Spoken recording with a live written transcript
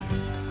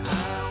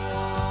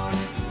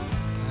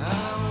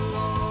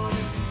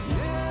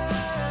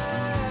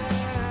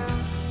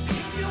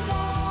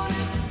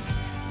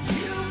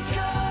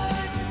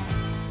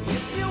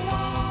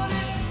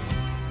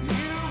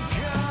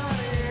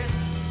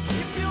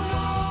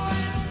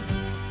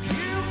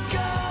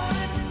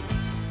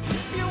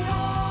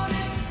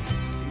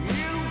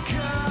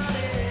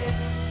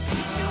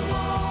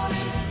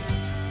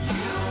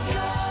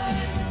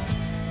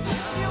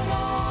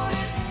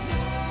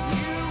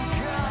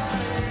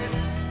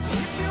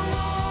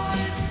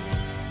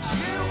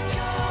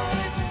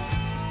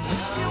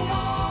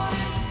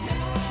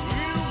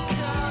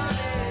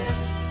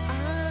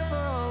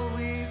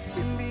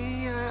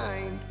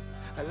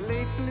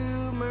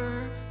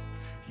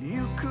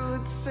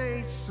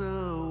say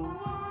so.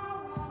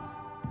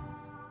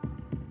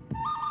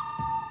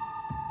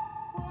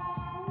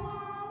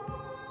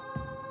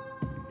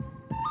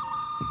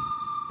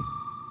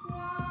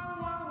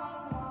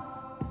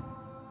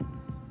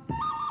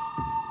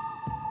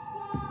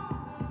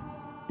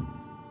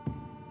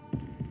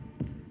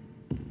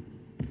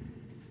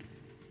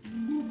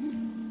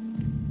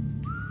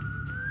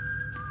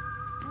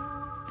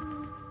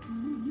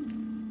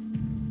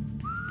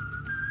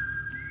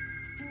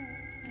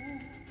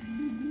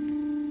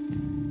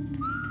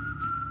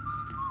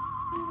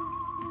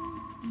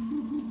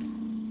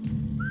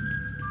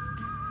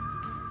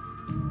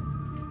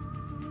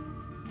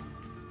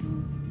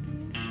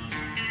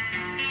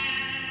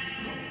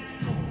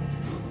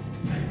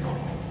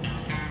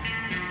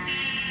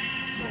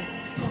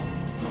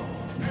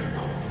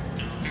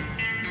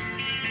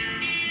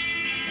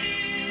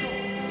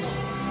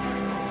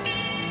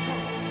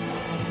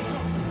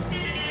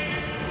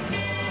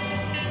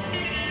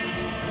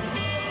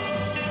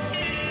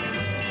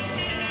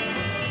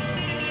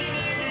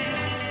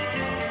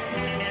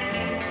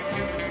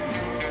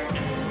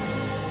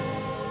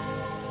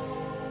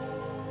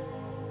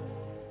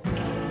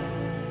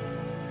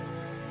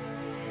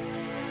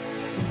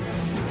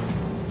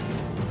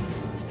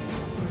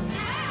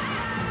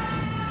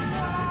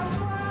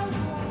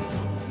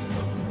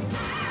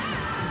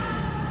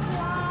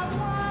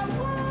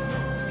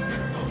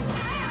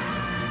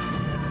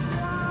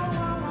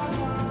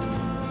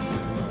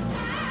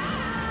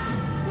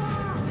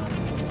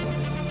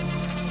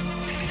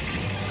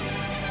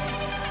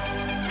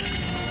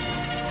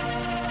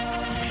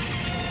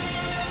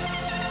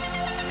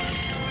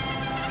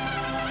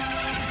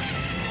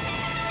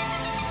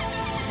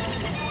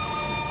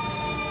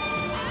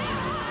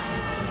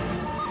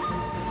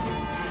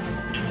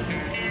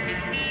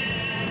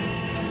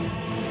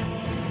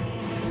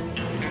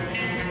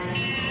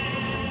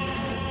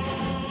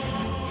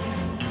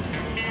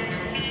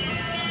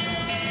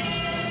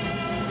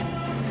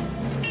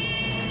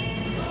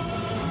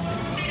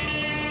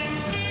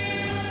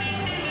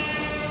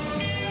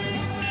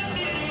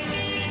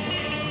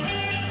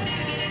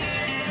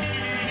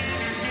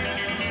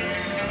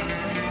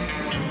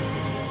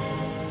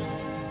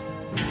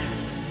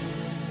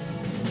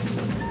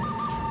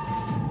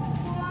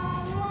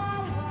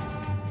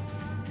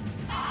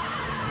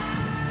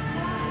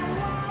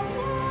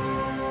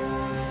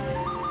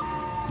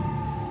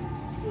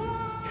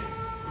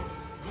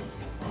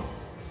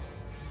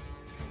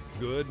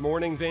 Good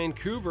morning,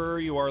 Vancouver.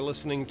 You are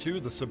listening to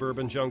the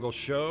Suburban Jungle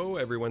Show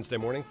every Wednesday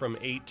morning from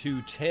 8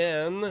 to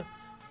 10.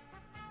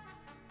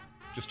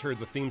 Just heard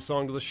the theme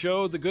song to the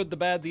show, The Good, the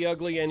Bad, the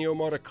Ugly, Ennio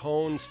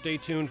Morricone. Stay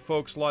tuned,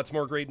 folks. Lots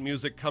more great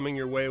music coming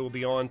your way. We'll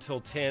be on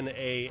till 10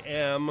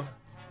 a.m. We're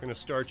going to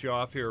start you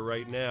off here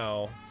right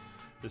now.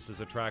 This is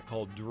a track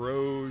called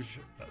Droge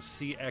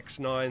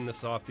CX9.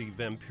 This off the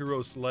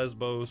Vampiros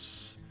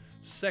Lesbos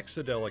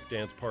Sexadelic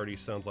Dance Party.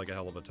 Sounds like a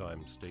hell of a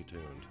time. Stay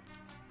tuned.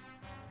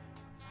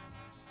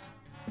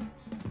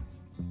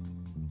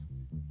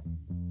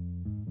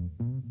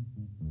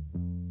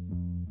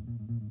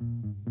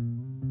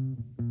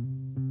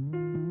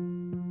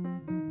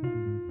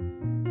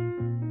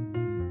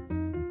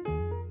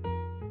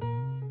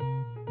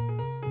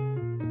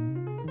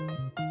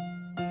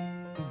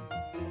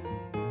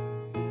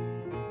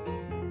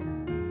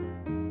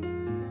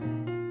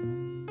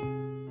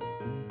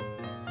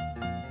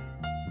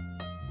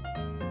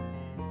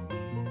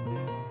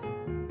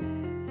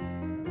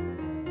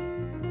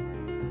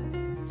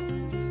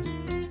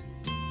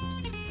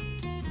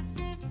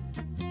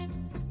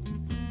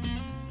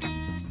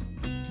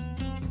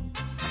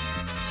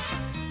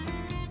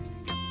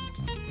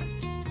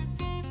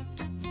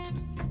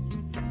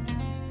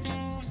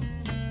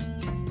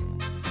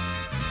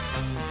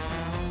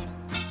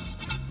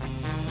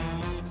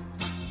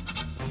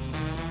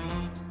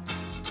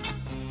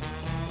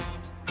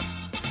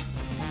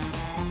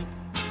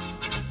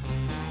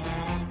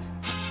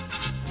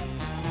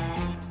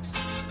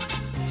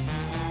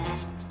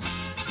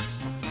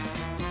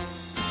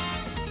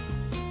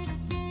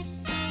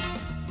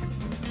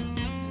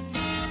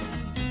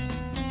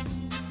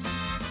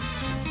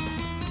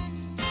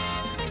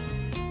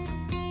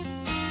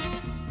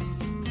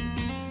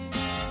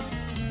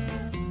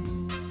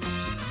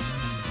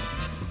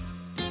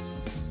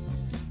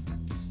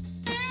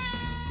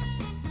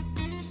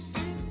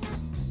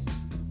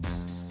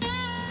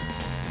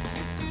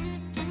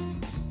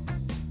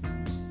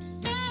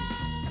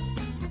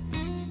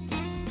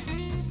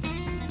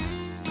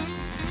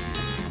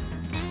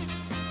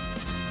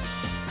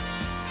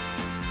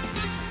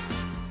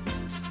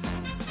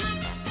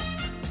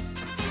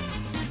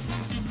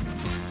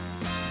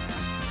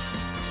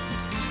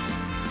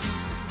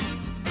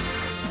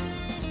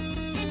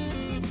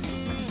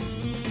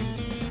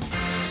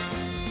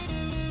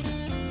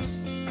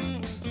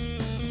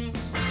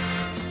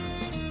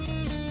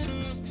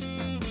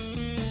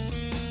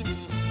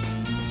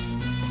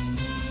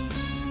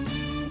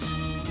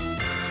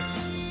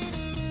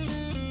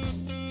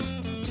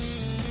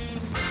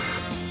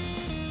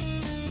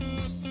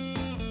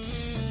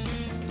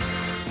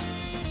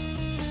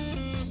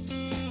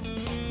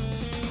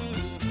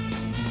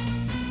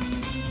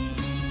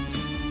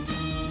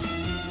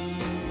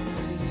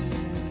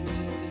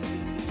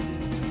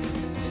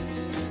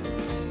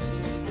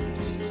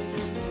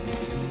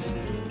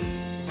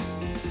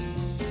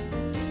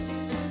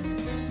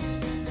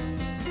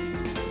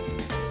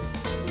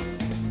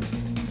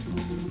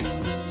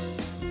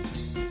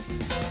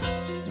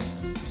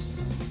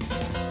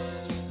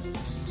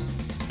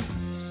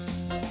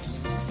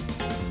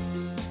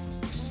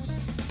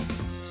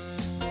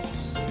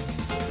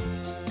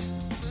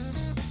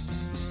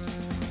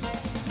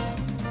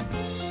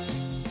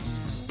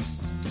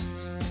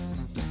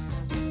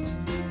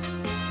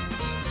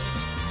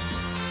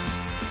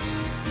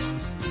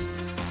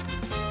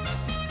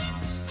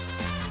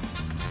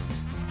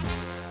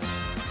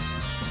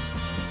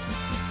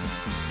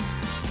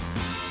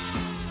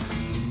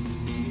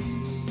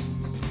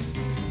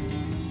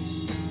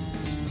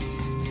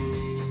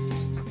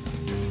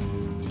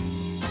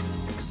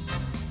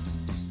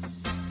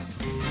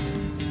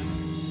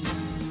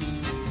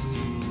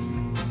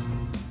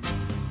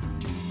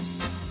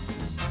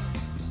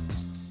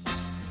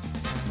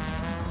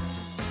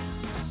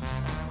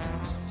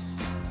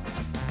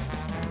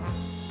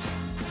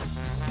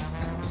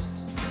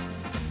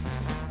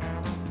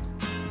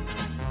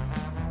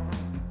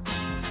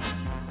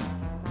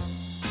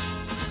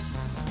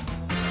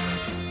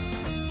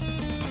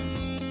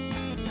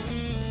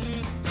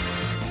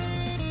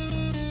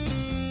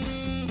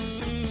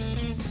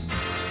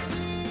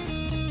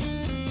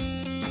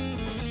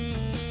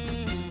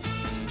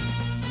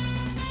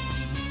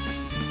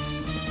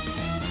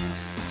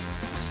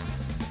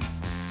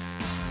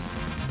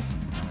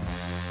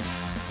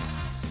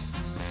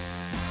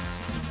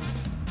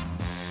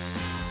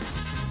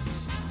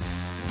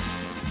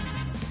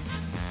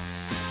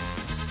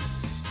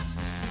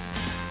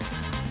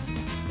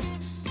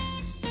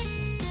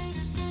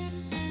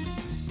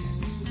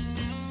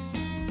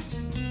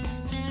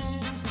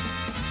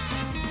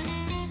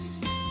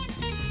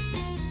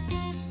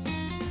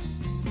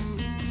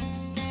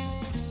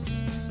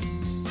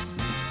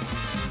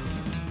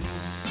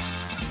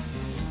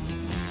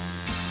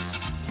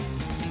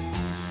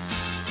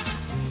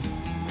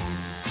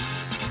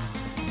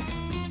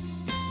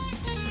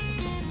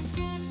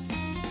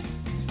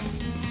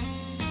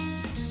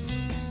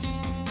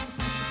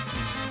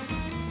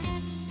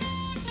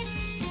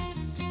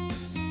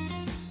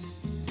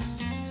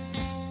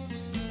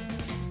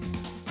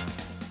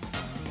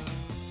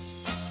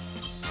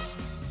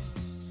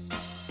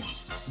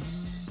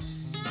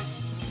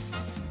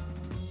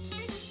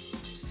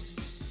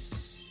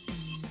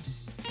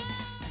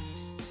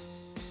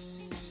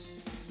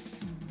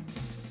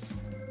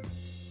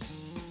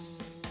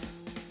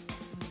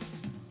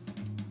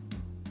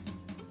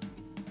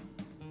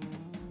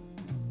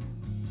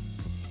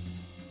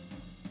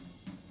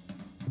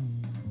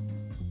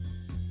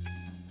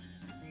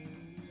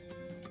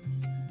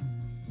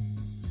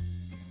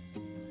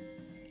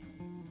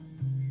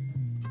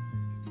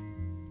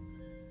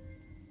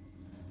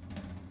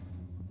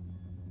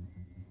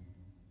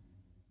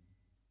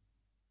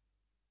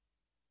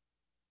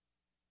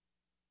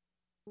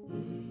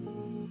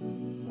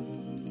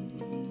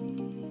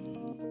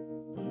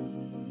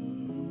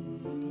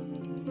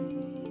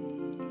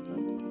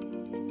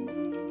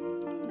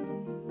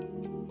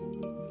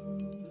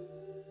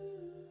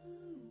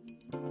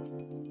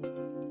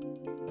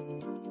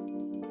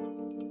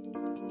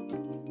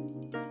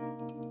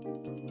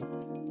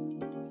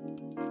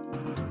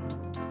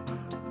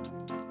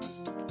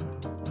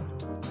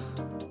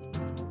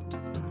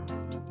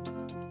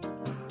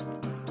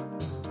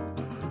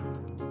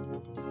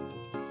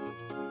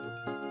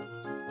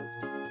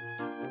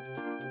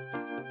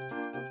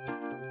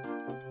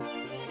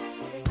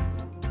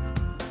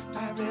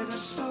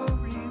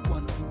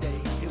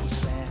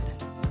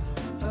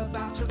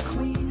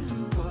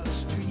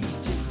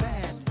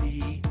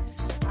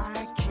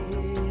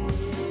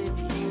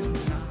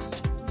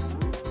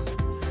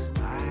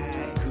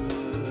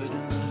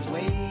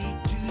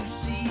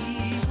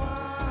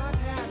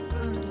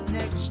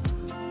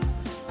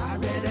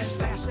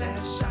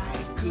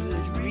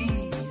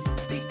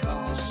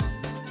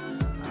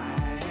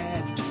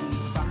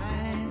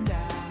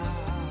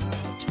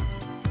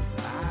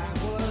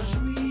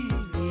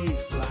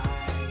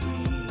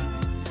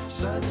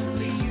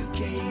 Suddenly you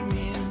came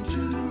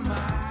into my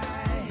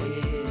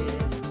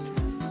head,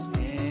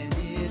 and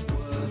it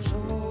was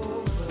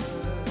over.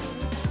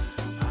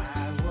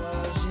 I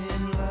was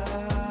in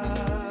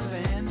love,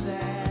 and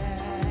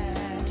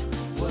that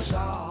was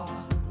all.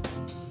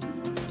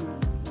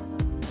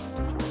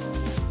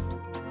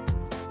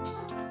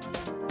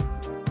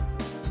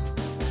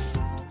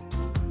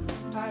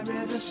 I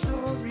read a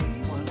story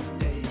one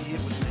day,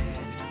 it was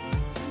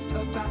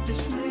mad, about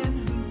this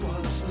man who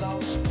was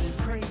lost and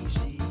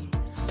crazy.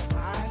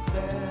 I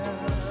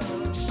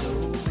felt so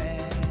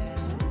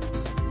bad.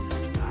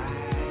 I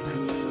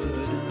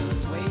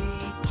couldn't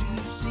wait to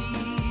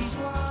see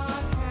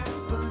what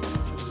happened,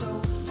 so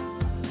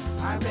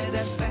I read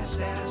as fast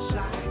as I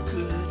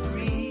could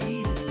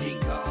read,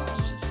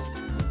 because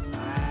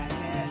I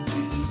had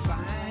to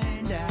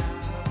find out.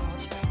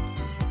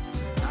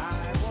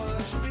 I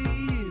was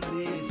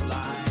really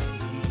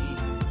flying.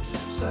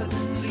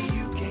 Suddenly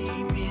you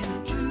came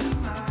into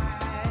my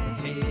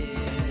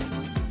head.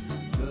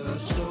 The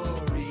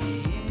story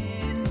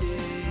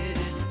ended.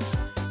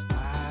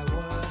 I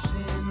was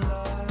in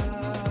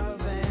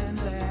love, and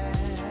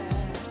that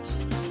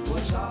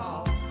was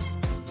all.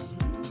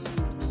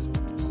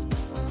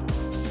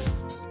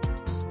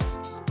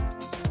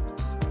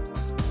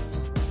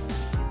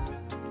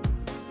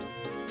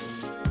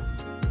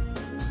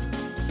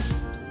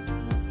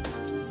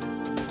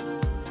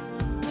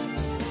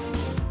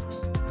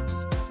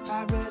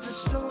 I read a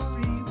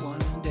story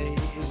one day,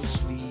 it was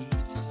sweet.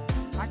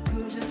 I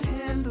couldn't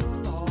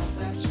handle all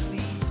that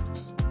sweet.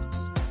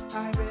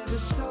 I read a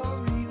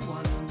story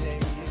one day,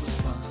 it was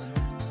fun.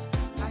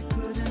 I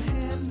couldn't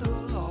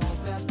handle all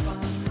that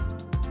fun.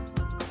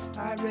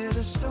 I read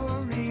a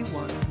story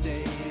one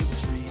day, it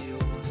was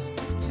real,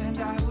 and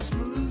I was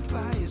moved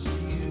by its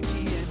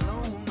beauty and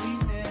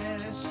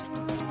loneliness.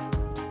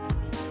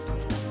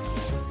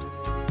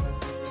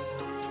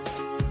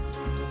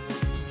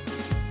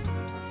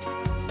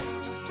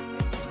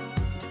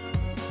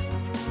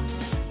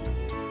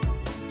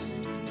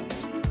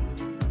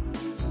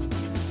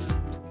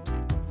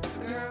 The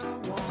girl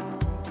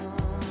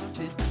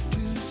wanted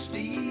to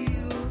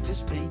steal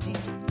this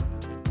painting,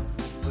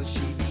 but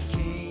she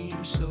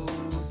became so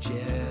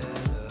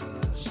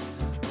jealous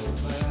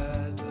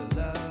over the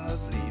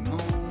lovely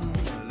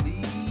Mona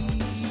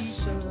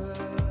Lisa.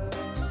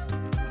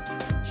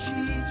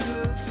 She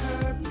took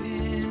her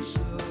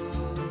pencil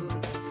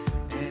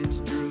and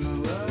drew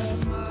a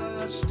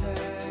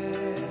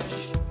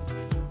mustache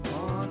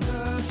on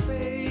the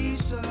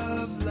face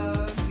of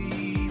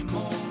lovely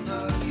Mona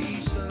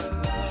Lisa.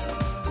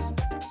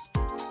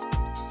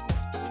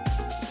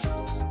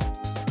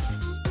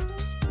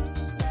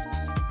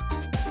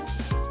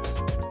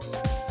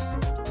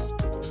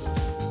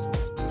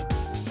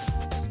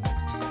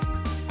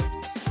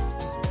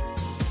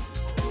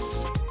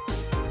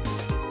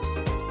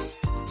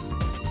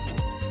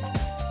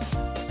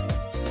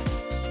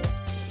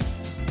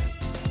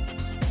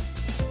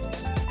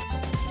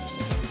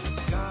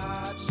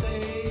 God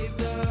save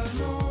the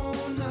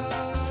Mona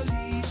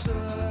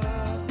Lisa.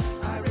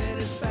 I read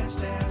as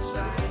fast as I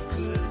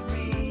could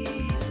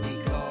read,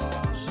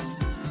 because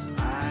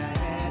I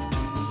had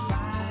to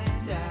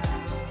find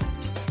out.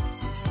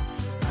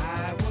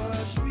 I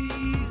was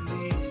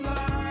really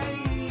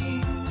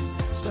flying.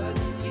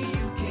 Suddenly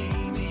you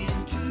came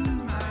into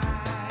my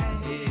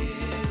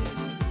head.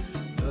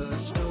 The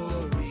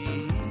story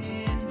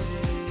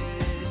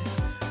ended.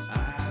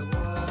 I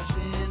was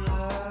in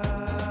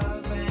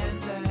love, and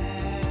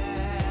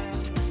that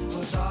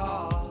was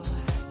all.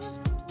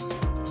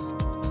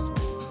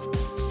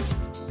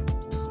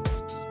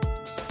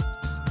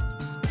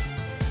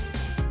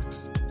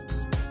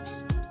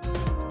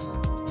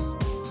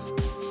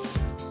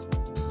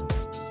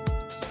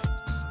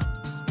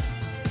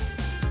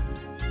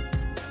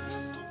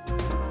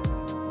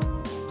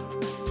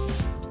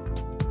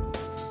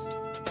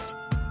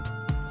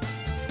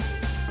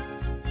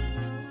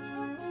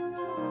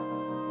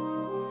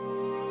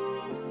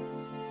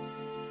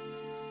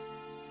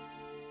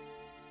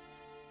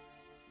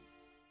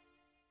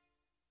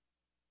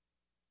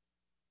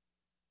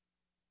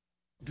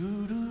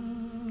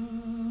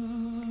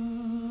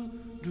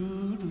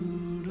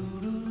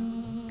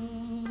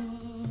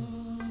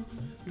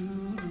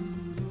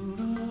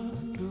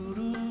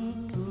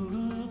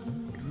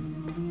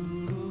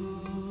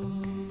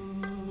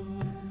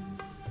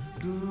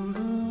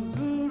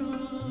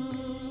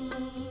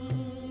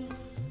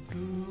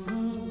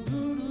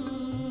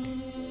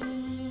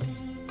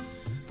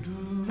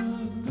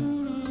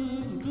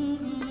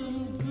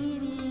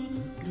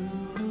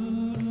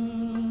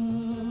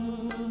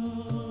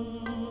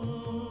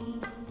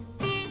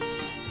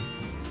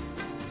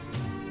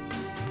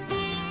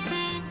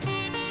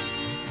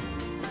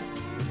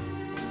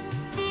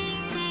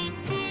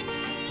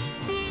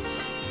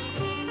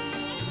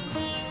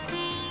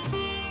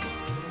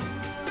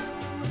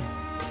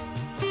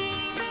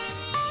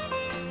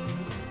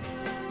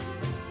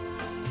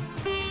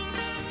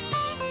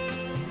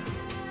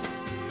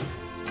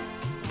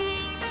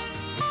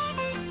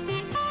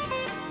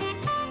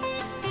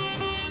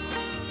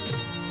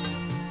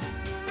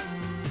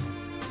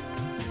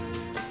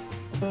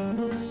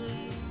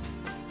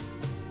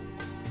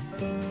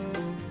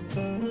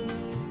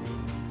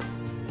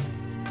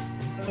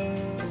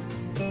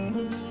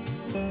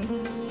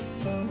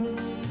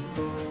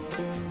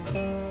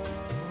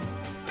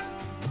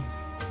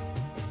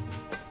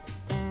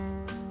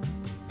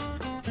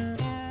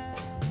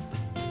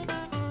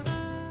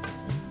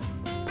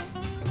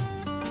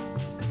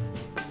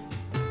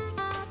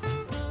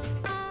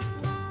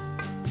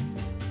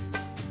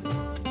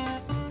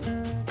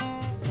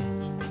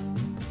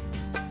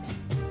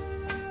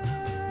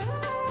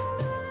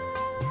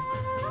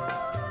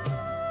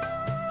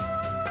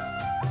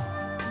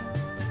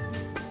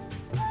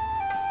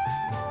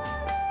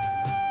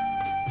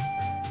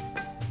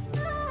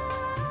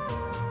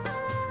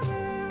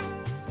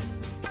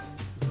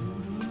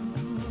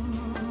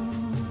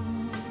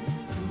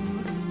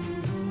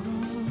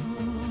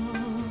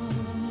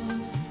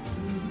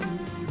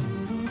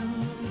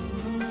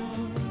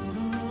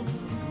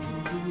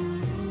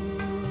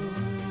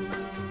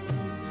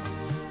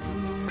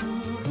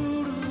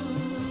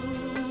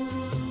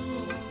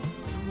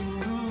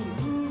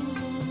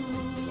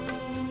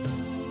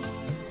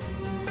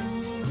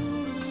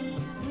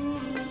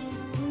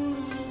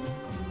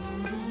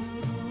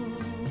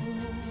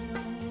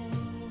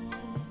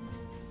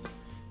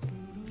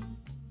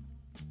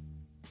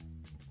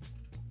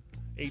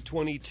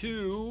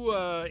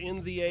 8:22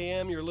 in the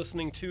AM. You're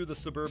listening to the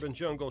Suburban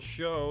Jungle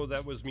Show.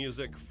 That was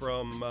music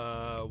from,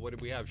 what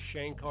did we have?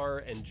 Shankar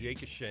and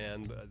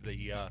Jaikishan,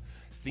 the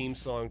theme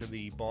song to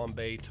the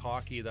Bombay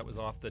Talkie. That was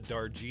off the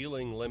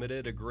Darjeeling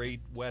Limited, a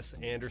great Wes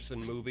Anderson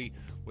movie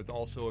with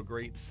also a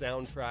great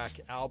soundtrack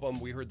album.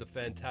 We heard the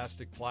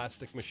fantastic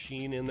Plastic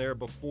Machine in there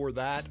before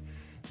that.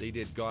 They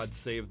did God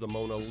Save the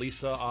Mona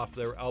Lisa off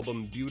their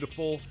album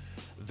Beautiful.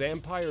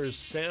 Vampires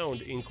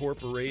Sound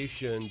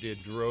Incorporation did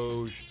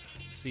Droge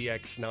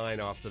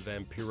CX9 off the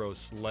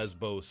Vampiros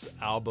Lesbos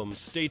album.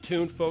 Stay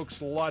tuned,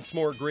 folks. Lots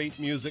more great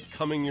music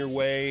coming your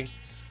way.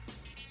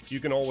 You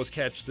can always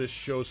catch this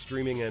show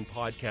streaming and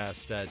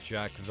podcast at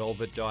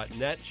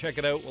jackvelvet.net. Check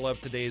it out. We'll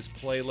have today's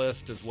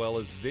playlist as well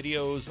as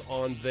videos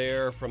on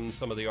there from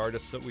some of the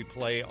artists that we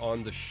play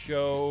on the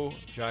show.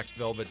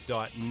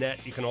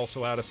 jackvelvet.net. You can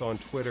also add us on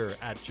Twitter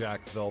at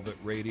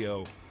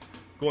jackvelvetradio.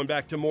 Going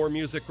back to more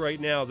music right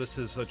now, this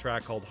is a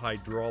track called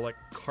Hydraulic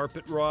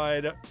Carpet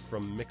Ride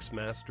from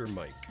Mixmaster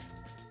Mike.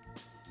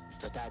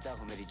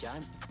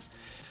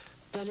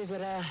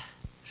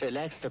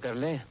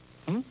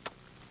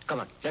 Come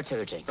on, let's have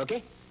a drink,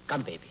 okay?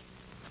 Come, baby.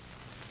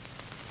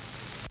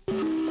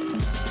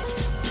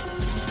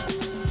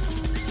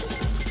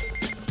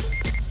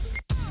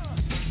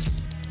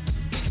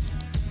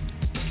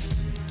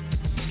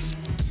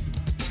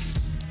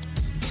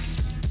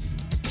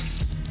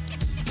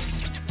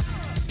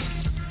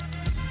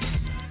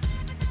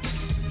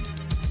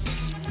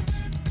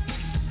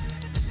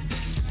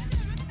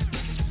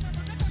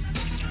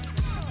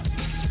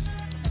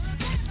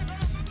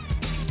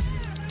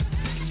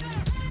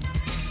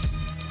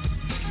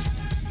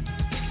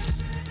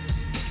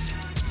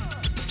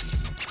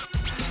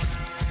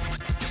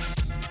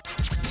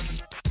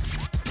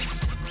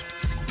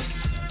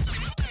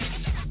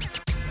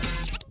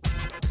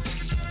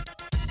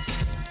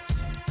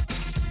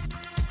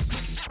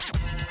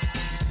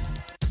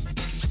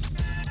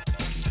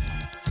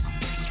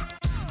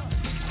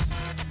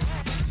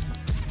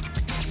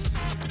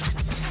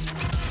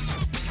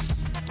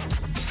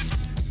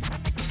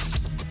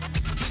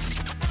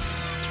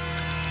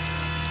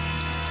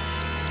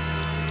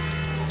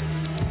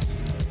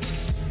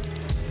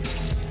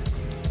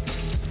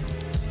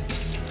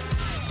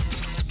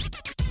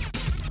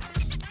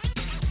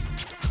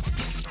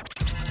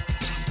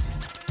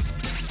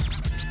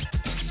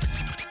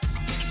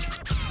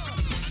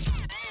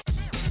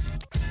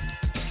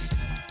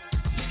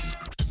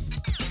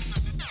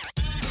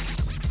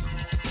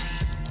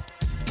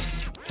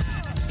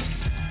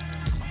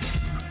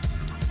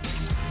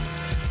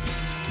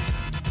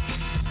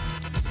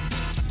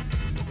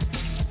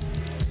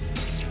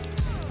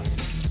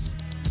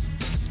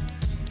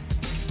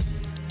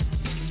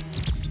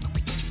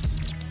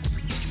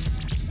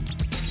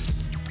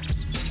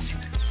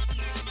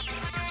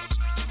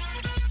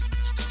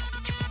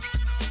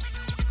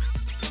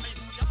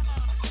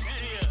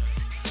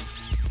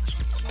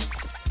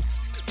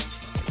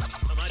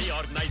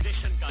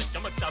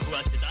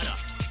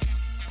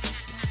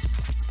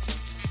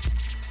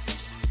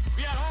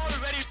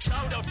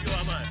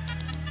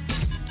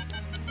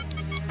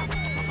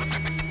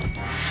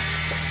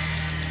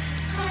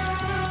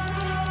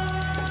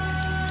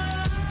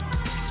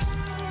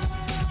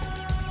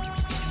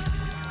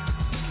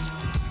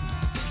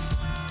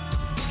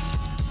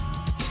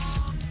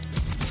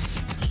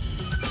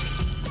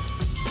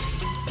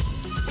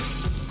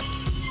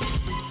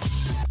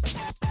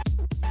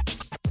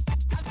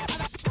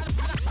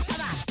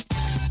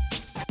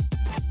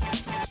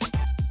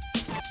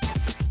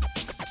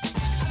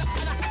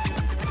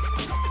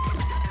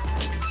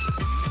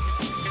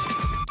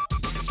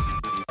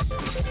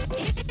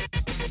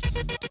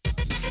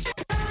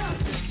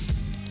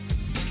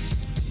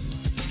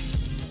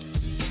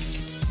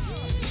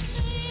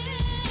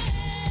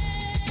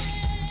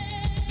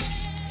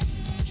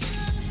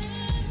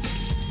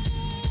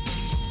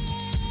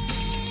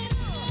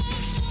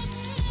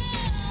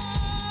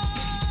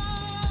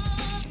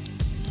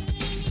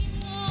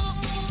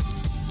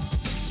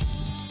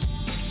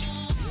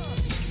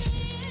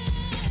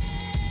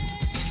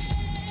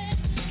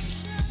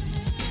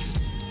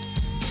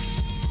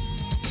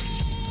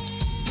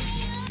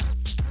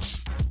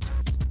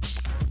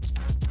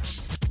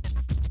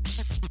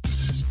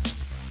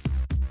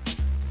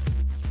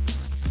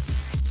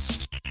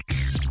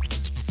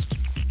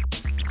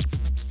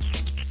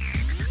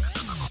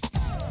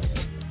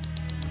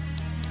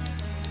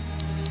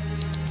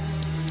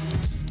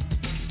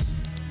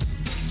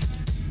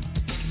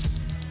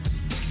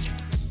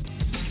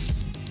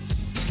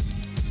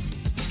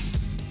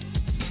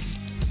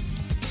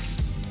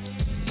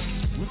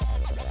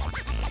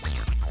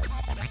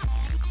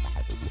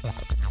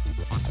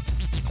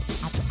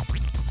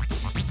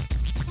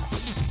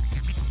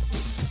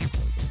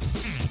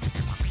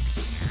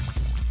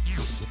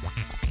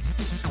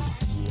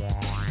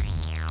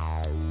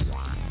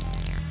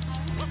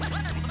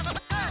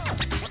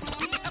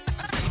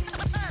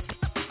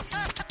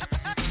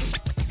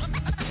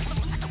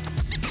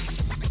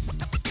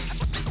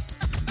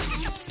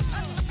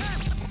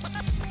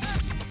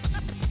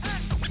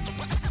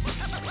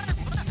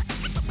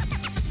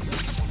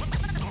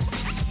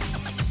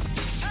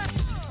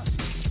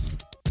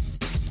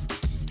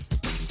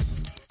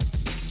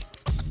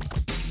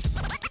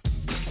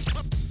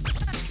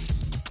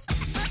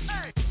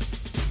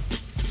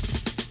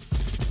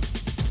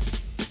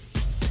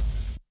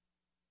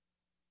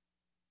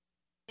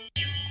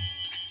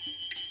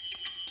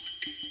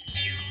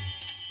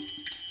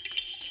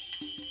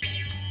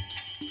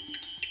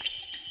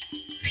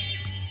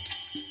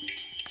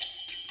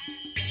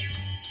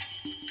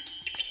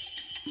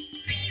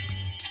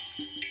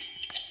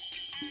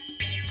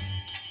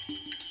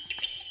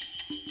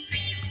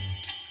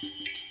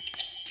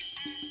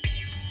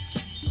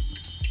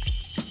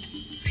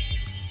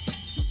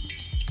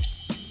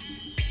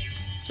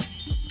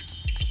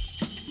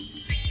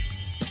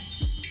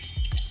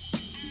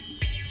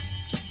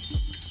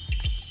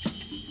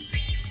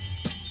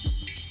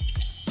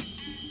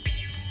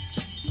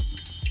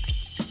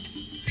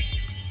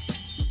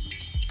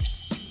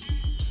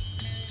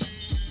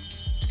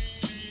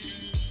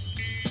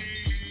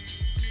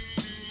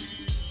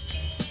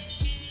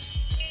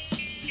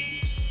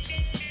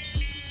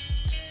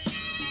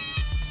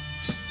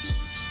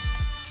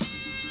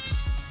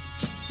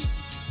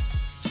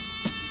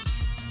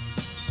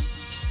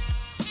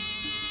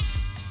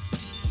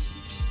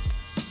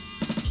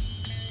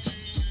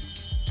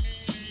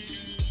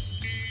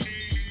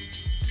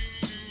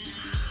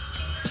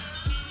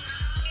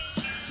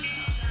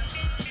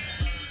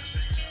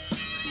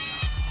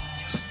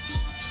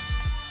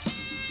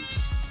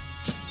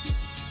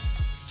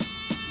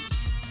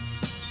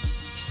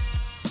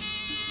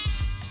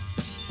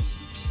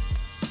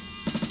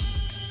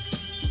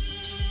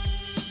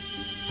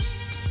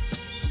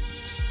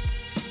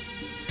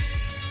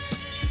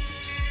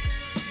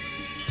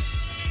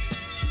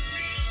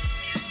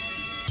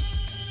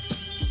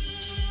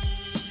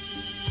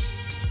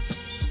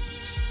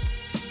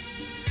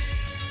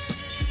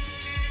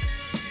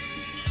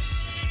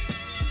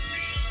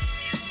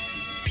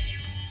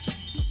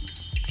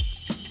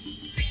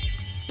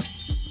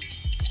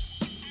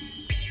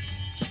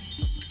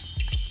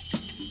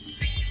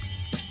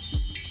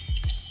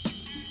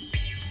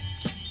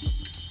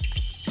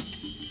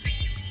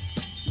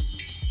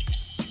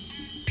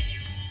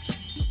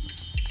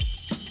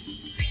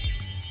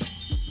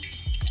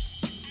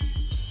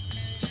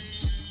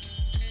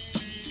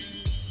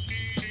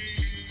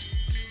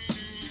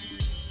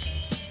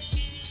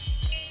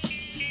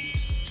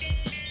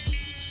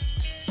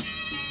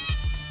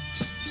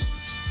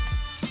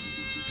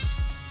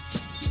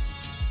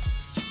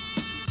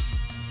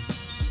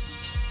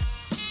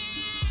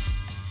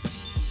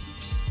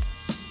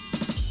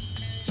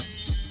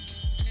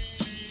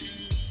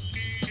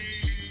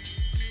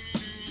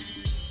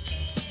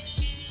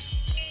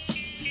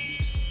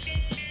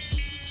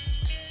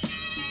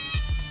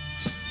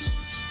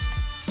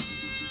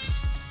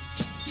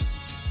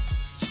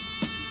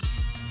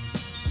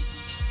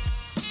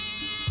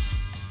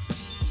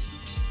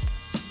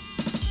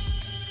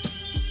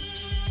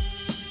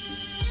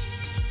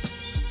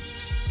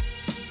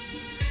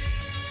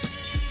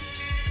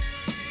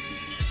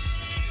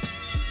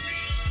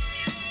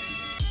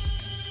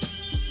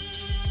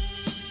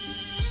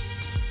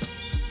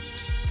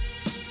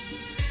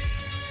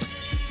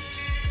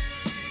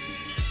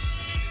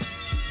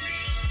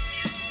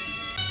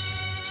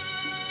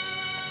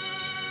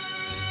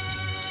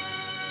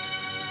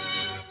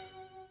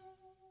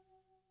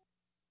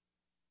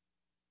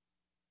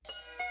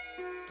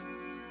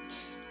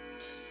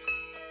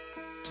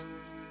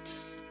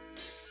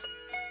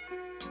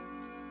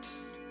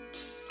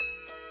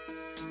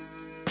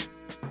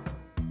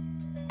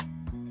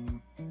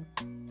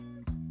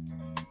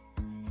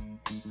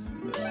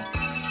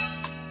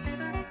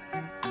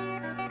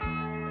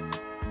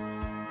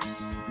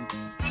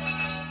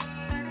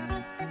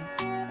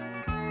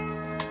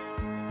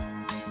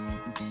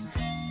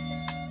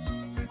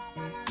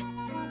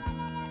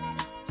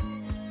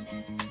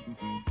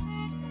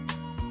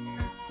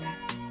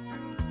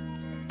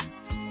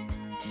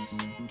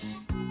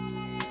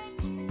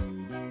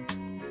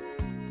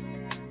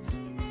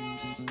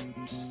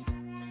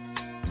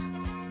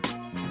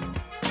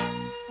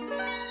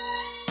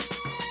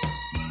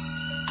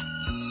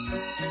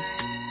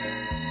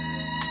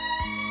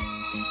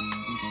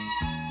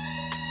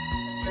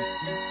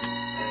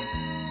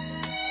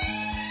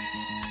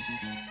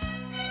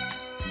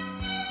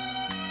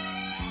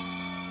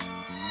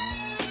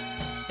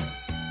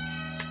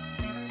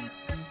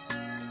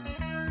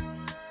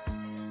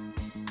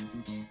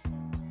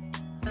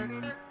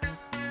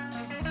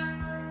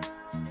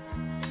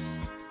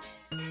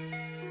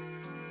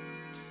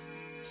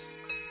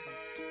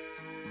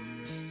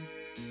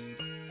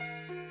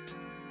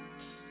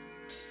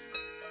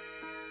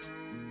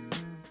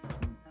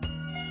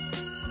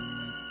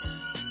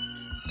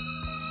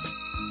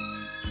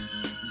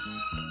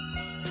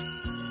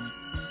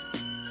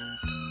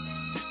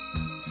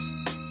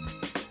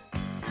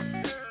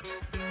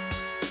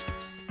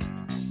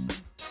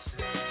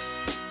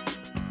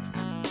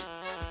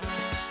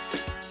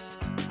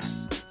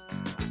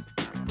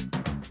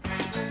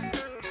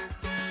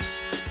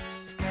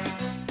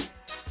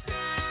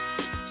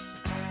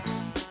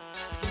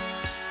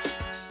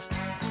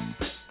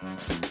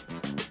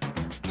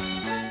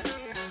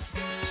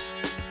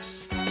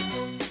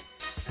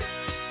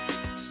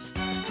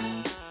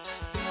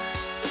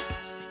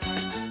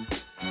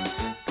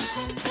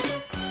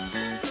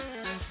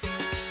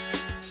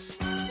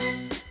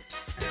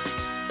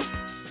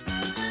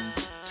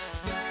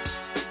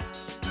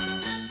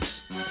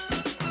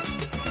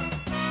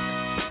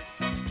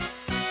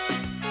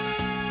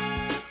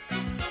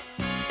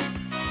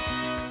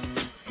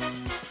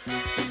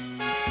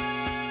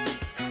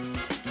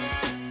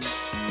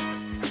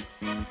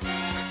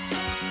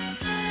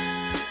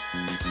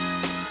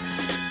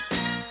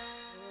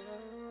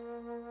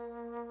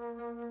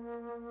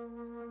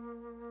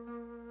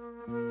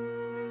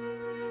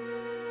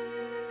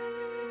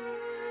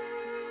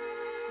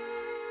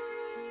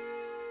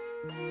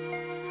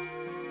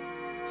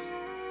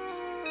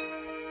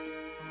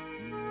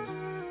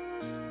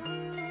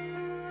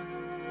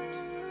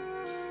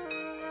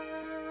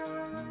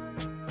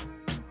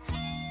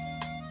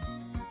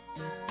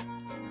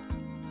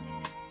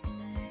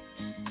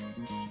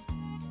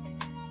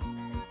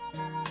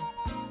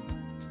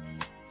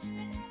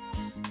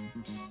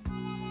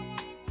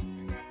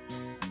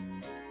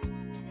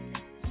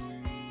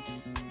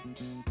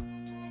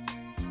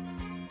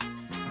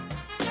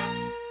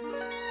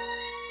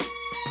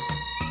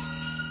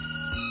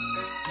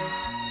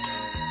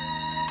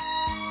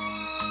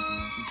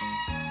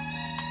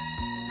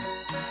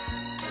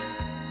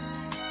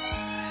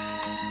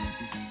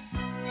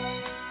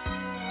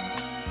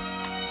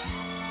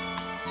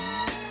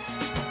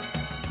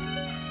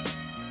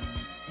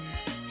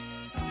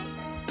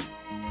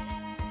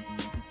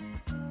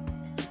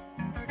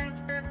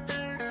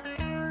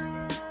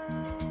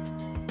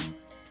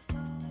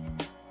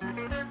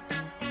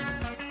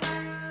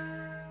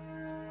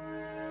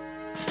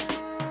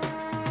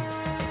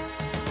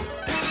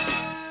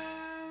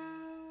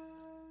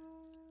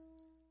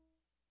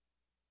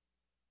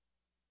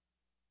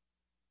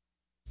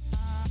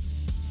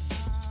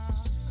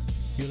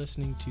 You're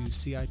listening to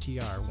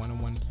CITR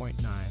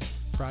 101.9,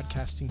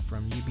 broadcasting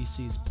from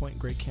UBC's Point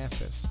Grey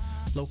campus,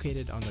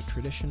 located on the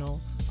traditional,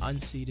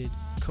 unceded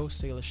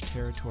Coast Salish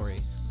territory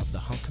of the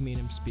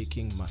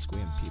Hunkaminam-speaking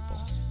Musqueam people.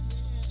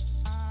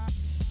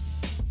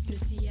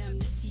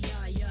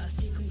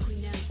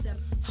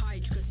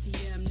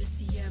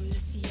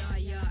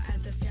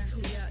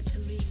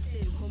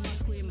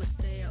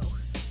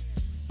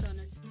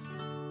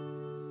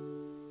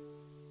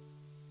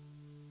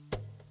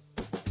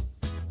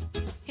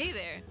 Hey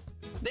there!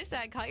 This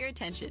ad caught your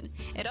attention.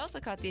 It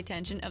also caught the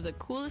attention of the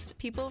coolest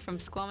people from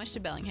Squamish to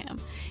Bellingham,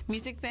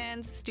 music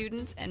fans,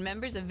 students, and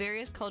members of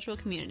various cultural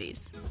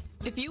communities.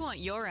 If you want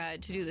your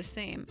ad to do the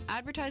same,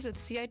 advertise with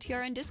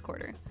CITR and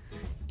Discorder.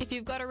 If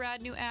you've got a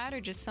rad new ad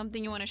or just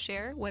something you want to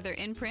share, whether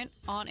in print,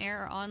 on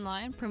air, or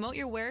online, promote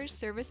your wares,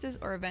 services,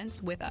 or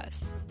events with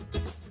us.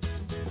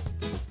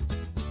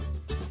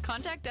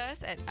 Contact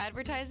us at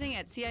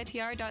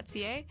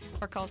advertising@citr.ca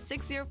or call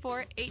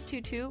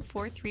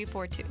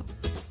 604-822-4342.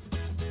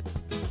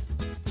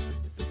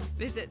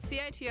 Visit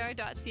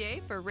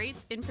citr.ca for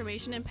rates,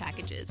 information, and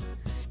packages.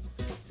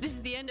 This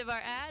is the end of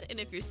our ad, and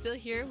if you're still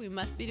here, we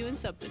must be doing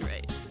something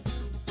right.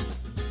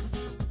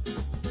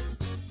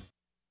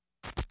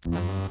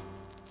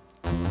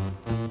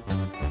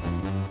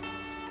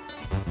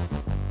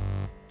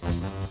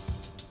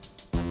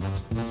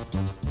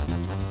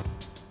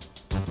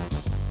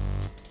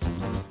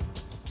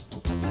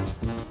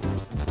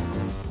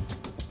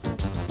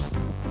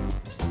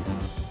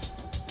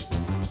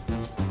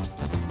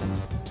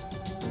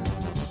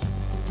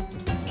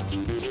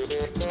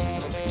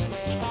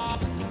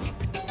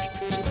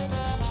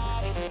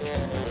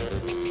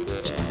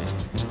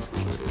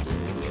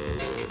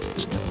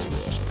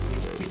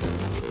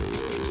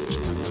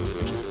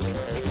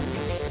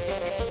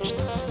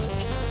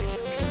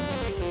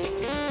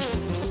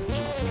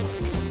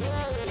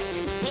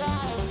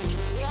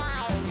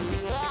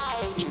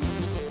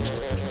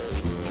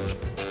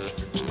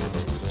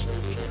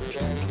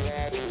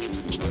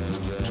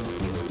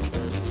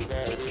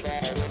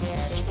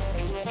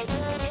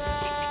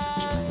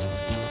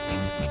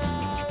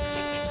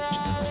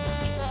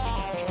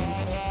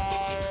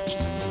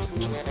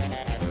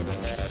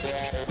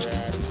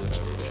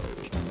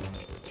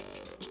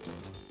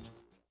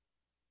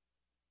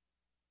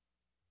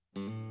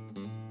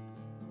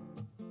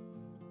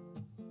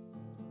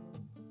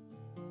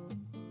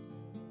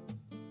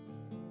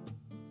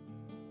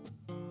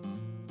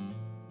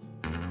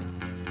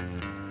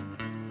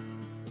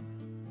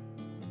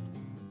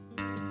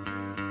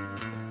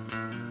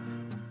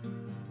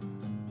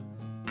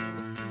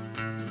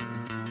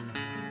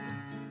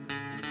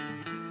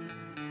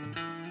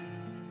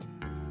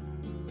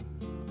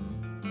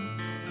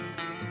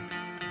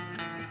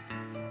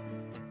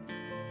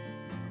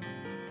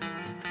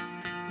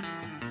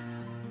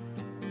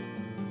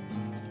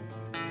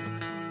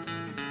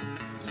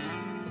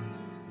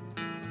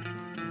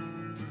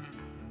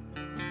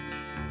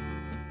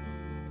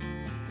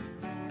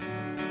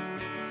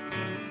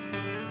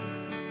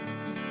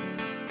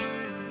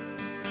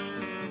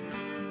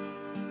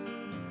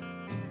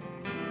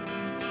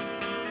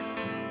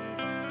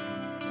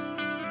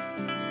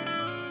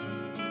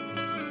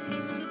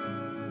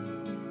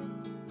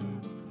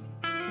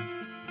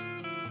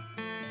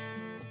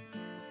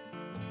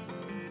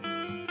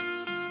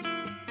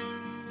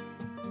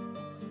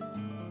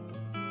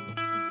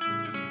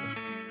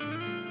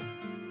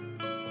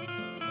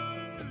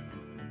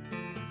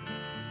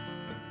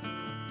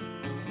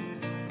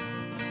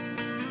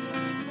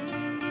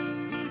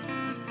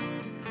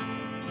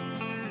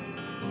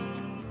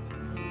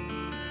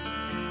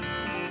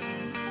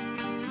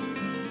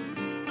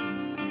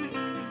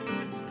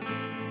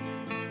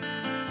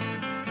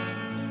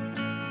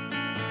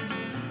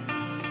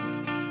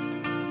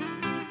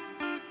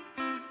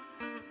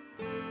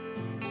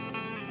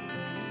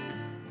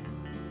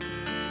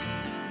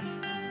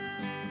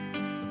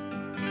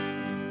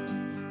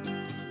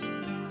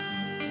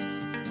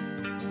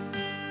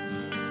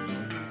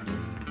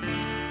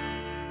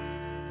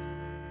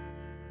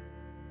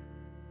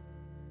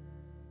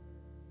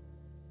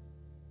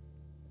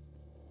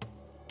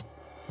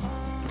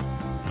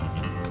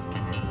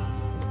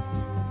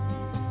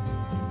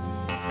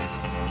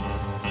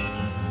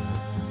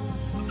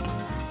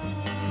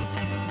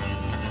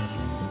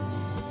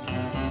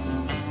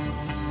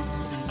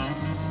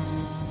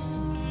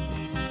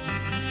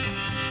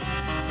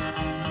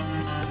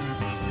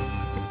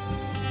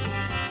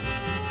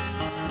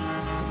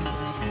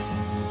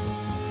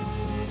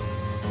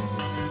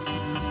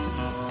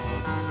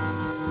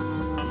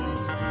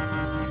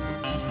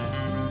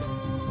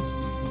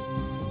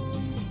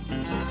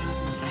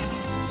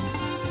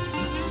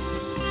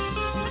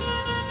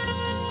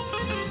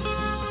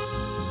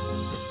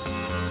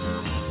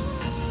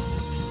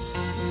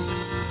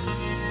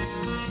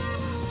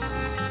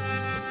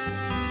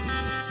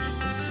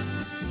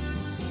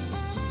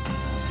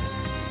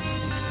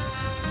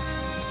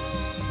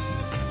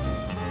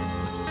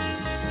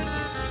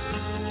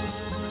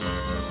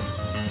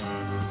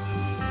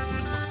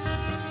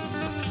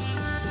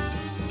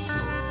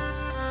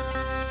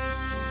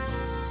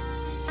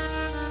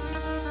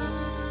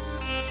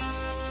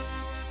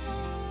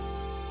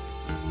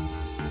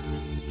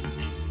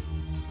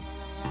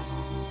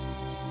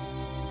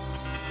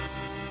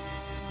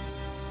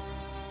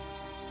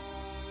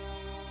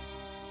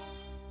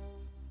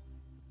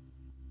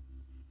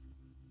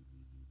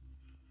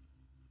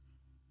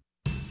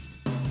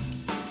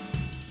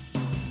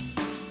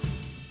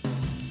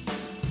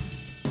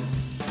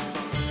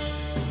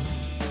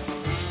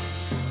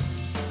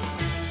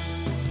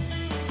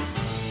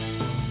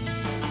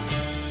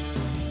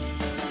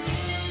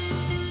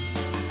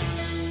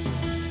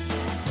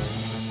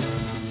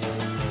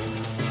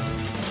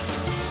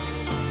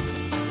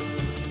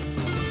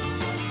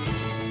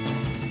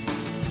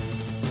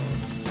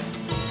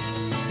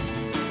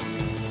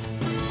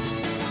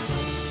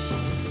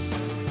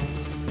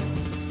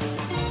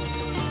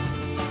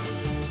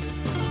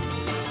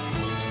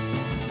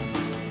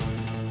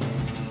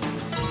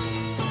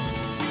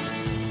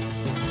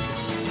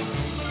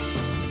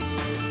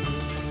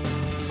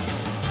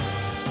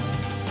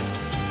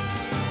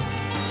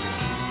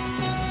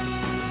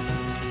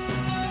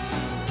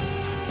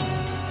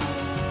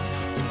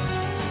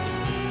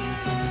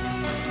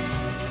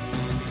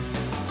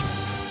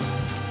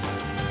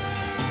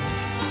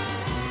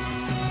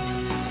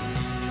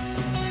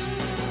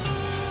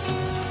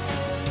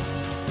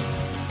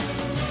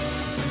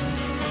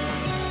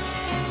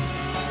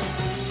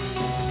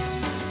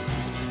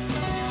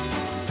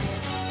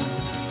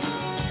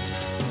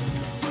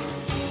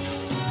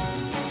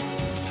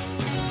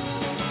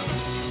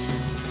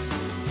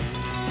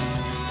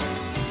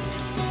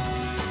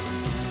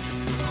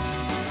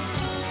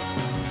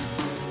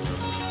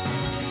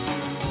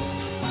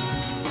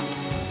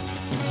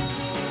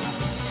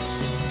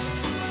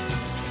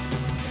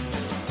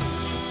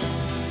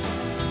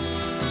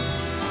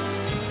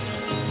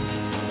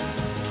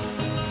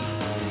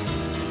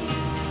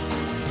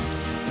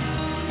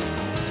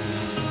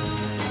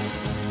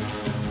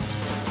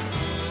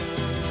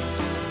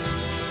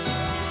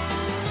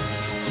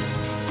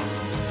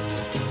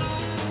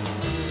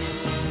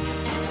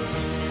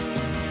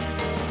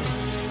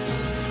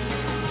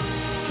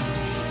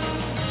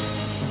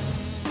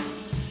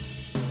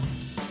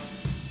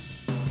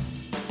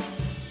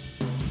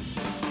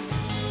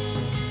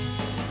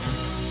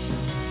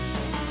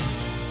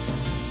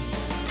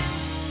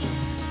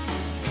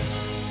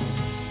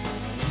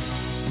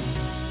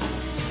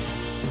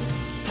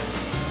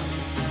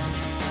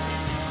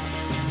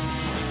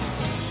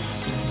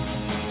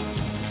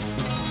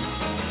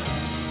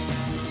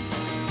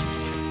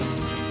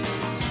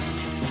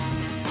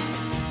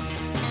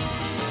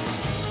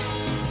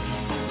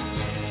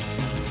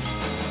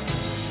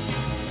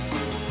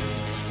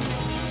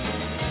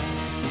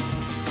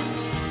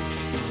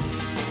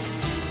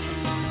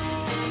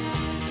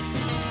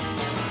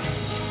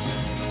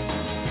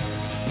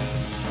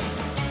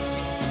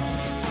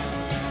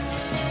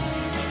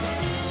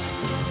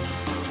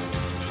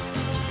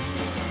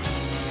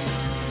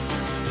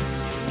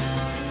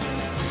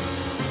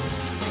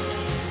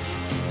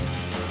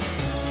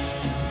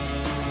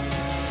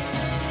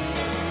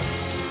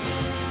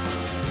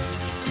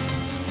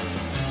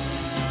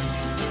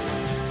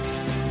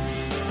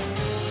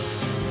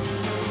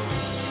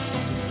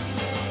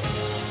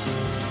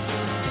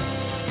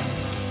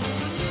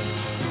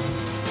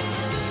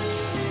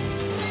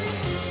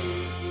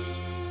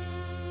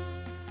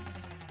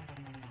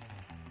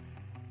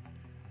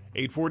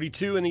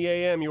 8:42 in the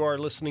AM, you are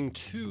listening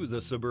to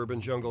the Suburban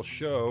Jungle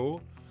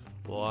Show,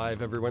 live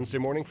every Wednesday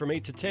morning from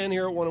 8 to 10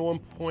 here at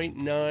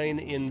 101.9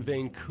 in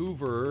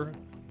Vancouver,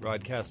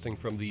 broadcasting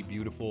from the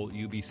beautiful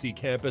UBC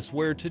campus,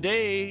 where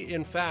today,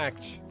 in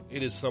fact,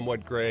 it is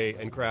somewhat gray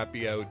and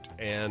crappy out,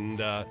 and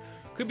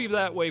could be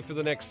that way for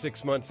the next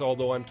 6 months,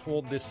 although I'm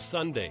told this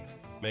Sunday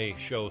may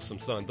show some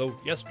sun, though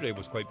yesterday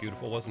was quite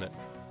beautiful, wasn't it?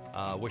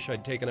 Wish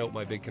I'd taken out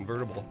my big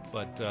convertible,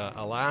 but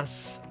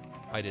alas,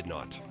 I did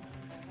not.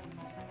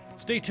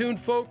 Stay tuned,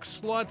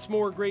 folks. Lots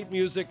more great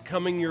music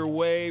coming your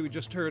way. We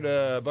just heard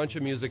a bunch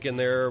of music in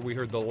there. We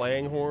heard the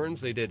Langhorns.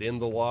 They did In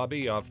the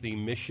Lobby off the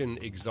Mission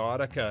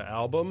Exotica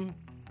album.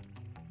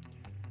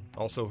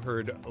 Also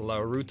heard La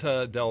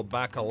Ruta del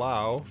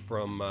Bacalao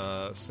from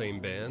same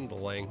band, the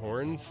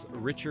Langhorns.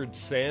 Richard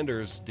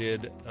Sanders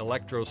did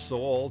Electro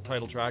Soul,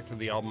 title track to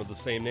the album of the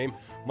same name.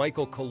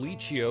 Michael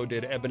Colicchio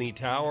did Ebony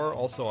Tower,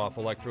 also off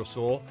Electro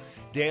Soul.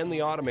 Dan the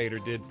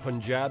Automator did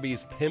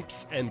Punjabi's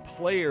Pimps and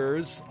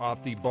Players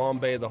off the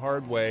Bombay the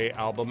Hard Way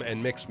album,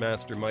 and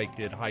Mixmaster Mike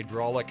did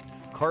Hydraulic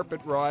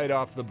Carpet Ride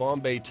off the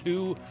Bombay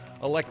 2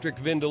 Electric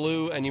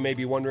Vindaloo. And you may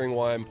be wondering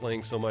why I'm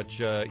playing so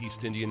much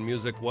East Indian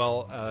music.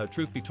 Well,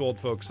 truth be told,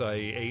 folks, I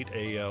ate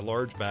a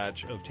large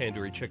batch of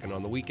tandoori chicken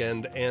on the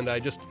weekend, and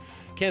I just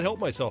can't help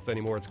myself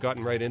anymore. It's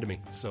gotten right into me.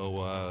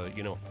 So,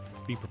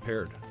 be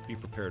prepared. Be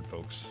prepared,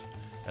 folks.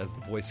 As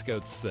the Boy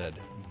Scouts said,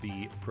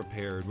 be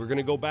prepared. We're going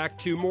to go back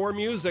to more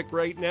music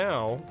right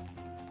now.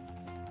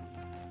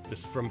 This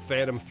is from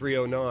Phantom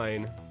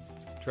 309.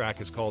 The track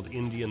is called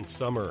Indian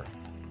Summer.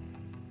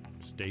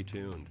 Stay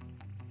tuned.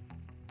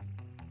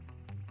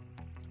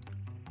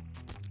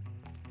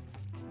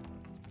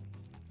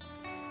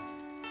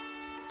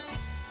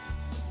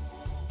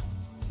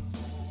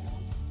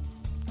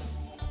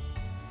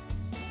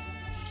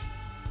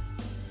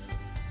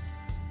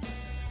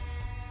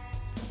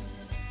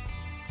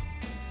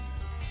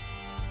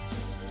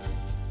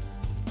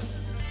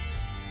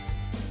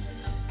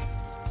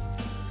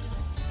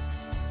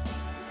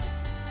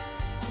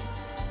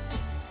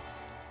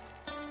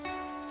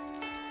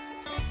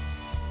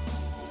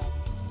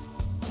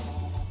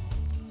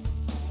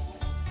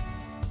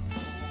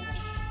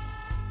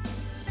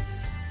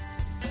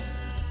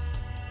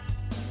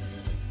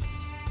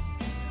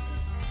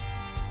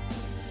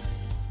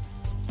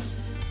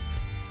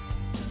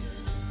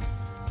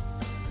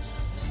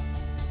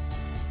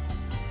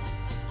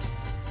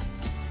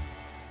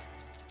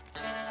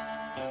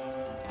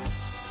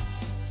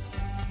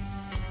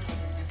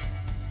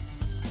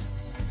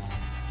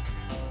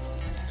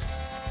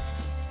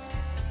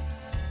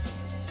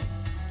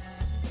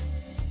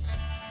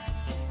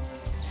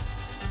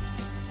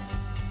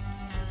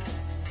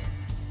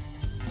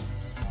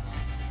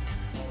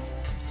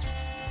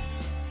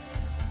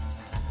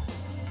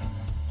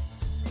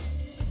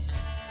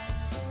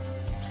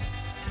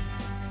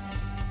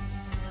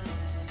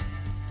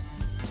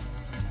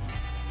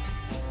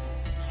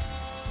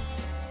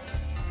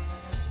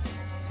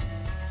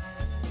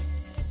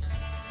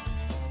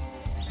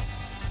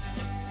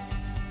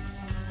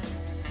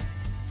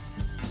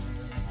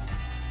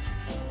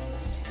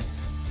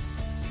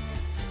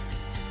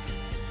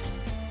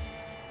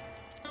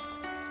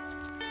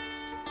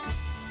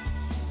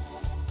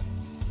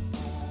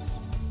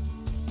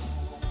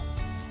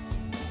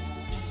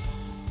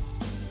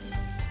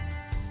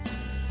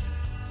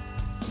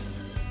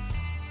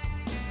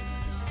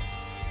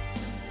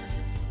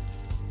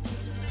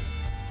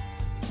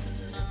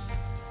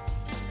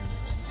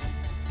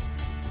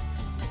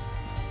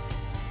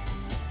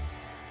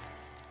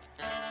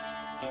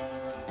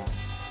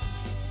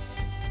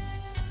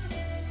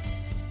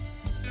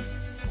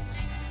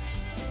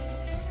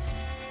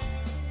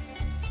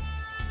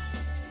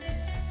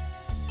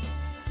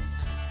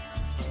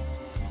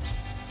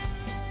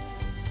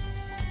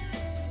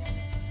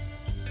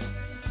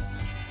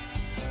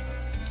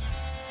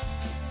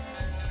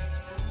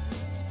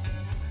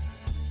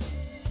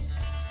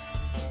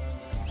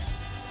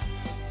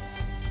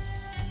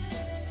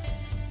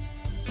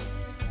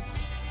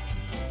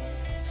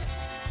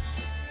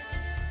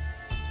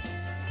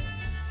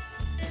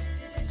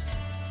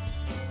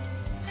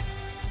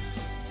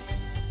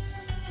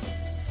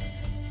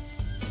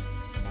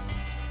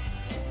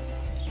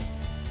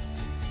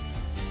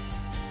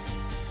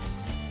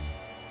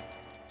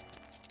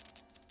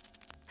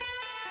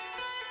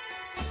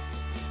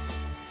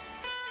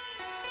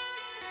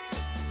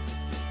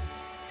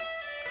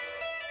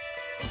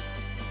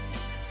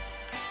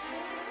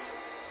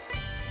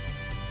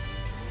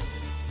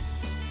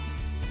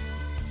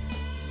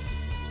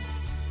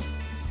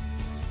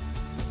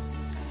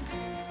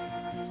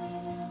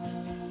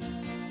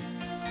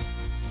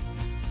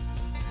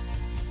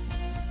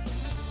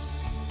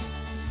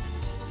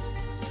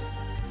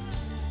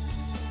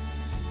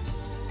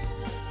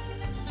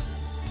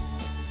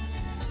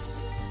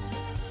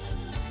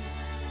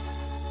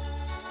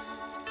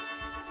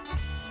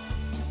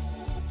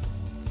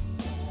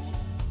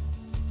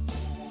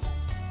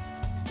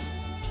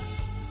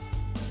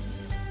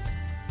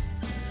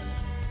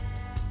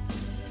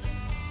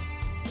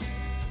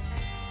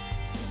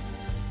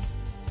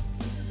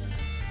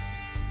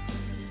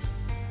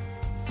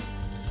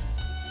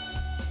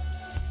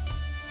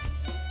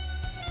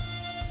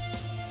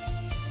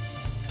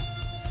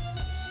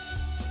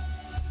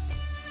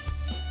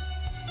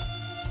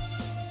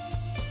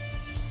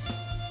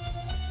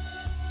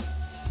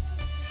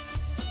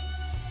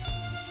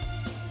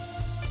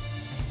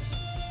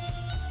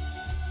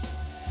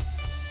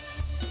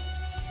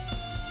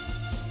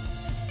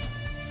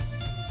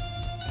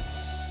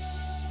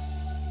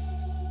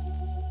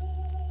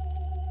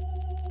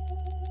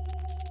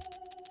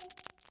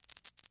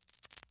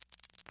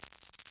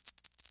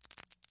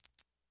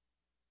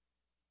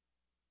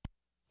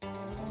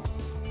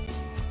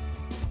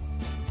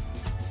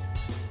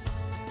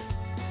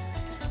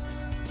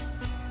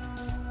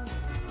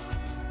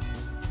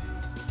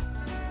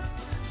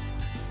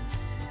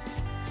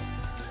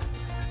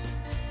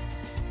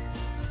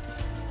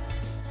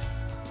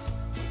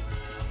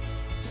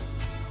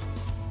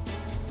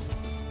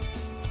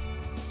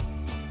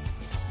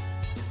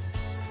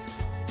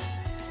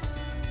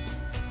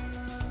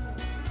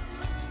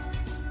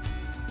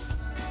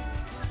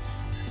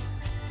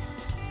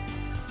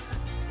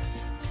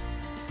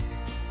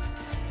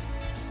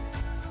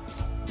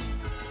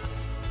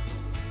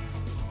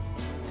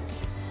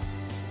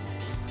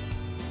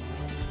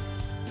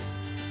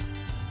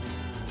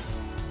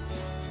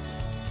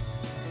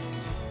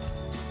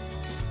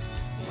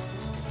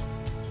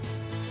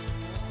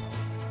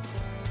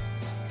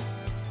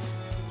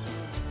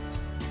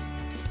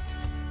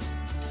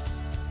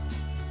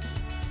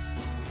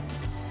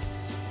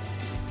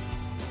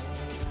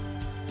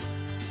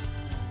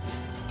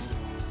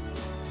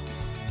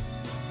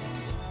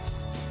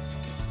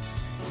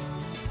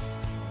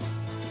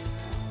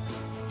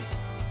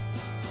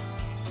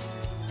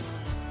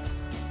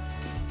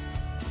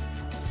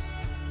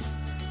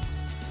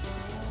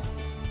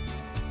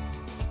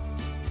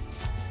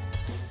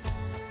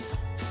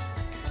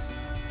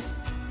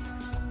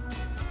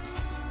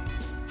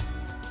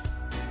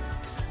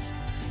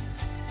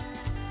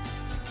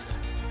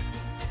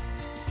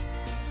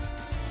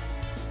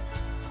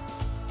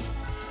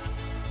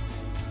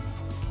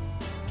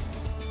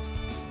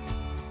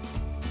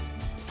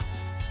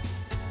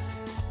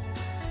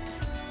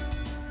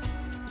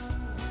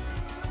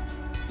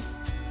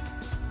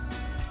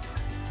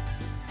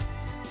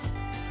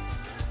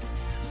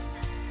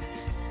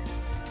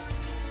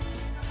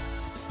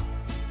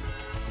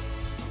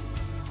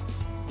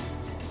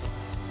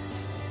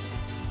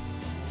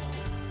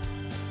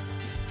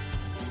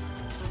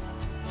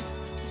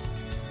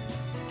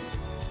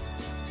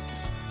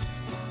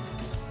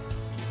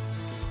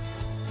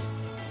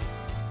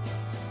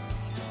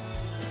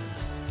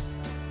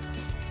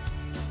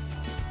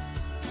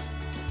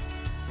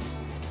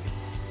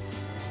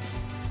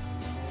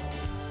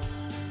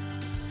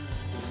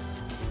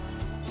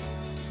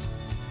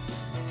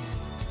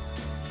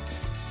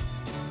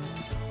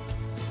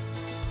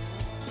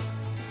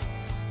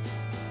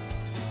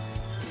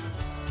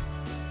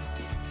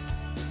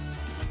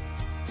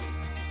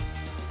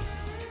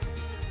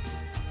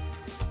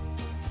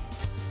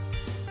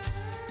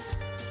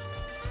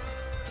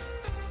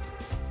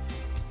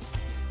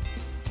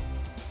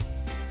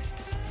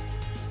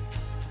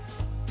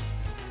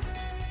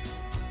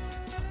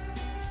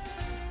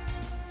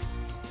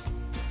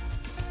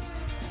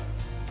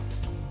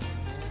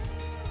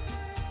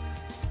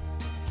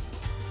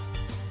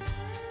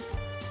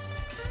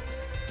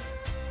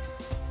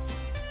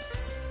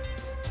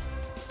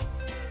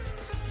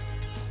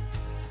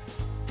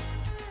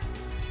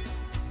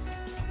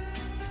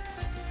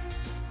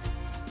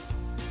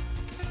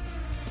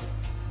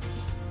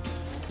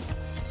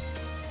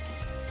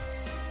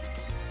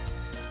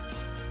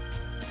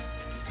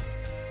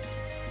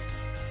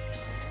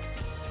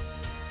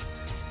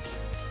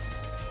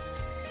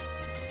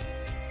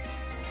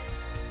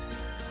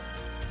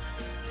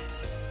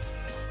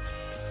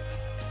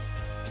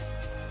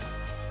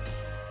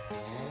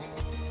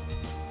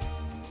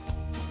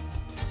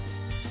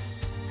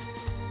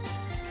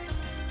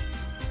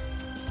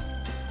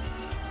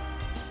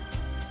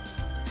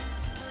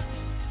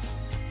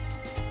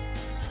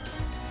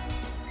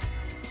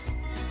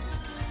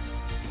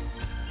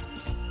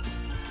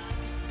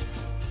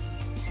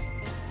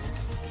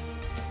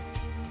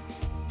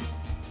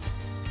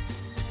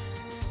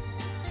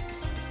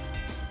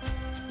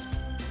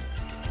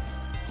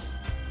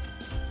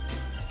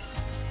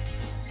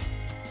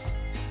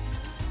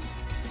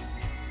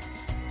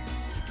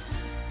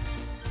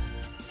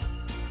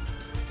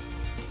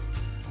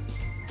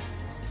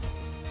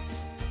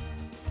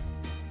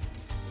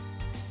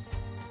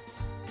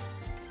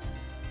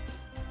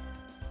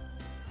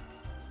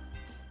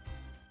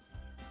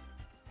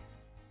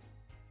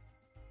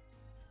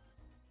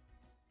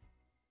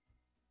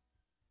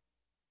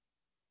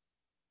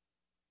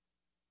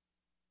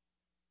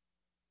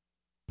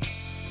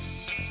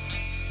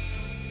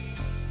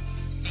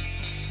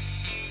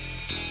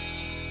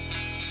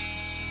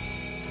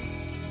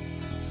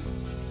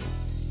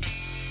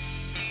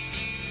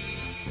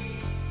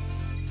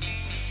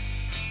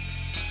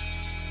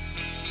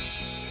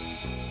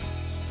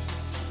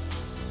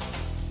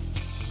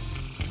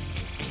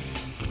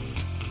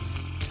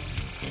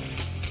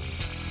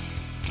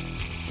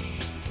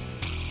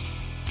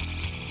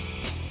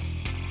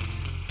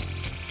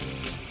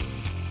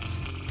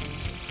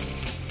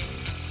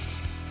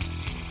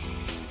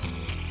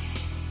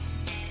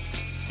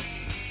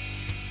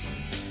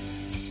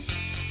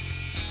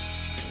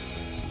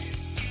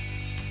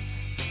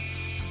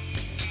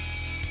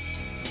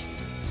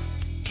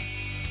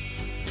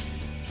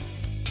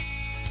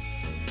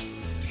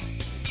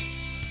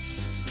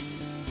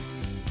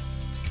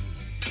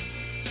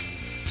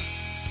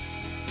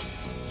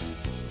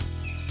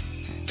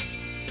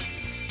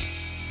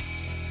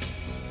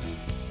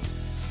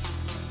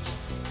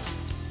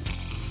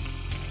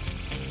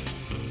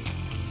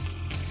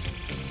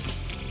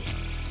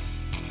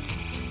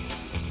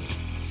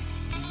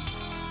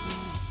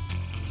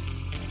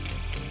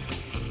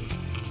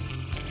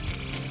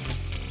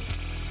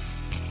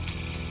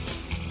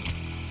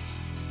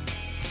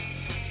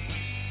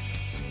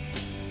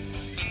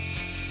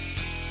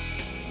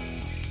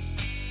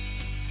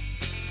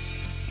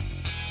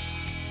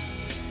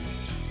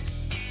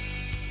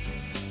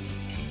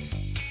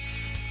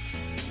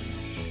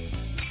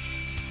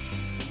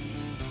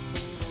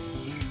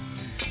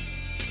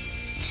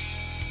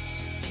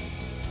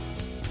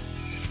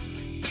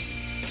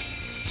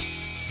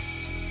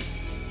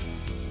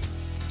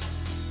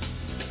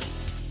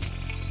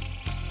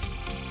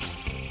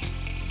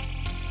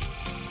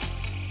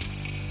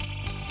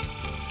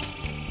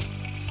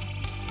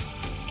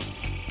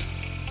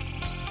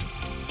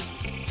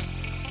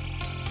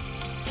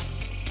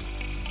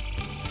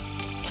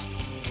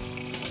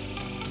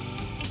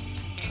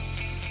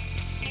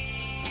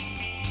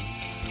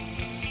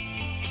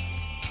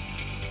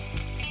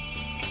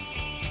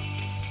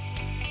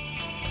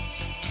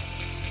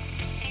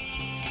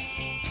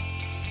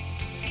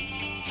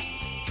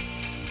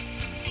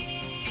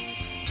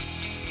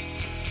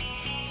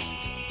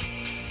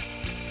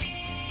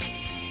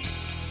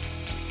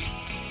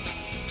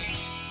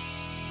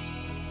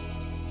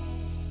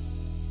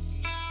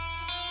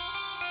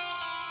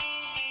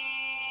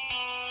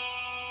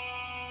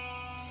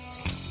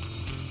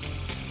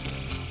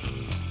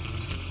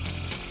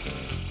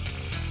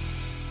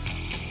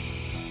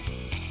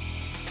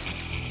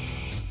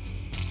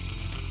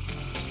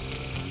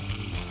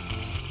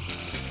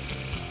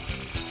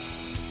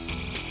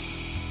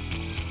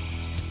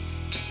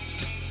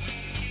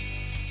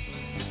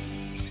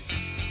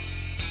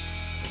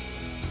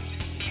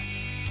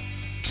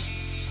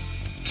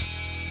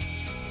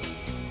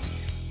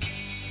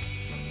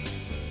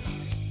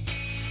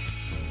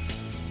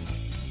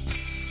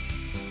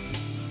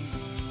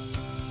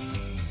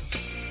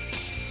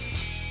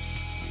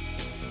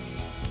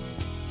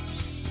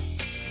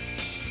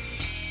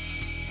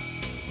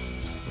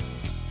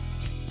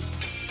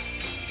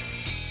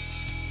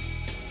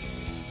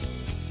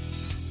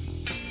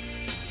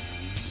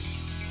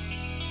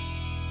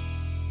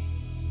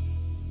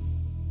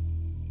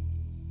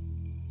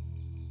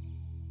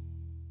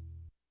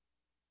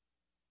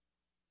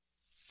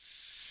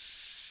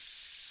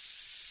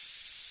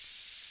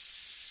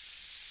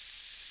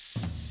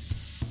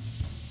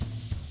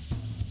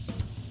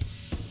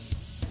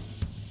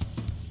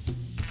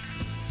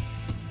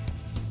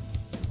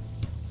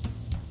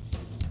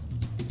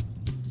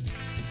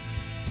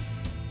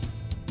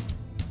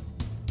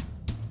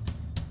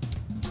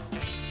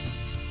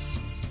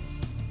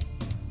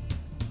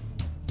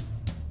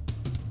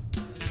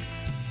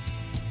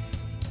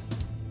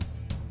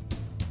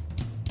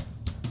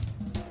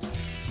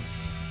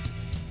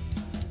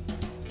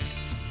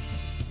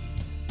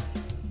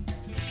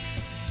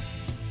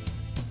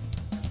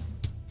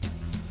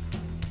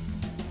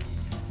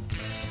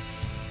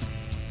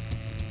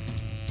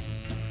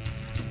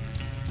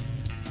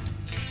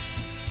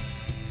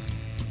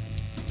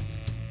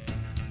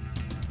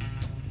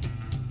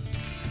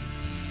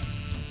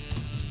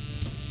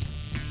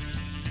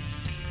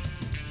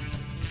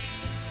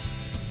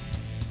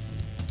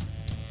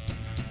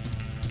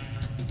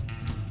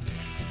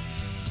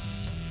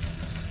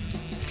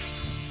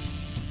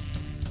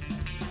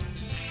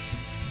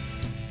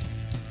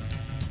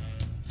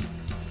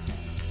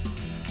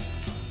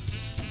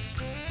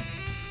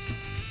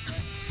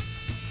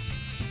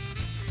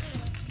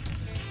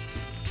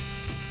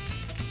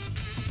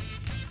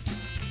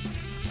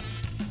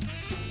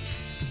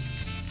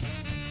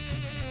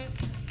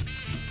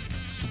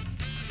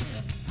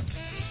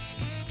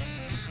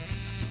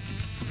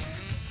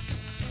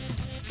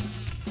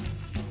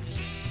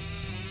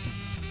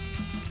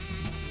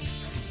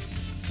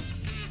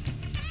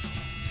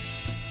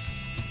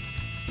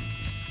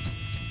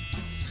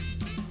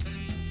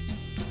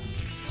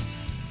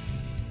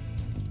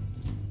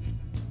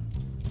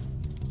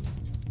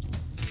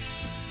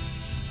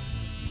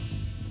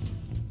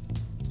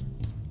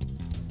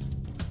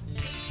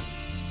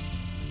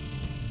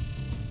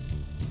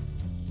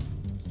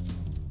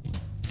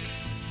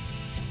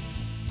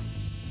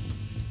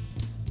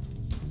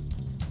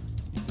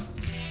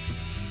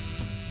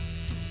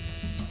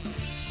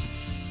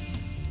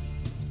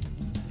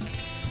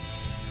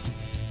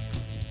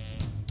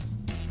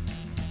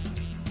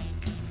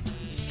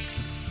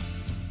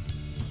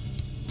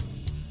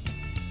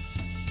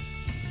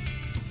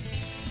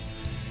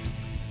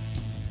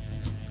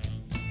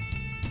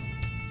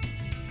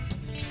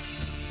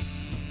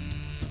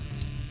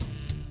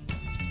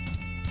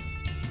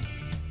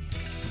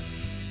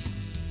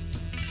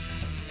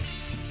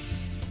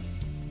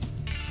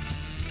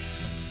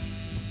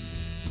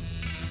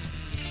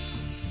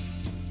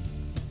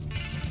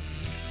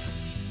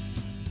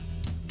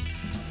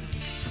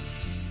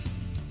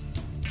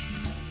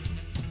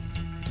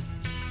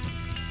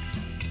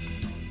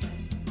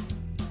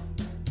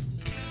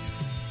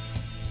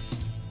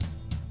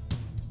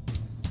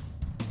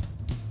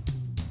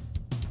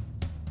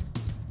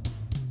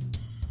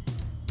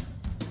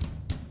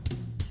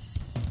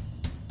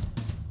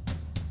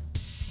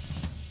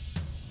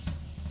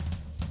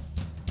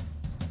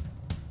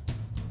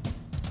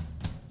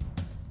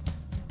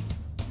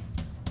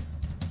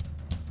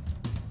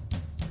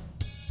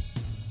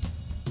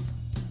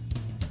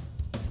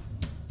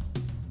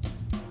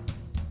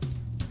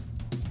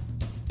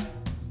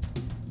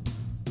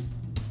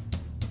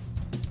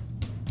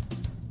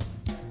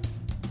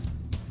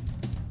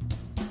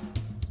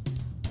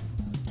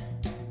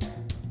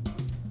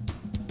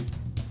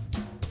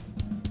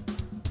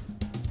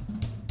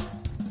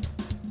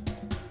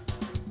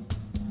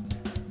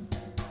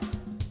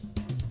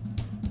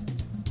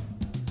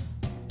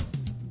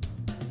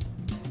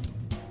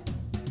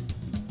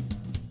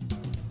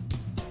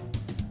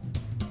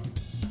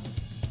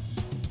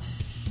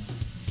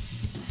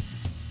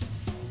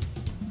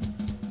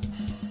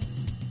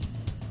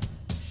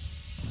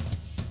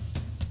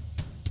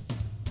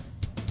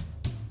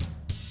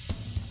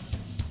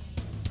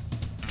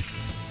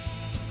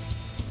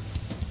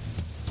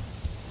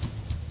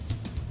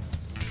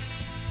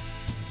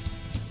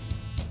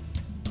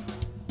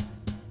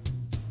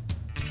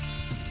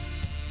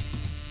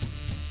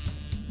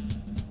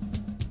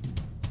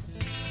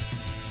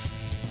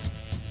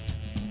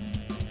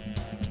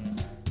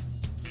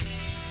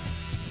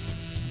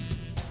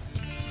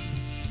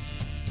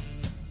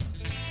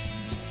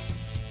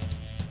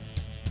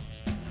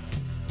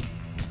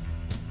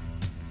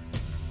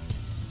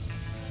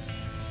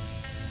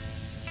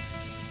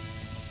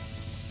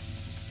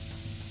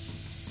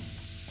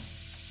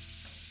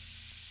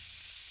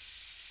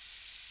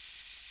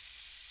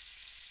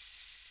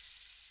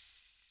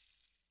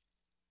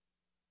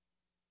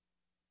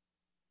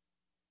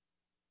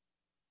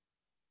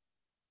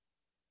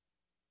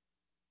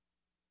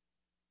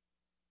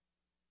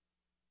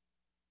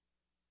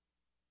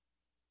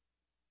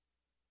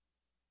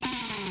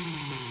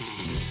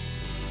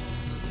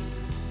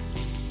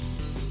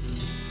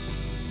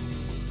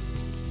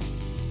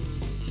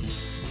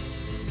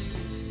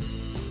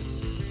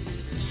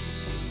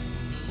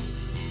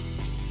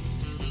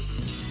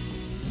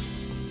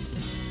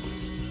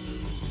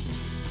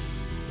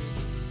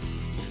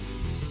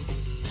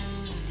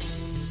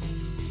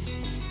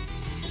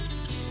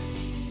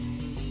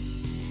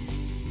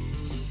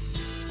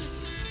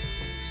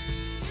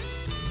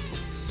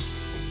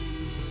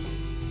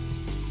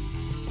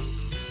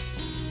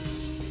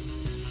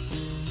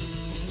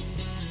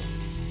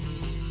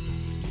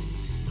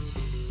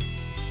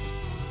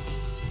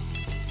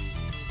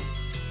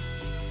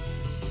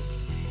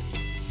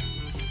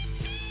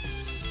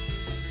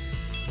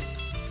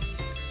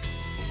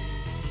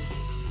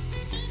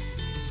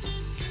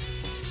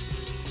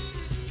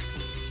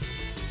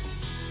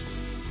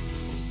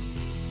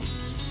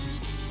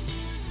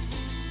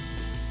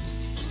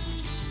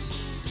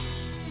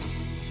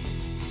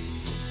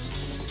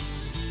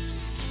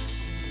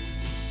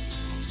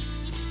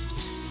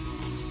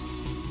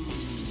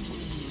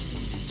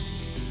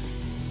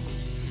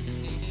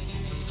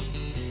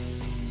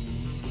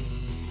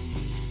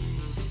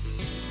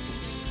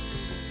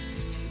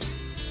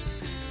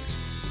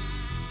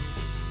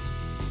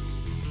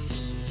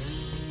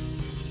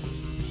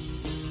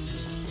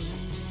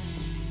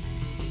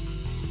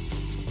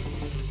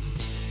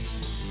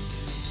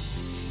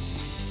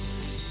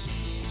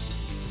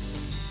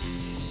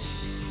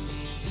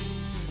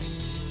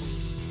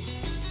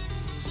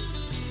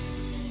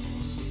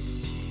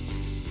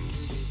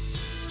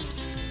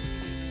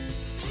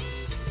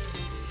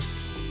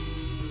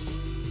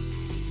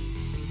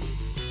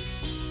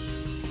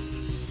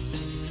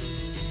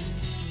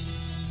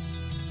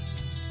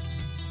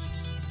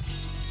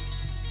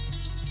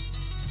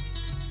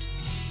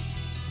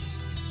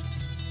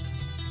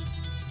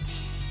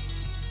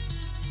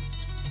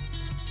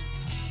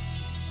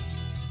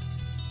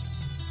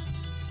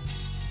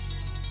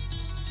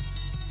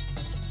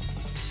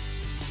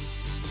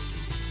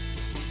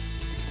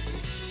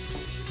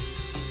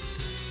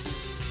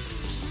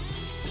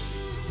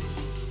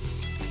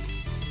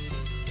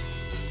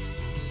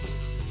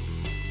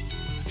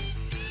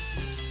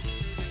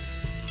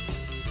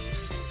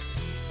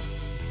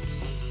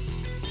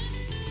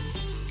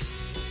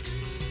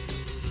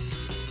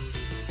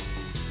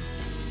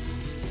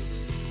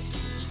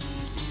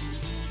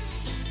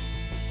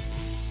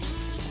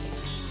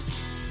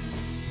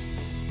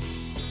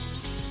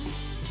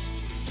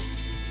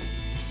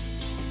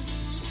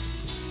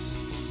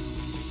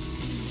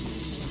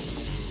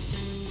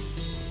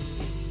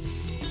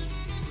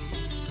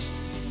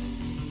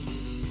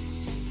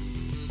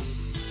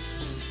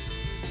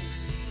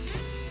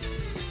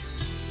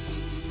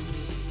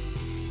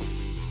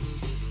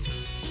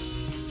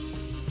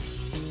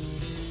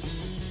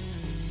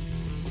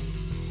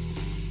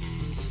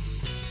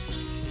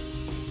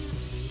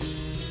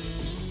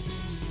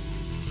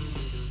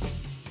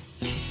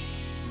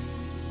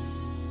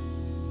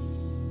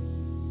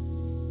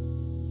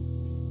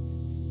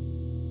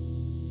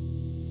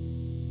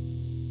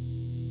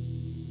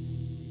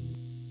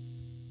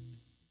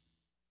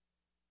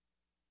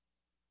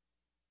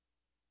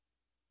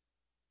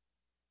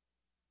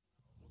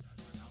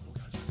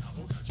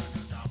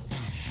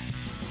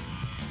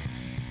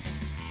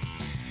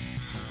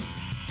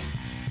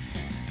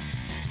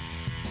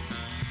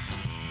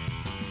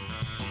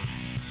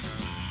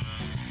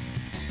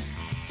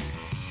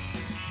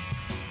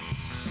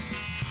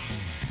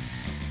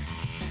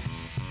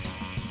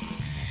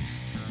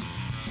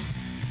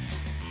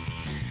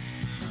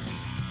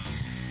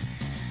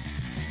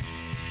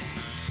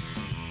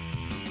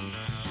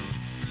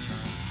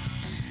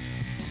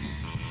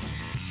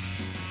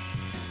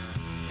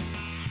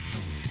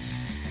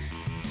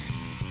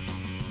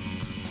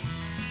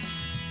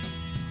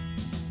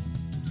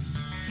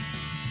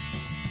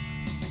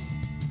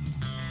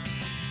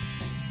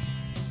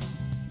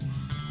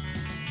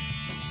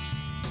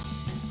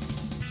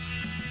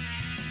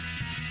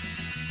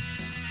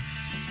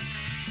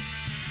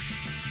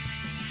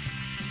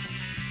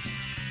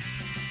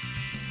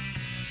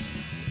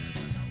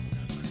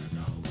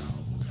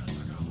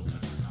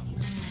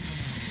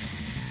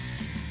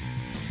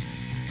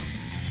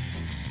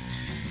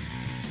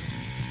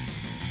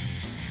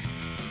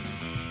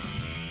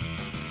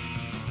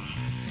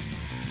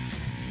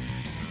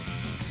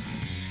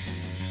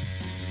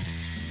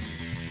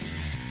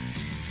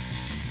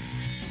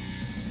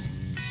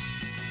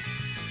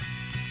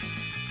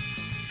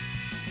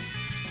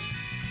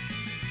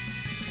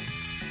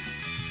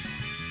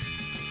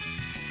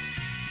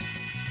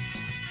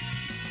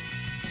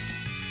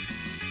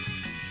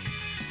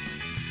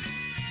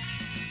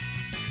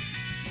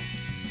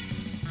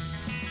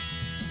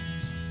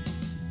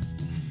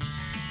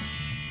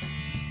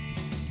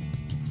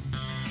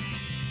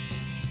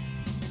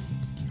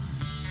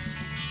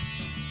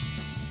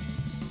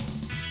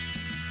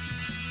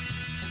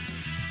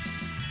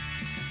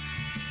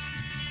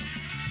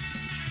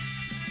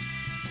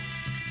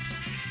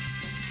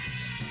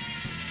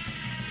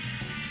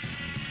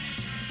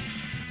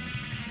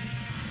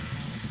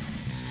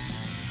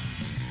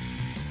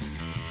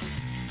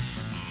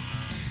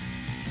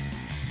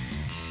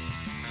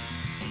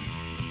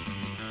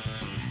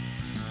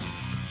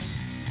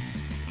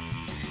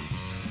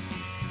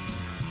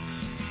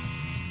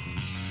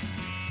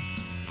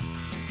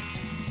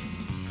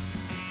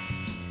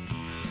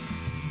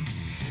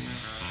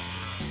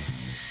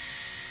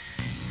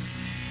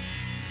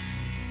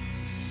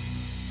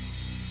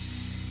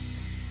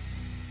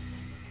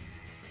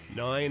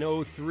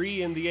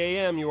 9:03 in the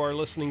AM. You are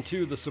listening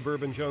to the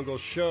Suburban Jungle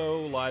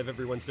Show, live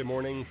every Wednesday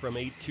morning from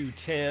 8 to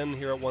 10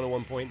 here at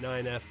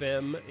 101.9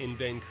 FM in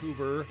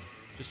Vancouver.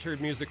 Just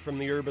heard music from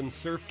the Urban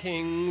Surf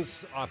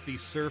Kings off the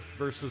Surf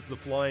vs. the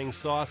Flying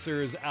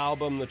Saucers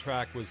album. The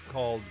track was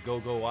called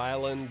Go-Go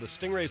Island. The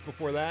Stingrays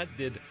before that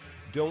did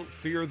Don't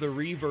Fear the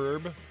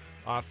Reverb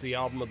off the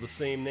album of the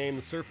same name.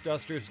 The Surf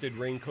Dusters did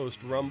Rain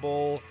Coast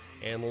Rumble,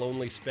 and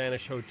Lonely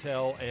Spanish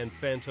Hotel and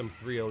Phantom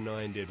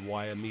 309 did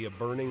Waimea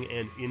Burning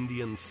and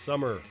Indian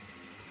Summer.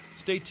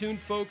 Stay tuned,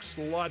 folks.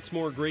 Lots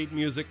more great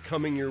music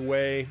coming your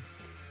way.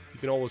 You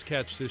can always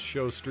catch this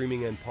show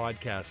streaming and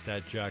podcast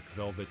at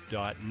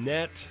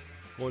jackvelvet.net.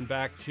 Going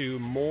back to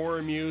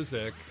more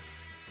music.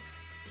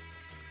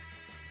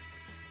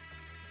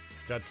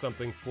 Got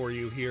something for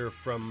you here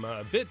from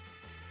a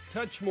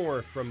touch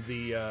more from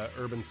the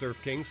Urban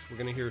Surf Kings. We're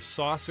going to hear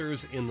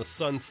Saucers in the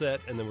Sunset,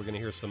 and then we're going to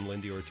hear some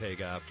Lindy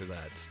Ortega after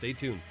that. Stay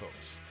tuned,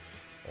 folks.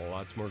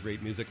 Lots more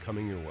great music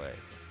coming your way.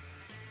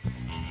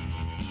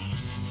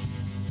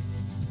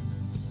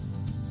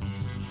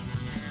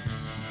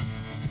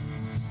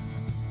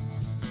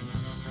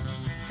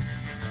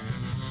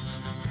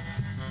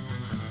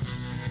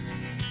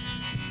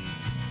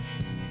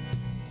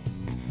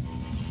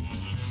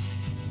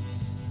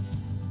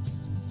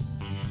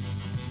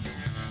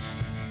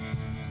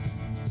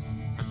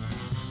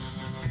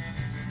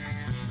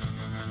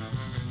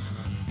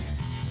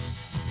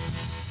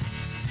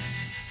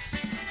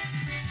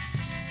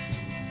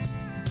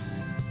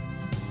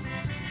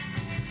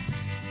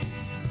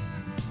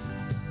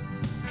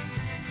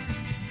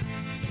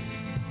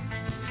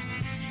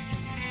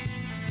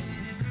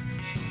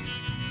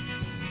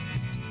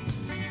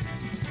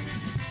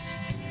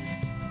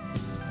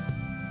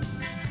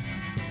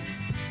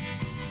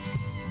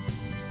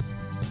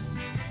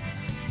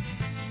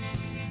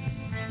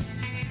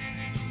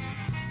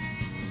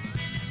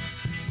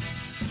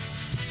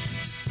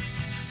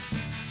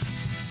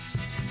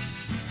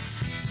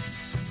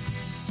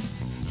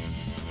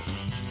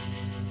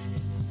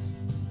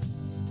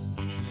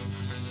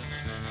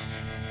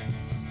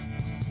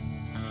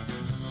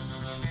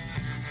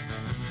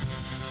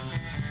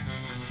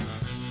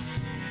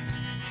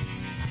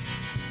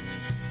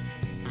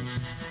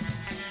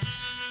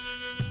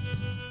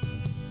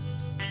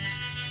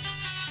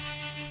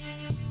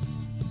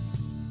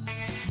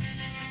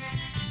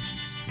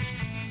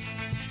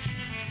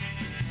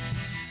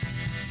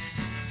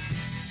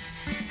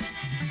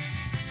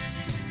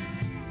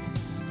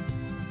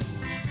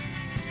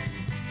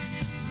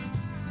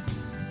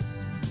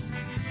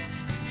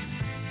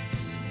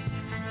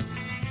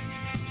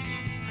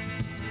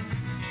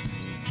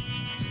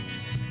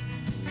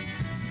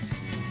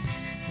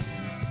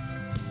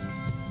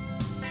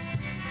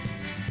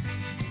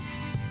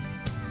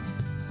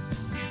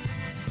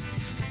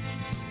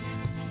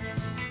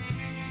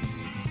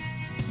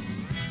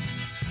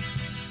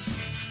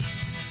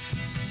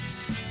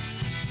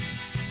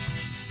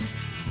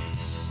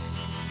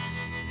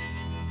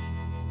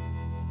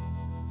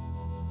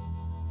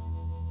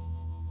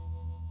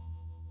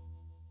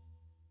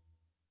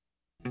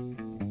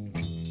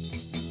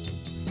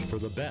 For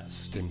the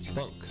best in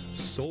funk,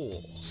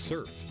 soul,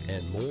 surf,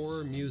 and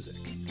more music,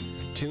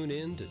 tune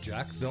in to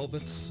Jack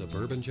Velvet's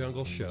Suburban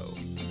Jungle Show,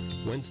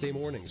 Wednesday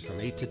mornings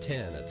from 8 to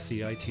 10 at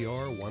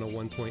CITR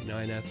 101.9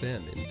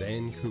 FM in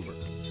Vancouver.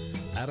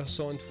 Add us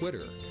on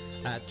Twitter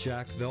at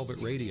Jack Velvet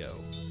Radio.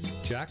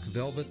 Jack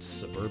Velvet's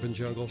Suburban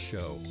Jungle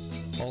Show.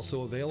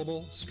 Also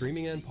available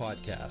streaming and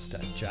podcast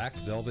at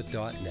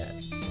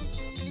jackvelvet.net.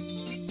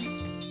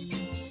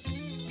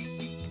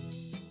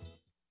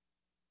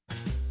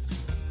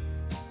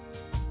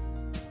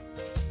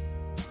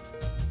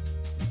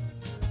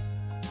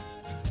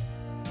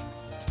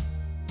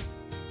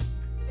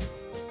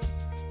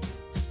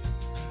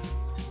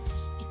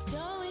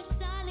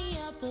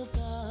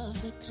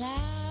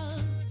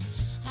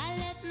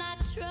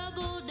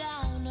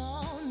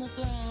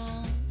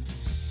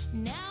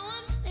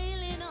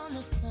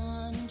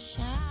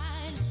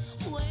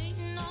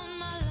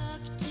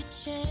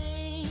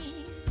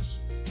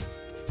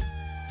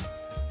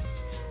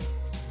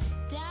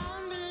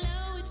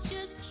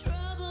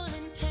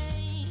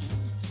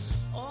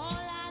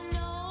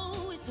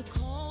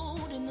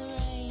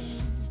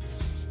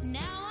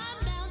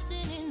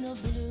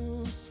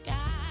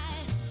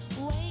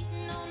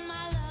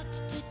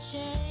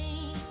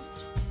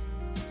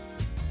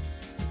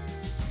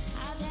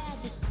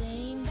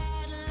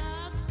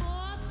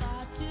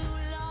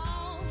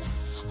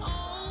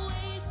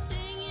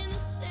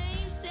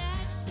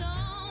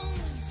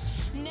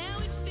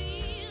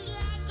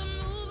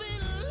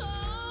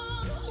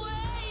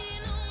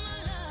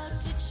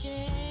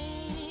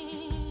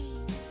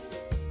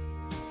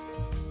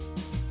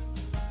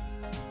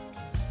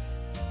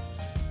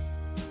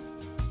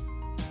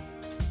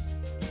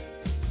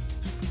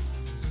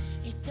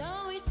 It's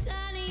always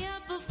sunny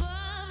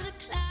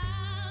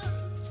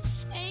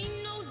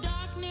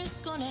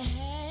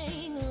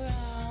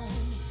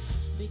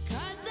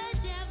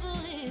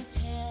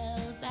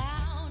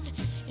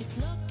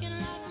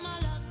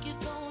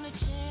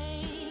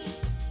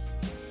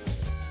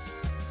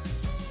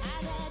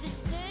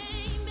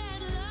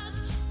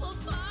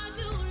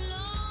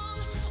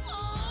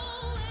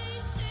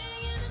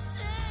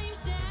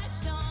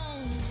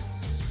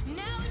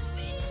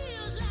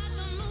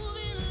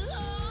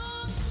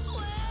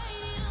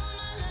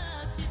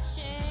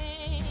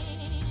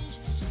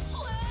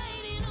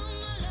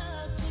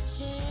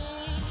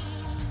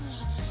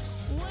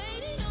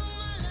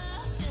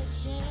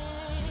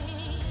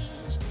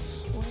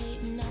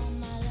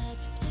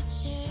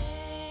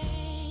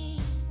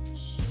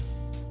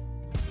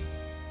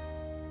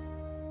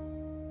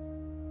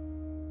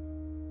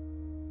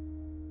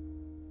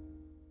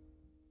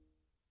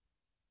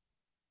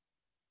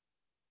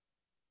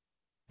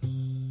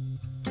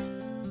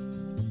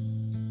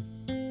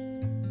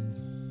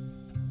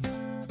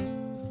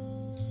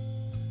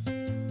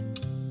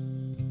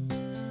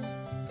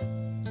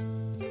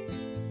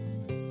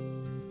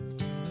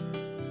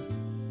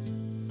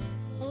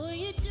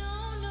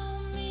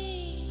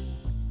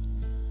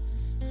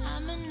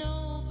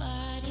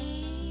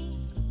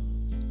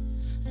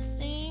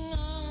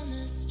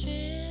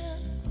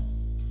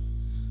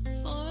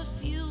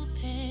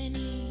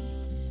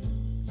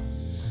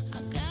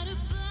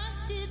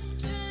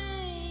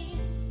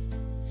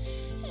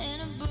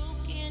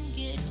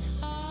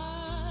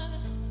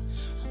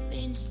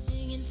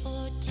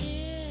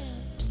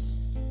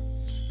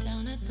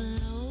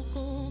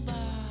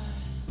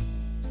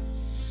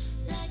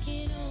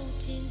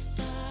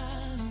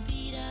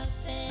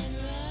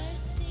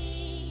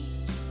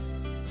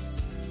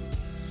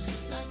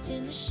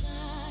in the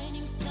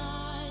shining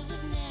stars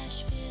of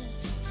Nashville,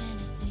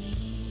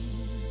 Tennessee.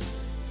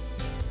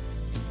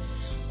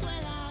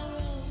 Well, I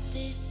wrote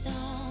this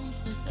song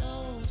for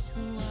those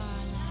who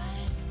are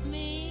like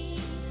me,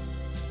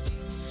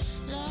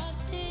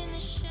 lost in the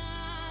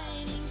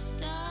shining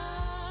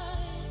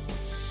stars,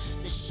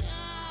 the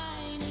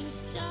shining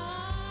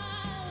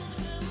stars,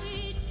 where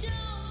we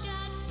don't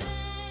got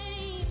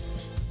fame,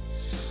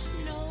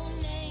 no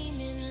name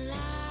in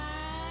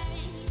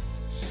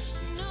lights,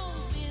 no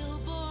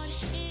billboard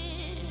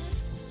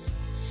hits,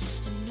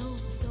 and no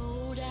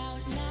sold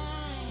out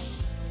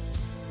nights.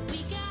 We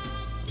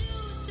got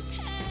dues to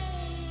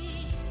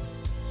pay,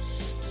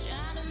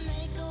 trying to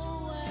make a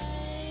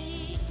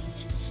way.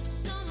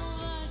 Some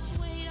of us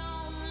wait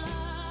on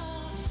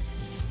love,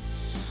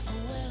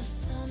 well,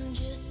 some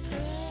just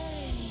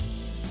pray.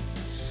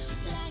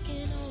 Like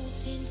an old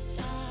tin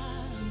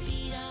star,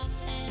 beat up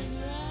and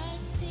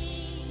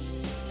rusty,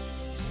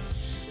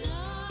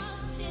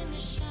 lost in the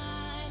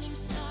shining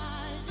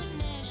stars of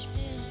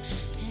Nashville,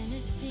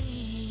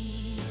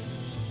 Tennessee.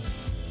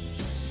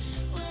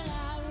 Well,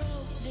 I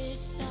wrote this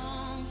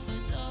song for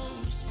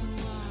those who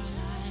are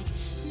like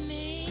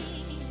me,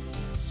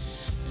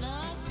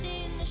 lost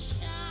in the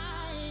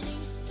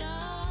shining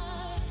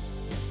stars,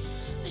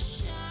 the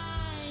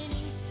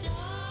shining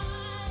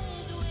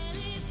stars. Well,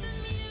 if the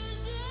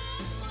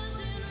music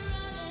wasn't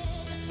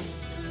running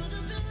through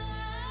the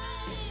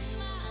blood in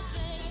my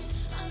veins,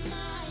 I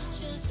might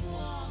just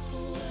walk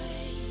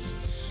away.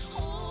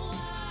 Oh,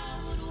 I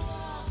would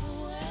walk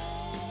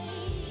away.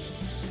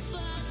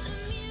 But the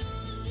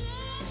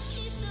music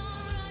keeps on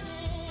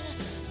running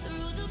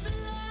through the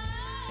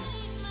blood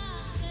in my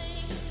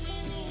veins,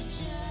 and it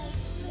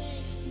just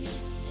makes me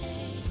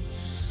stay.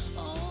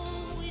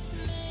 Oh, it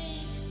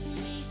makes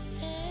me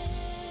stay.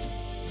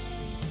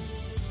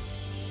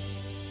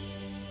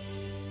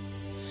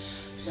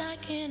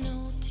 Like an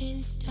old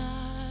tin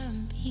star,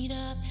 beat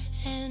up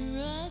and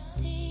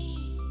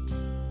rusty,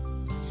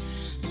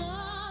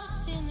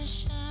 lost in the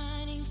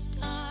shining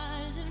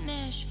stars of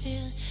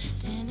Nashville,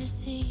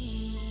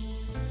 Tennessee.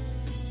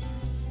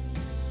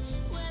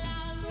 Well,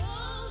 I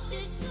wrote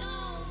this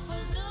song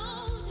for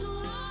those who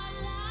are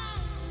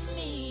like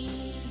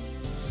me,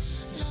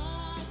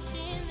 lost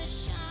in the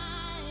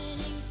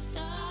shining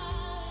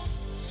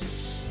stars,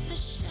 the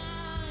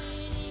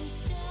shining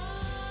stars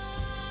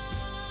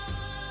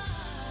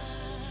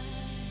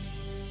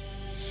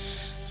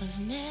of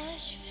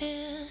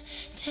Nashville,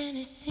 Tennessee.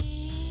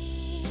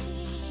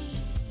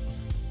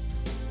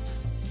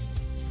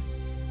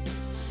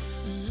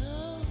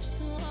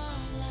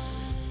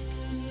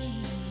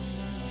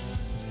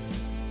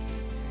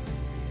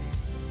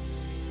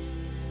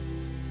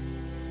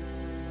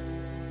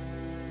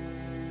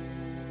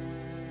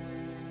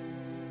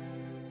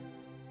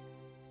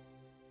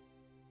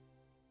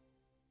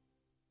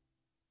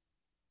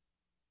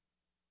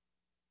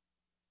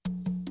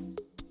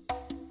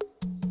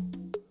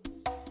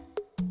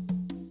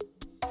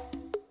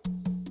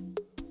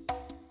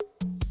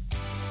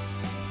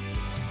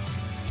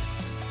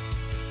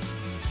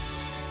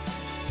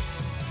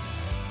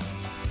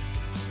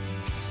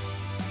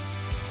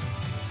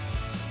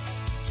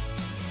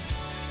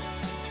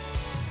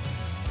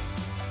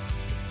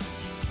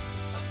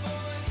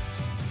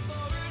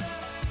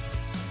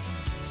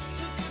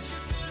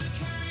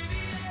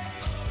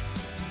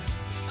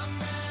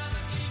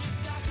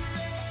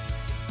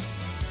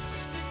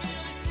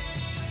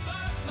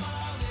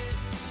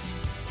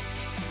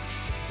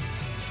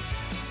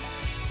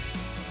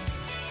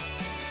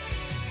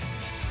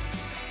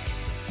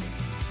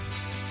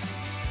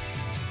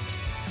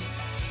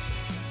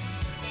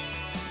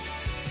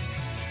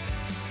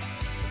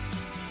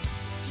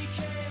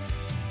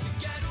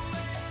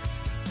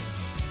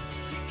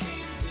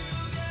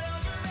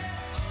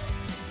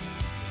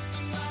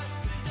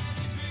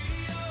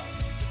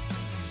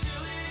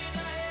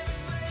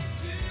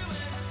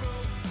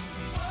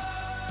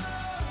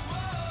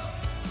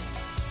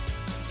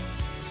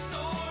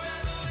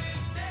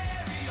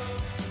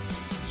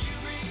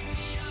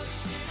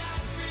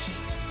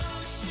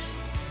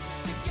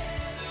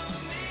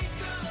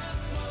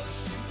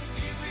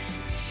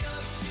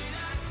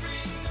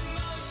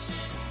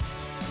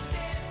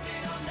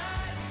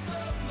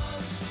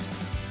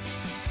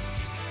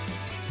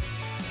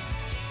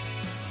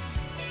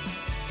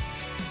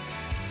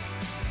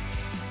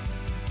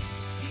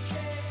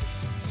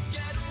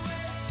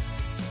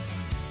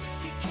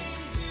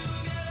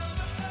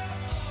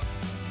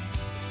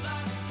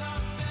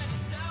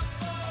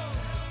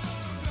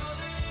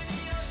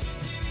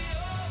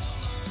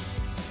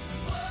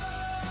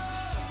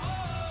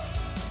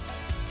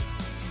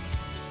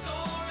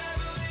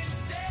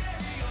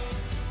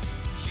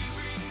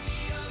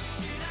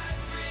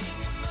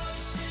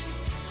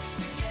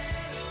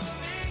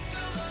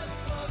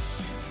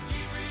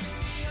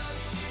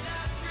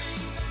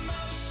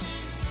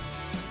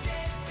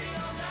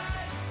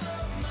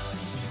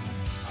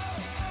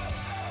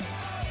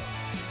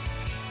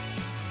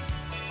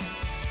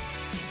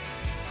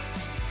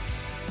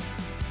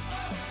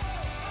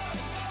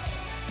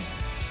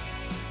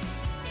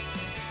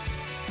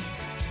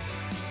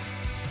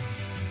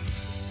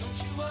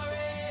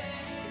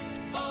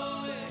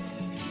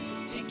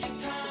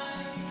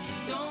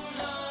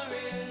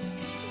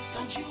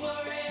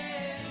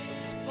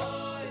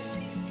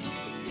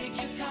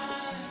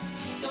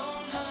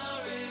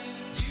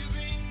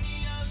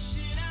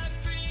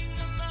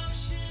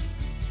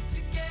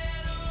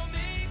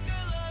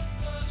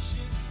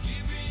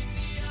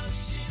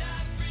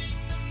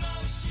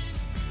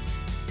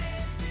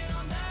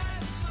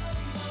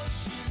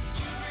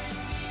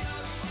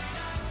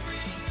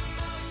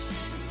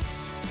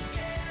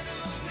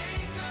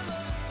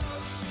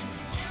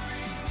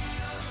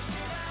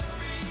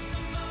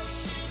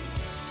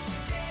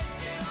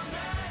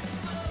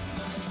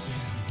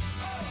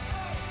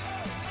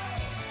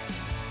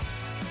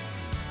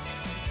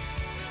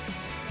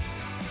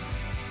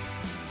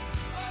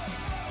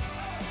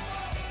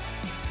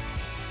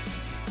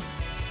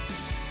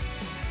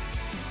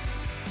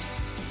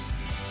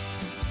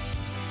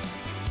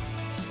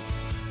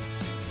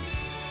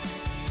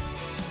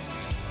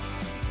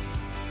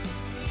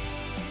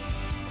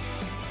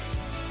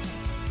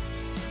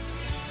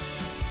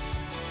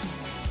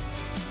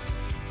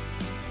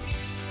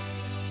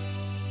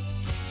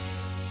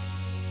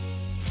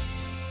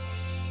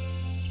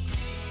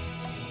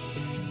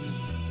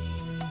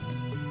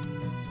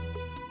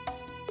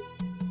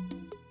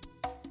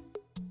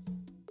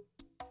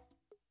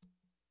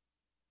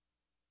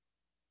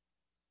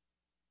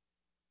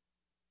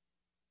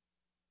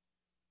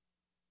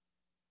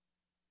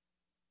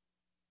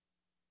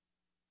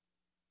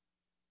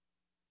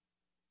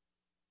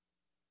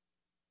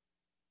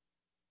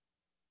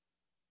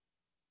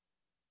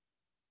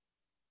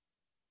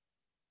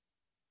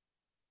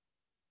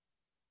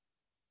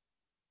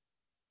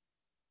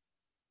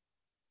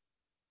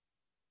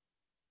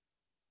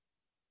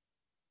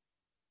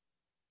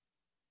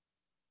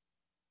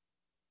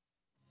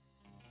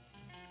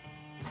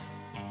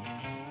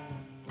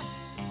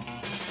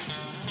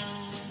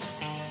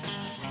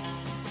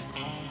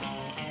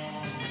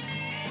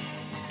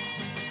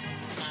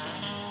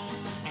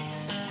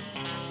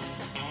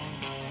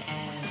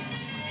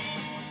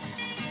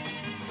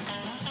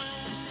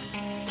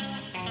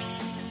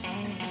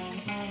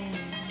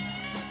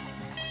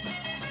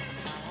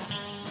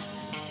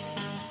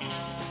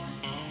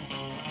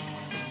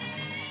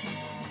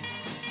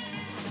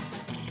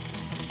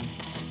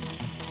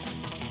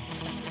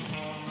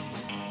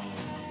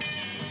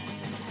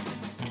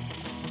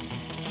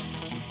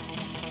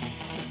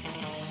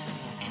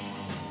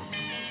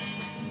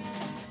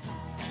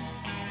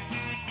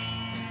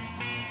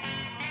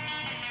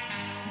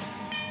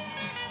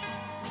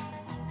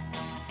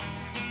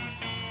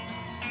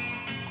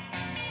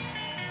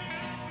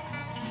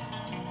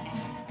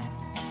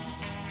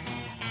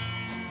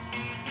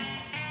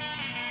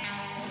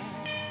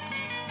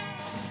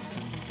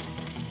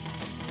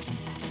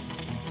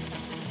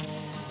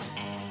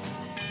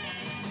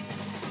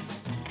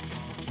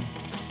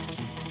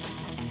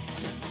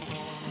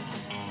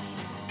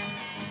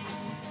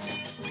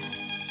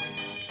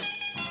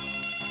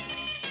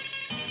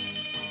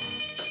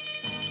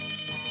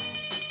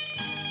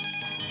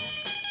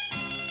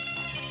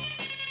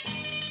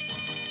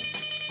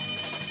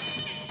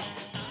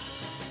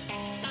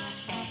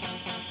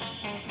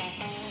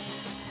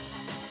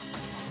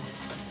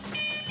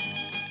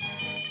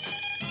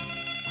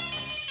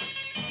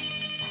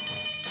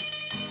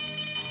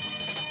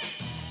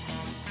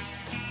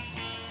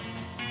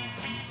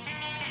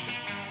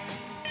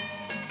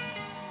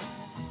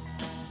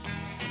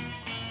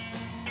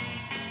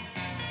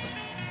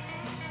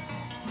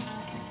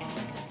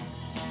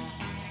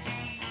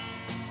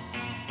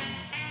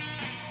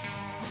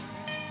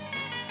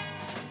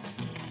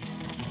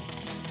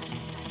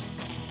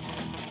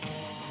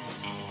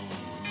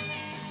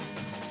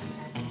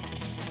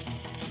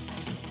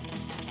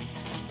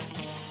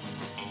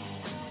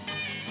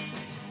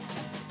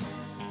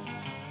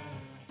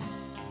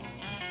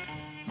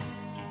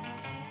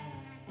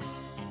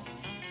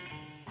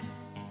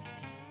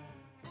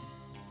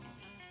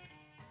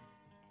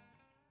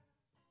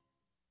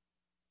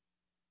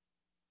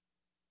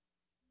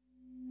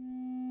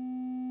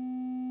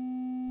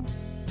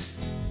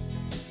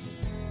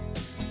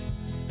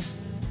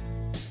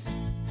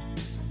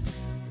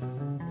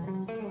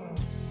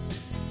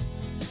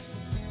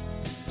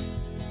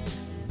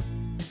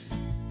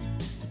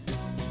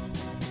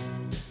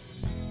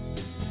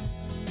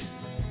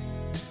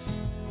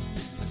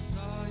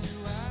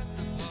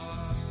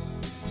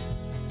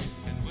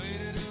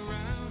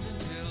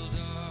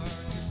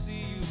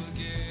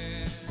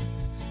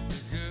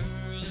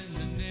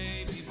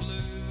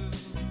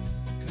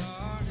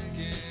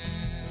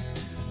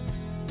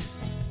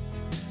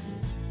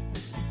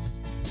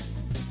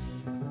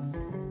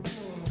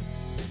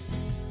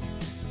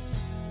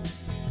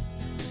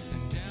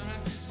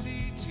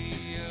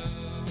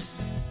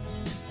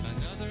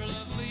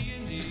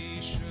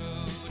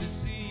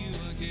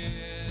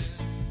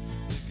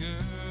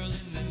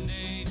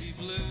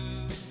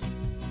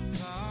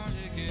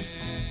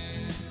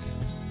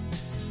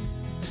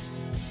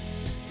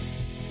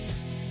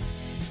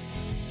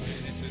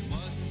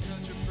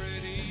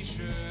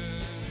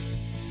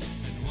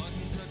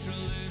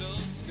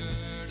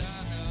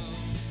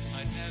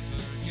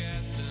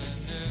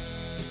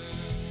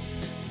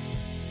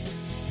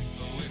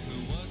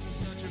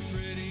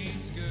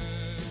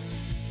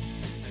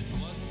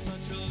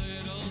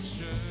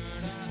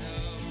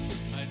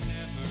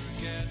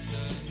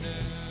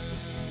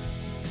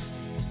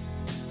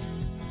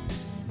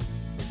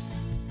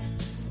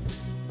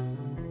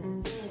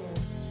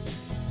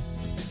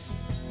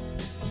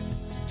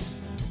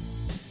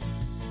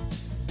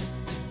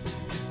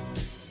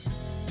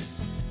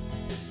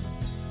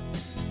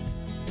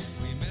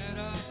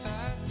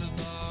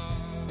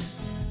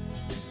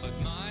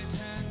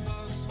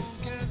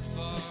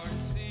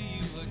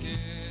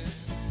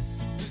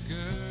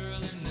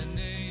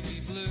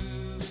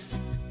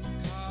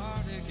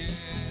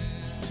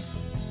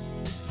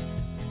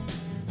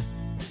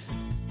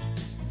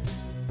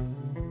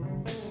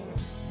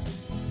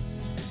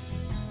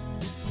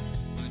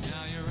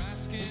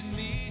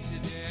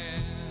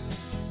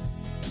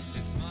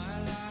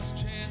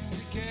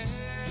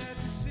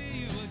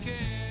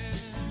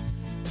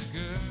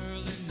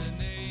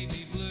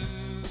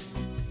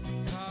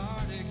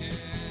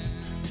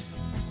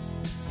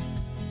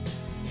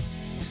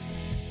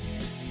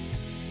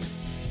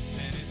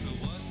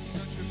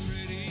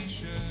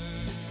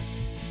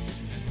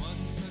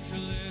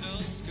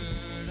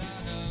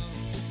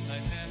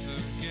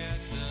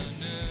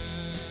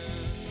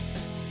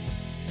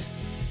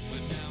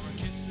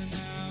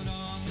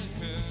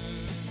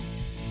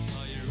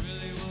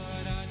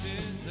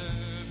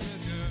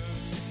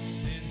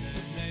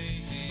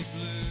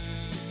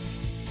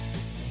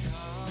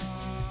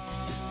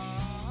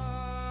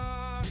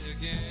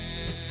 again.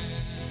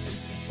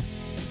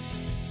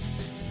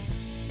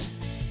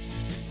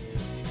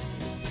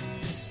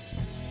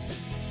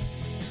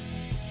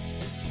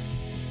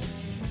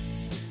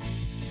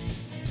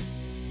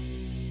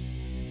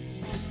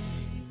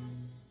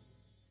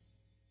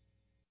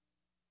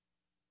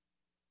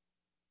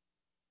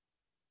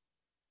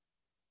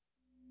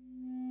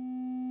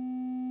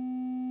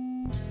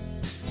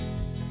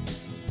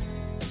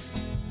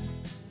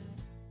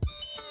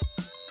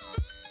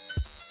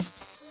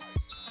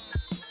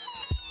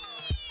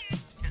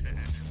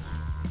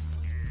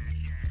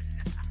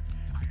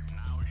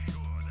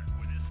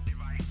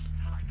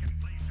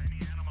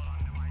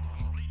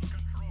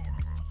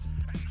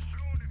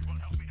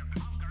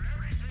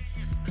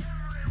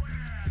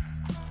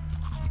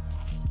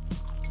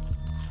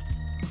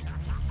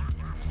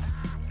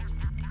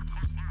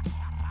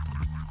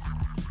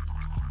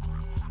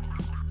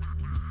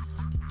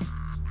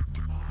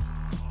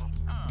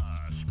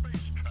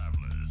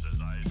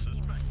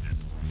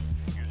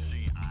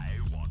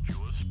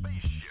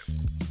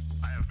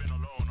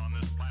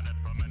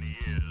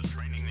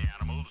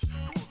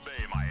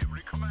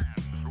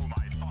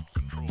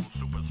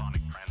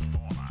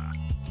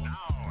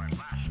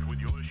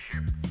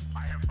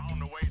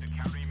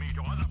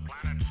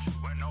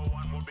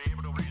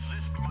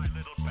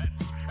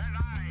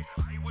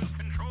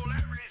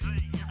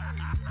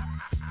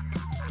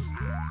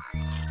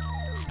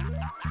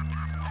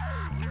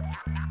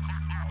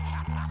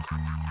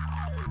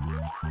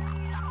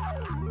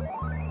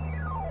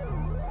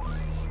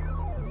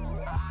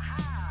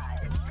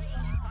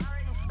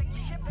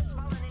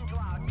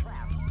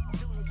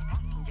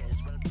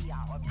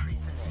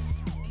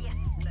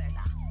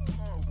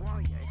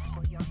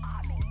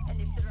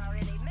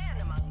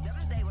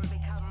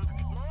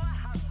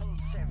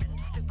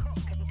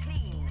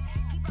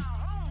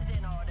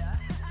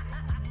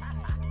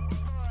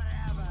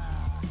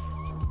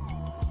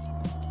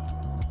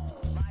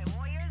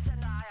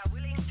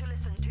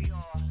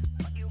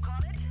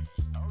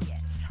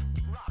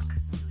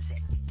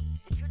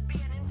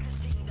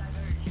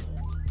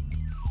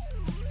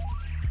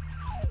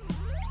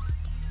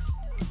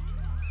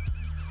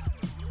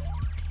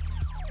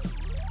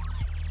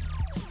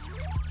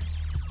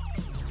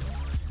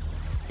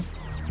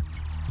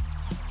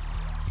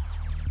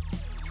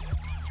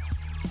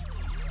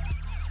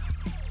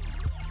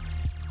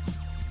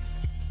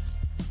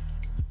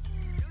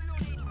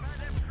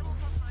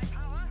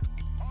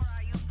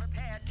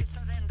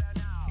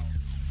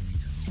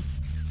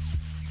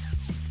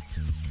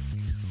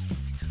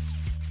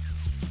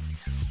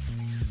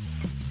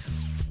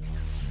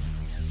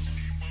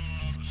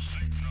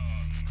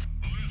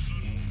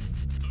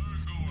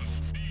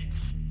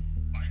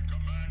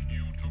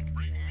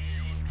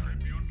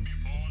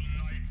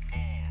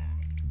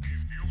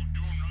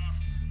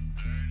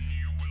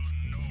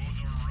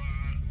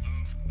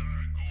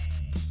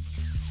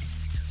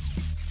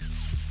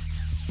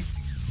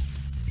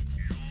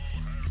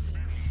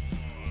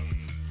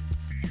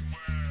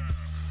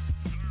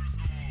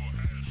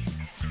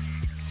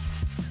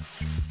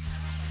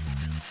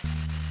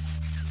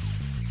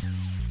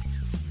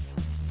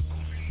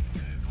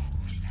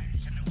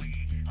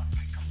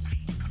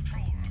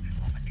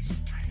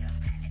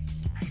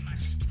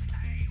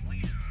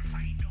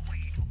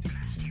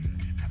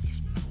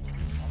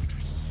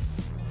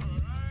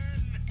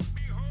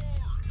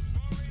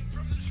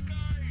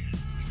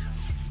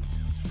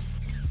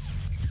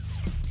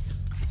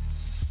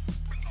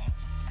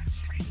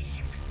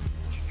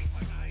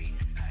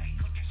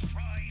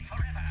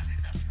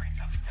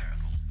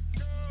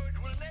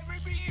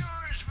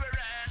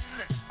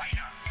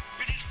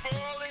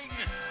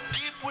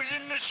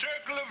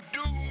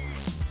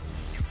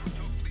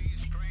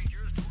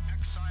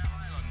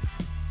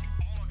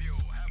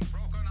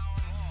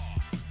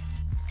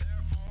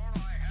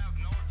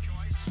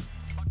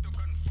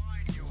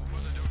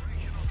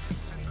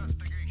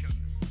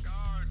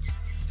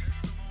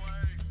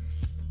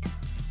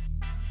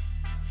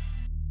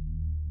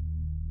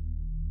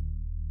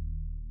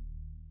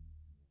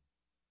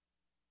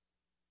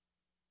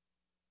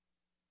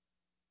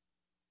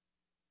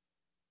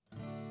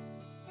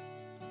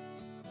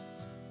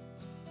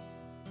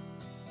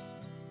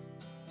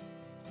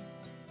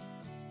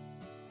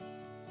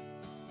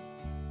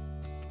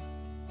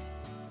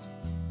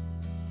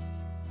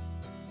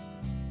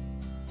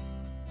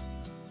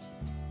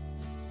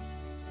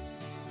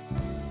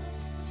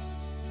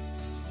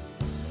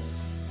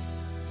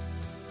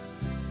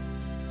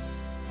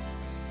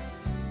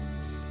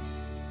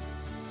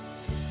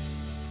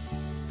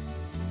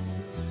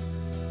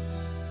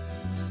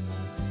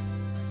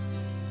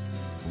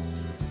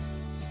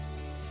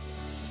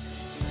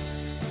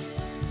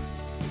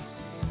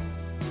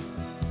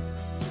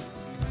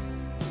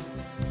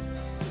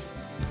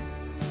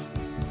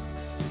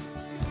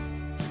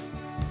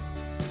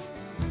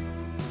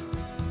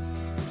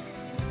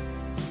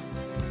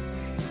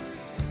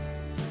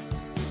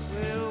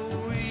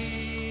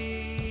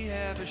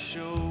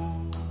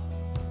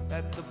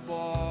 at the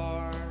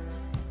bar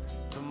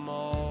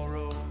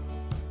tomorrow.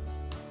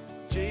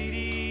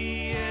 JD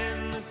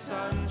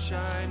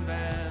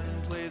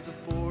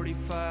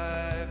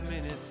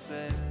 45-minute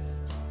set.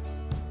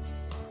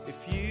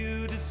 If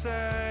you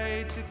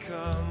decide to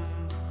come,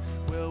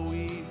 well,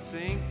 we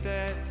think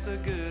that's a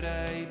good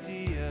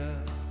idea.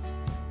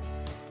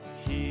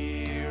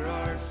 Here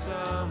are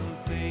some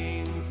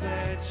things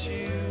that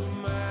you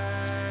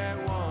might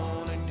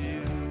want to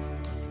do.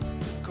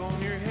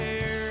 Comb your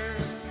hair,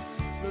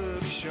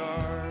 look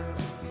sharp,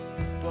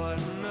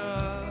 button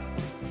up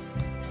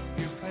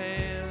your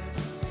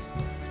pants,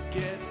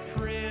 get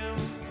primed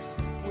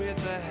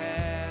with a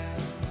half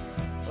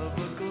of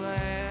a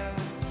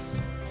glass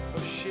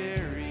of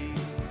sherry.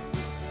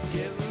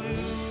 Get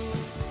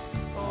loose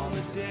on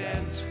the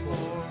dance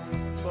floor,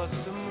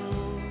 bust a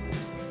move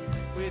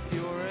with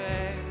your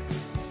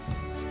ex.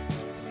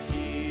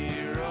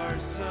 Here are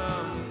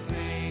some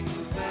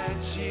things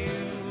that you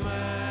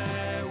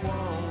might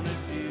want to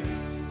do.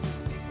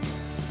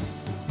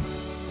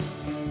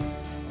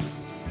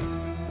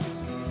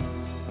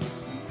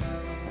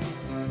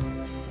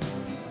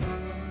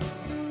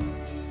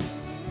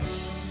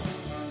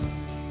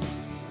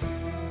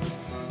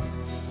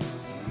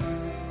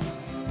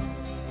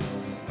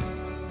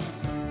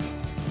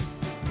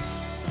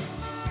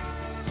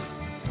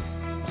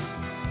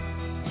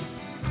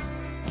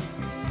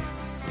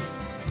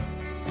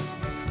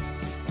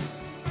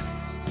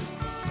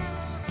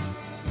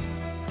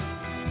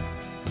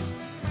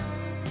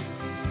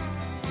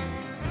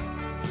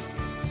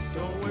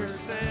 Don't wear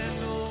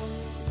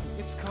sandals,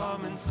 it's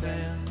common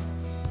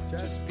sense.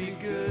 Just be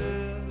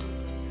good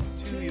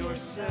to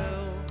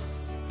yourself.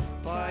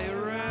 Buy a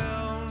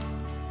round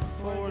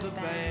for the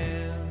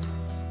band,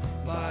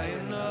 buy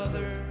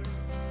another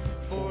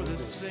for the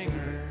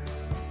singer.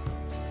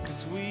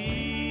 'Cause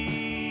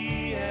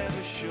we have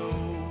a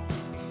show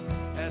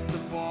at the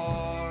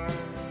bar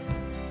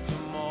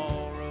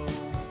tomorrow.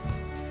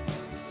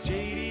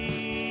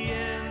 JD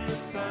and the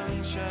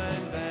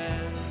Sunshine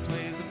Band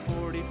plays a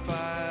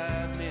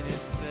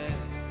 45-minute set.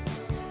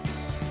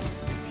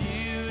 If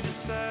you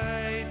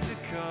decide to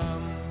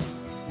come,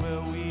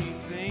 well, we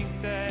think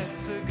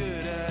that's a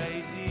good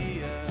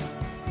idea.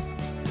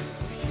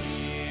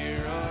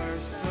 Here are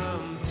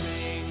some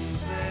things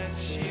that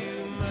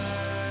you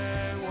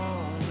might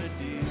want to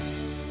do.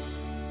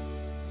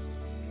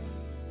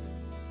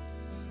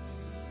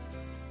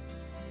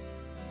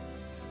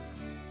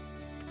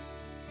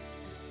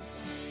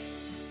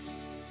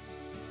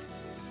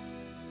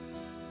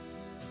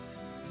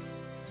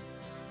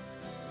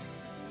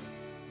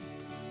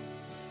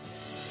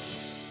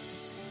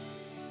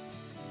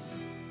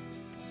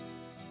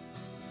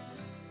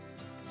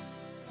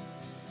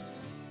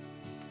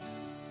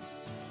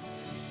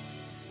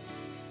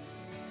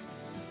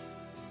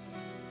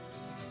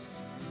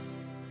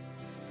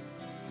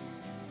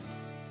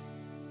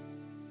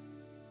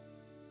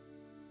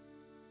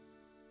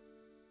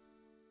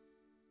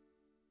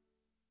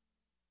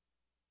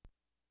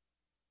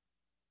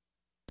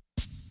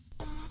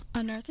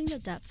 Unearthing the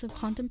depths of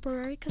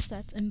contemporary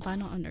cassettes and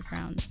vinyl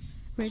underground,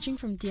 ranging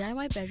from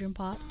DIY bedroom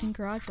pop and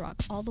garage rock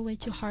all the way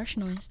to harsh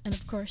noise and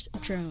of course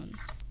drone.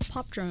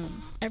 Pop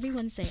Drone, every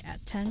Wednesday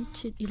at 10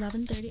 to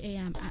 11:30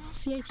 a.m. at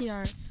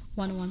CITR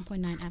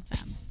 101.9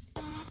 FM.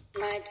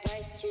 My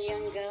advice to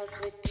young girls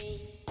would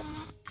be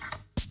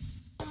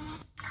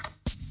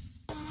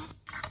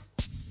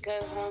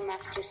go home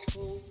after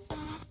school.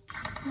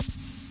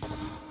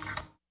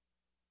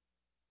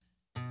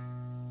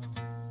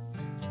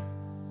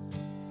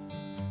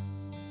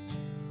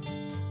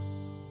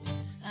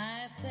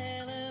 I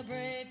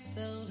celebrate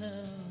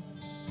solo.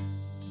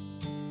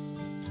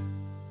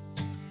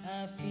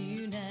 A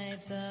few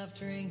nights of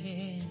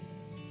drinking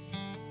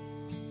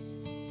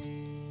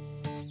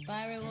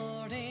by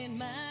rewarding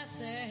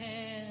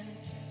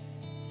myself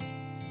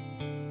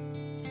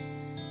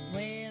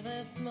with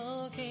a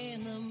smoke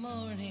in the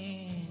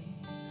morning,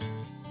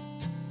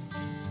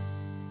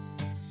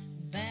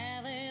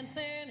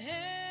 balancing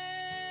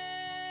head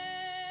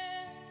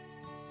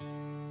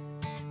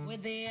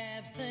with the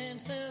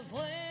absence of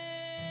will,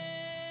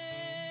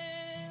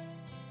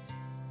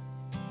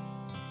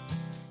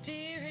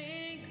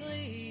 steering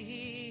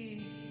clear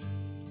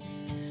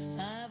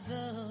of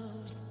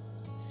those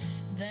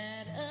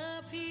that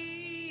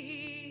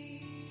appear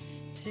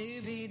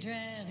to be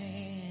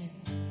drowning.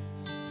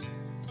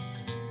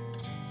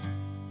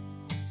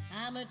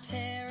 I'm a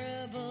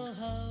terrible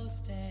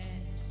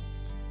hostess,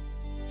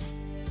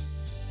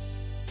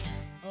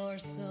 or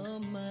so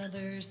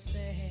mother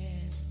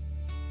says,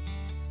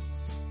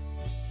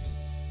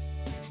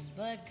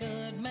 but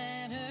good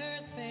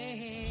manners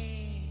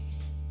fade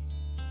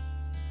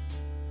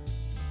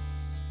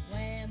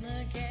when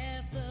the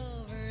guests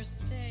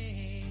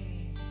overstay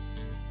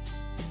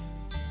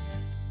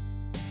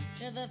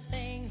to the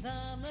things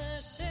on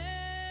the shelf.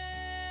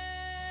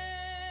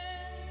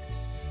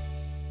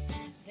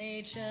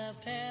 They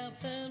just help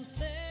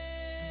themselves.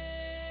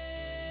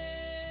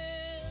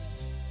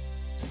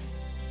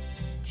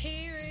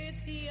 Here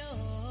it's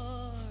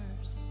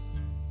yours,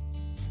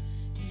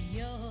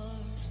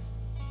 yours,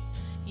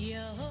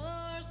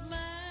 yours,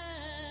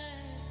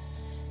 mine,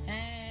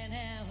 and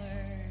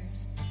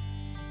ours.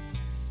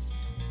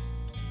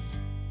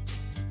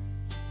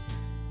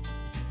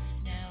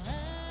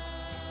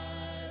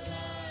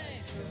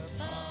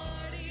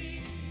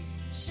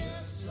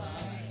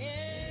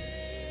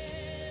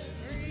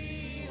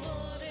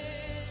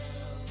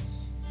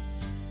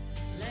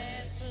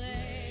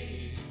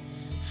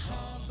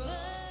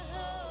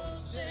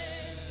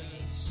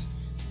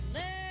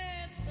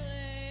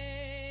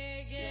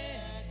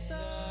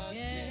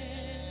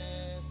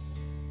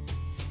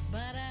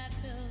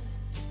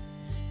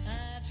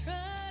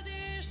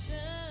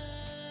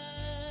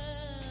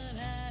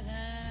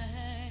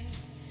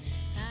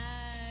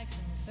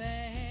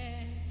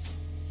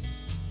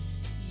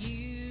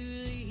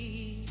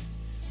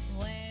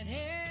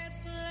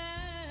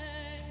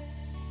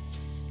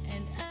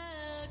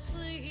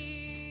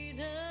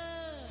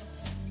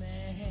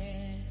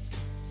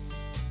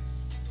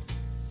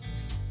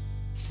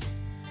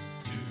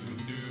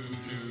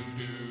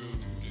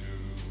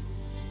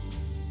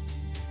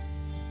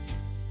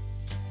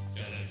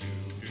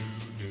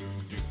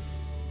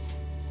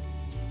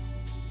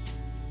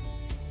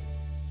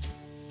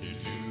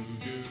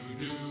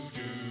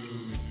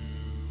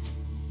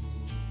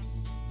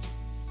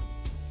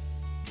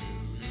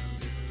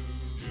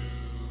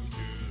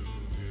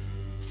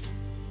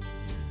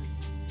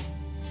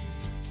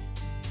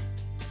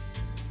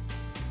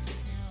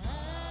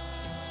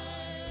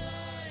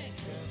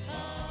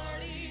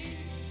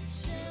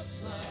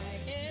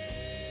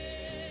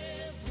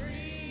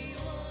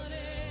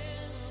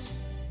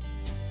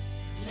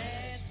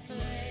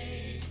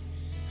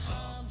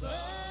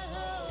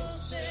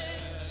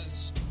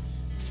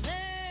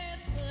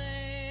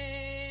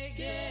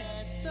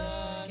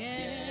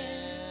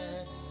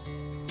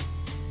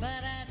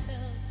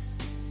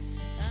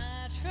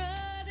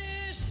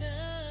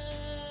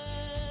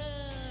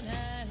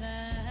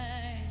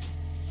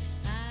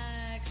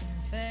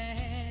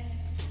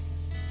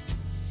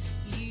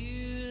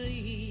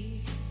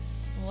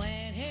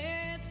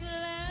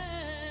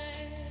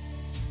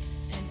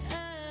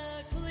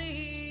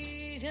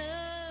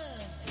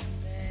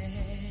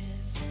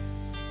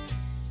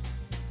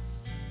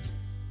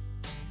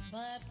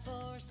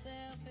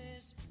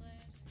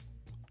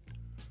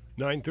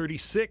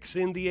 9:36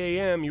 in the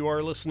AM. You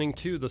are listening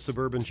to the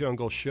Suburban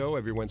Jungle Show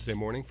every Wednesday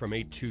morning from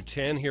 8 to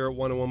 10 here at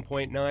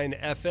 101.9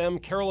 FM.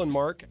 Carolyn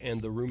Mark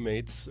and the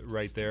Roommates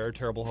right there.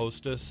 Terrible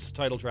Hostess,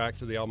 title track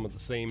to the album of the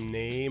same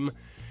name.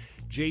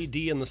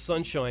 JD and the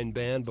Sunshine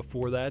Band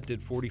before that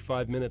did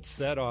 45-minute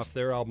set off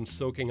their album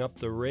Soaking Up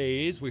the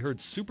Rays. We heard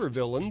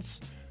Supervillains.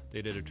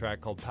 They did a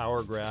track called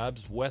Power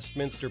Grabs.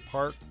 Westminster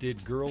Park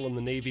did Girl in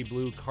the Navy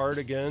Blue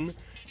Cardigan.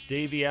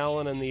 Davey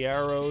Allen and the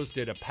Arrows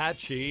did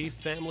Apache.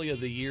 Family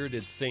of the Year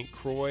did St.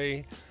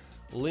 Croix.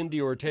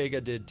 Lindy Ortega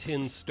did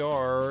Tin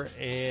Star.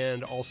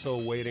 And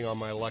also Waiting on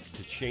My Luck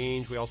to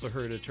Change. We also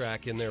heard a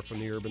track in there from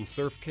the Urban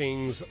Surf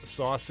Kings,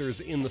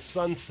 Saucers in the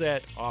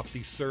Sunset, off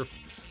the Surf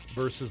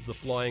versus the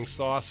Flying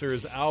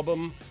Saucers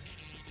album.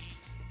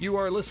 You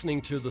are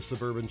listening to the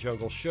Suburban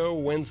Jungle Show,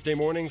 Wednesday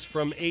mornings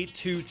from 8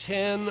 to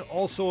 10.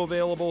 Also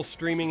available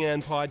streaming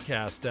and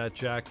podcast at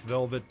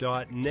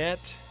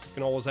jackvelvet.net. You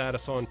can always add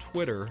us on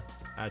Twitter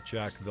at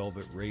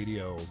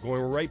jackvelvetradio.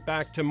 Going right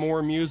back to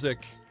more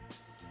music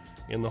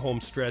in the home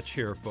stretch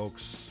here,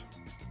 folks.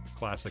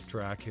 Classic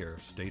track here.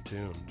 Stay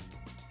tuned.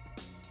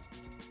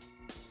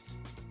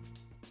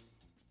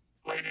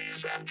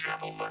 Ladies and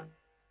gentlemen,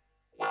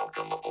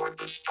 welcome aboard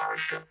the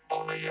Starship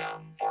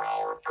Bonayam for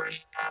our first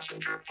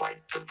passenger flight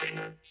to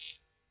Venus.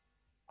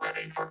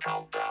 Ready for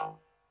countdown.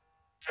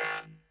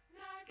 10,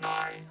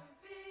 9, 8,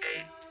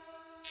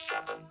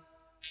 7,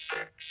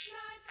 6,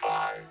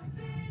 5,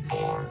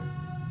 4,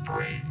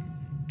 3,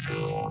 2,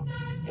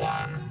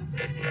 1,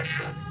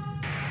 ignition.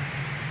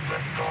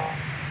 Lift off.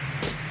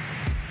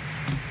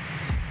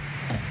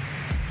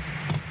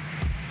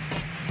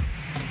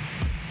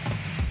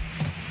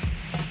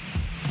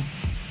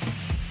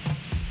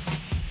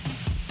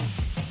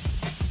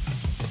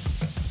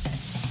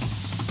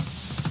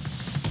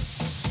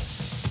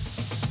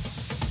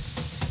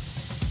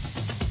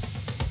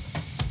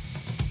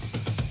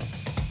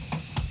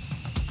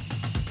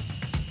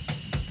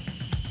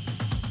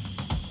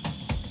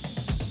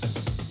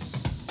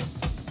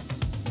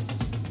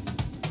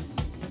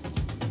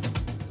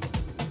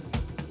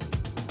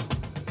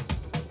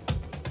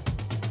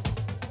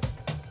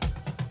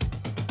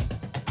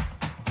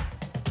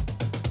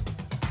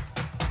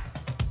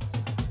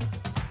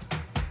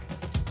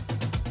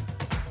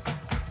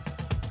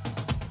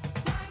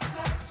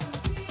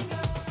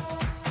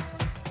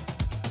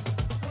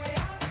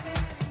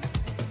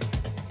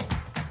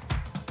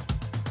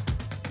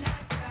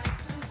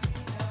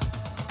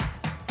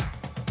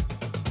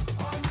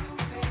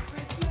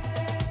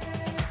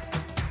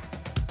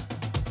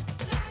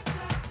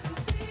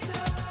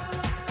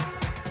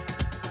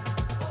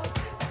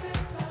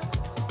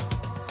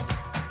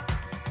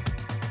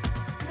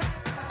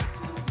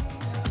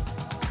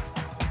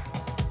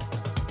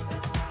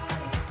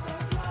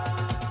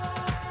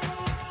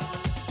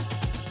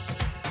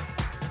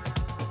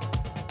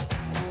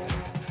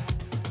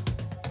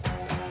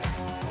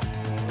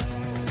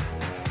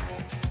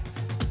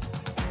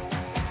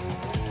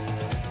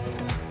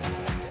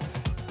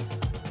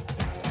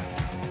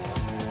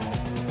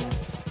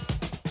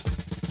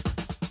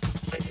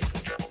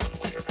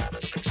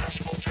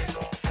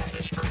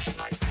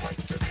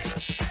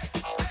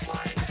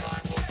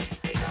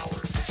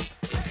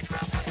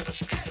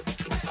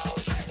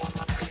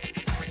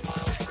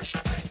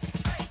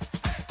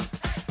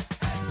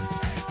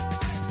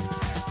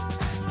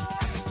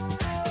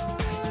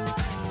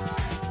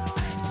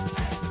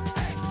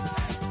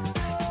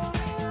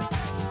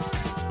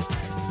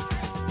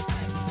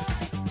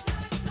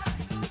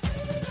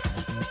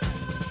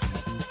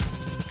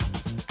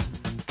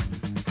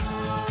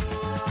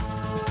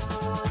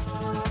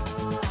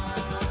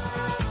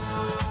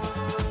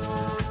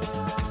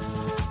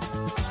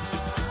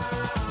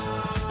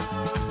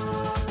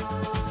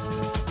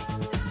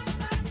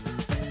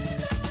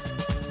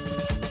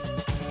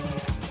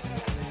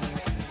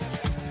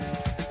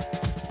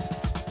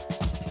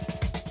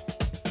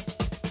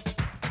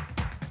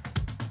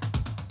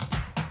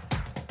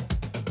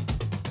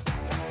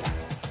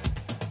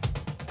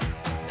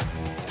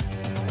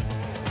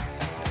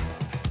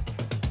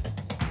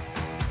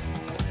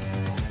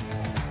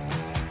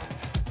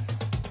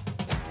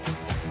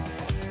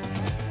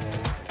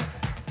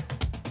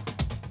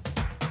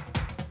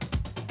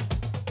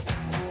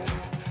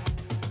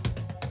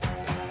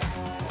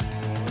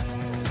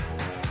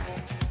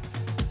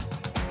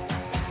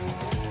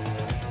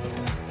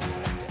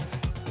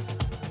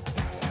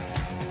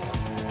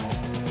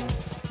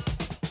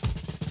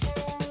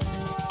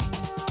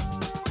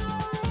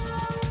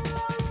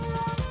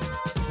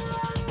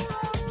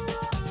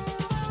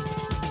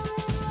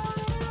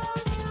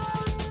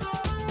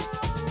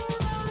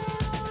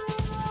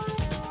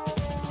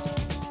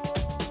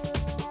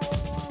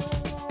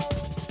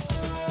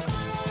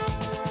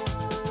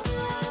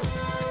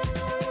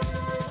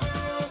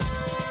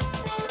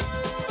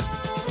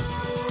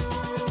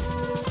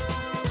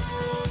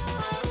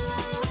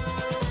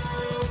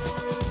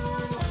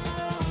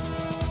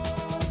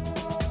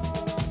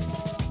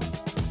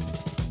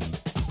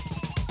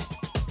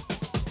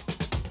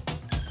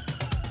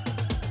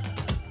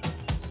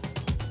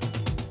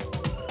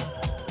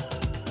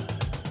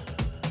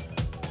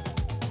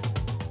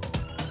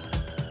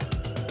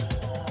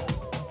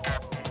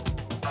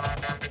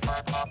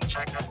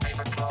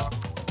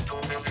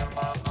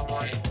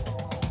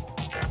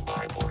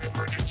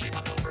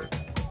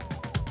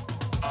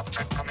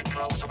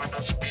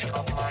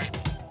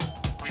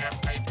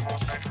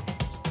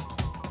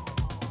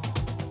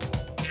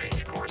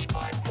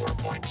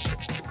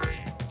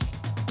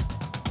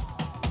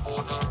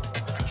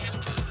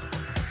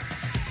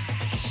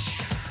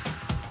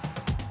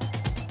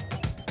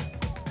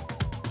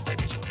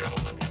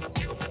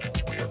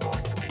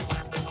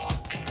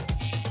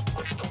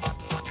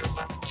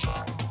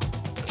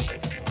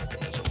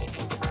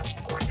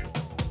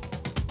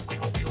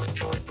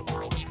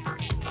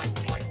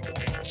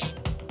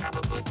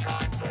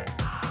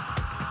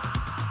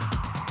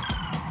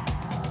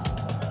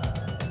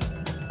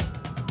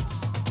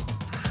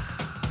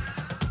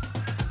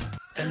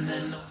 And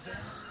then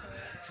November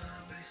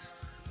comes,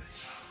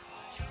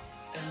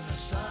 and the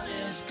sun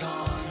is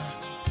gone.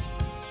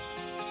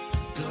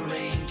 The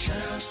rain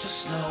turns to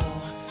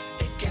snow,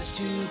 it gets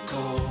too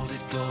cold,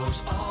 it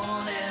goes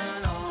on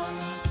and on.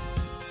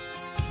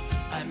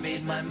 I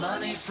made my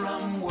money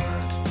from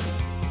work,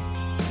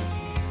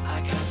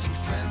 I got some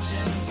friends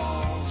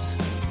involved.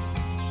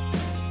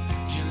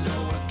 You know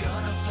we're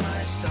gonna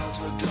fly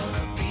south, we're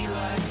gonna be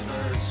like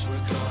birds,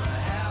 we're gonna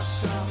have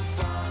some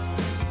fun.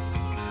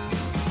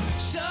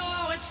 So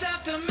it's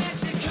after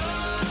Mexico,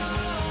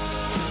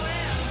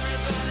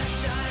 everybody's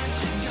dying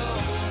to go.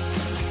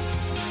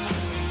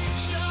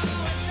 So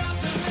it's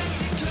after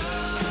Mexico,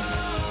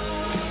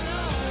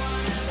 no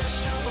one ever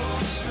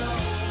shovels snow.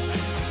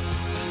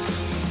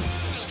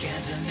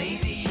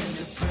 Scandinavian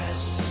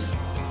depressed,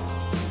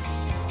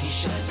 he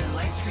shines a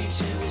light screen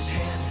to his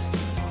head.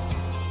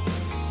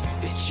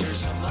 It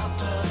cheers him up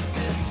a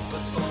bit,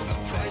 but for the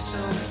price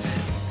of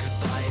it, could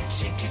buy a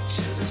ticket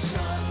to the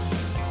sun.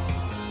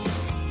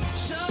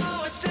 So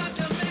it's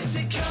after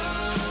Mexico,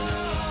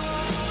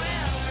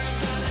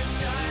 everybody's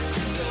dying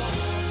to go.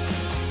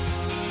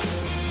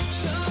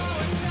 So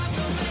it's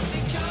after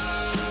Mexico,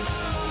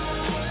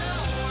 no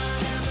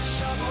one ever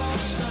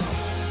shovels snow.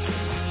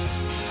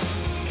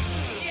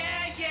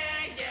 Yeah,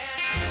 yeah, yeah.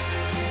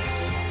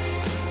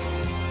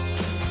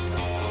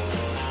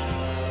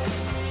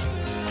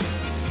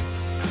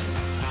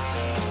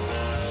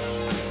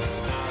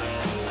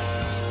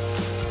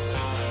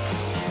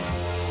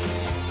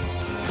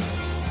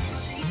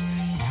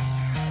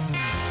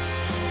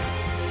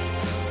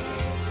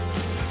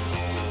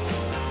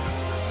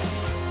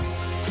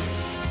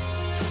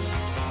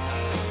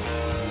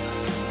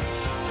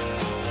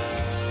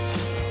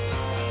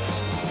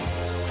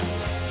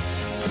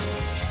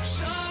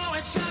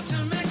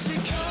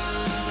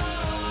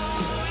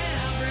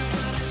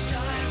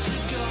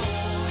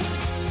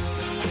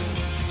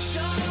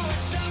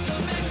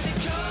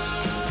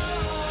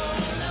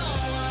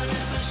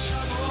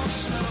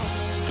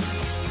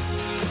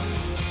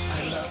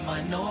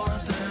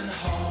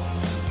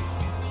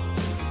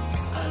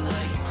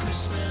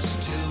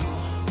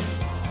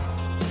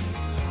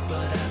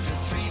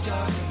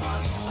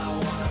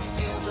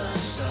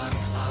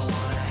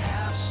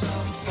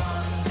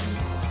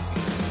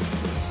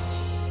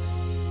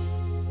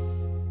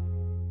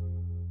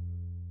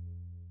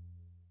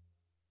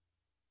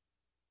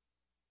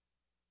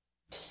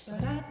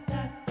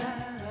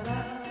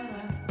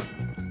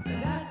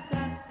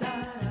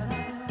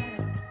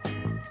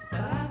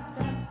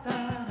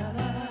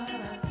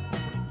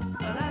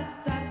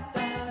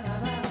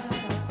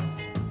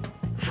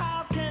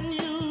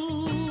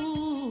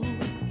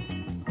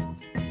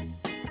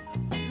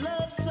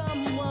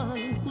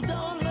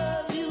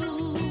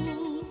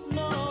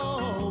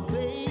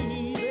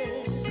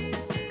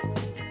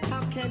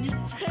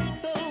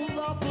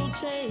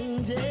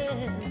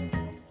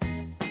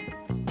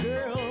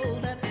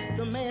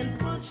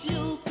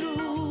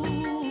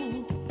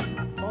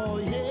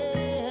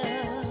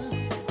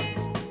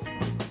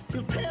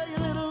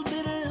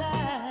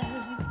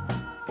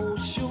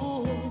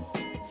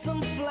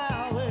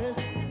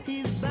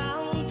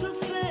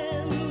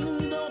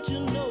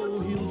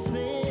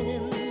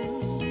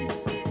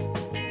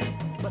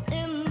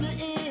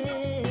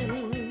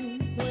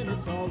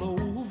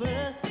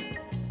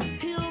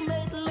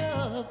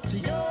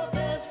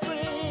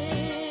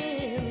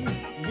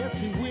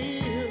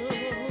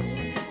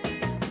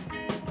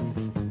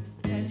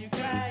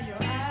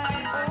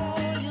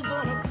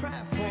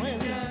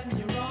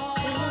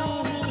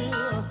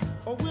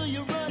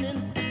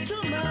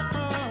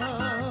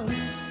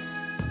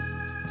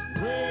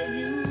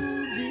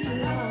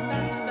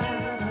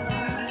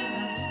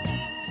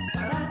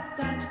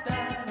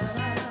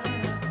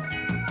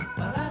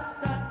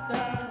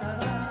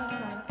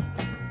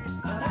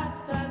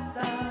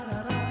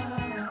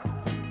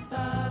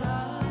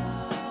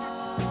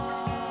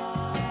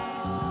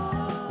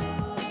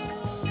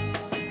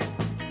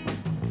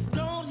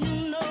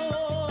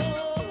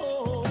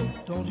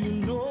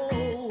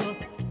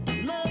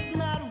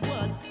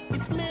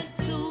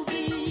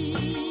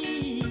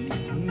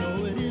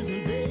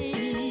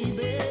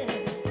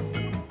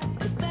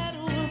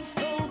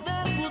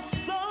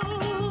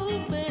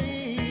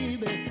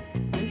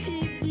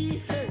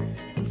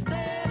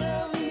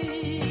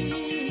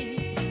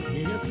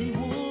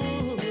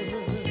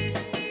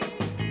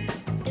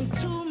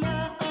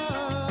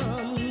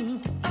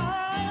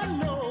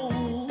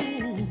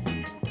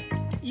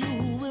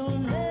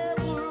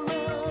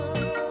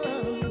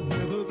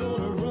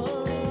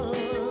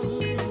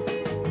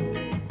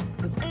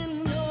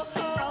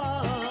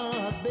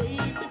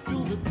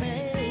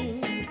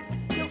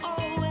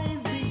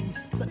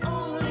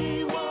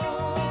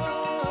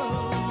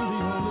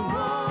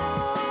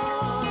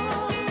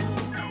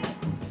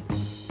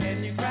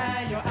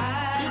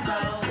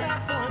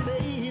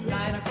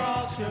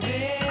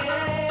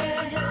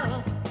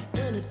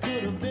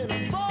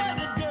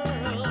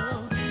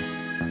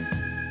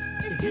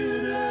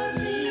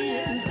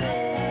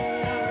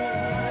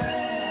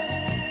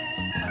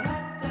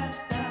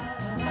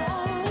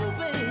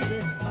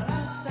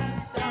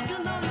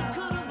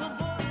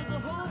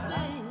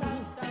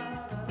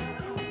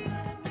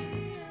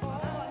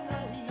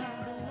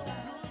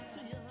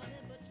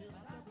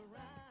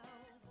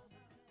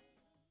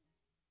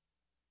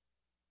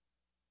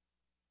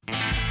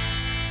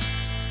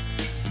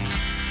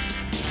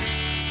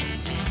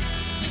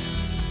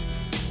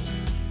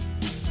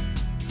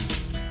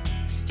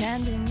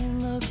 standing in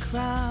the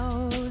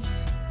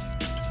crowds,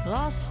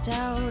 lost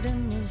out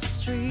in the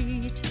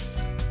street,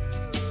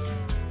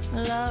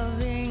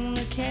 loving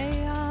the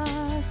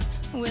chaos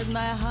with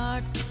my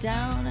heart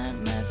down at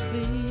my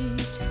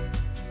feet,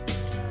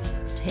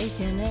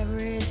 taking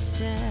every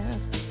step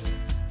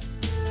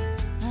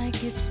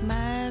like it's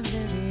my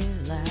very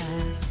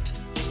last,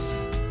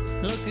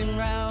 looking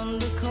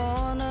round the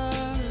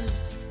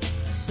corners,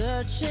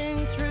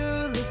 searching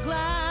through the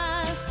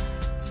glass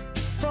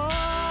for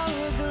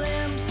a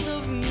glimpse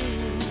of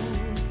you,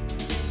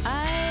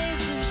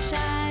 eyes of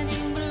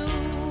shining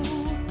blue,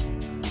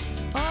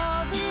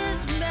 all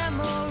these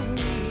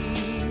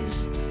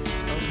memories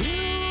of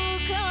you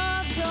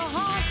come to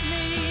haunt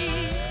me.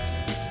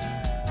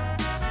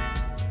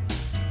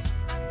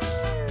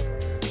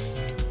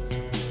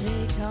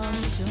 They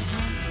come to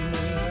haunt me.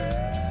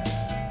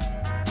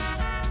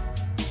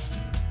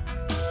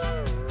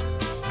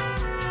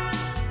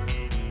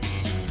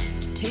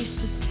 Taste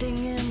the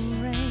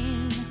stinging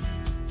rain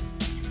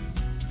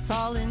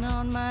falling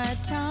on my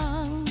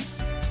tongue,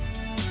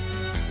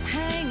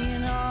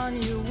 hanging on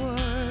your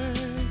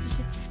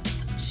words,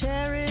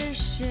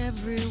 cherish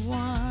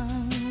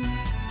everyone,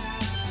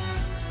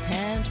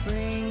 and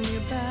bring you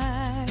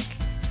back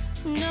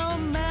no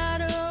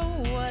matter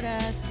what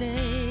I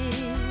say.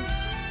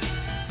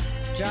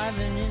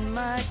 Driving in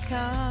my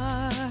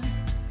car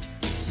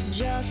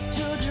just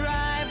to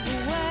drive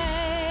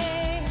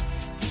away,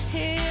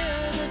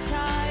 hear the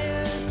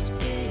tires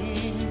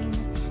spin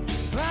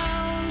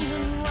round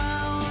and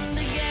round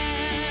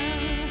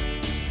again.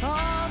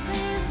 All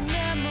these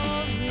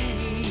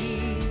memories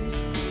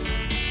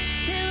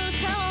still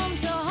come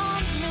to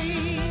haunt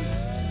me.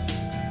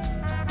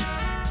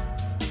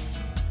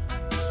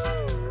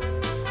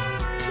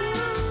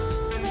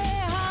 Ooh, they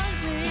haunt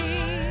me.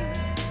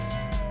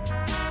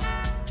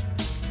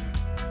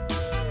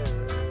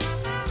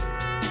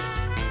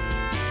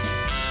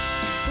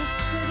 The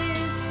city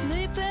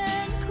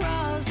sleeping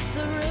across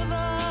the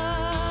river.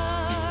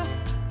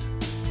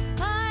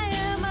 I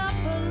am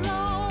up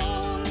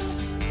alone,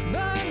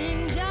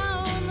 burning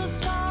down the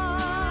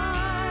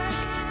spark.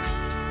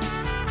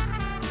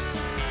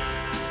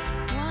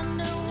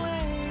 Wonder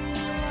where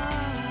you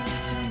are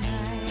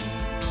tonight,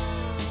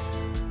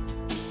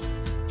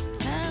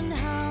 and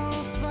how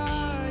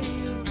far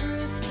you've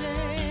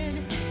drifted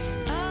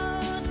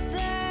out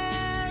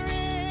there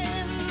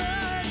in the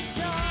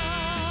dark.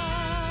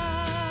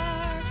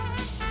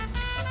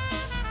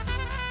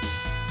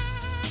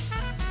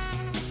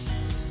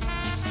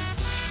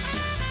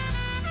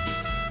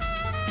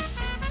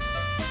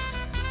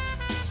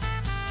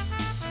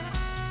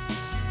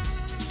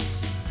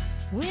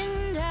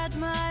 Wind at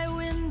my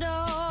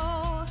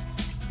window,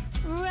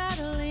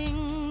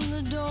 rattling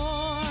the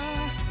door,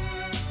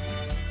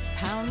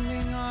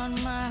 pounding on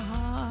my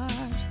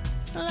heart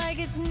like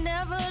it's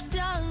never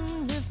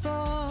done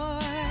before.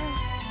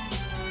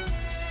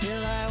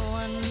 Still I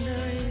wonder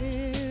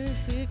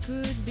if it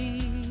could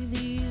be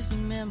these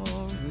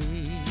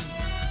memories.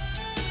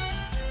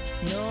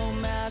 No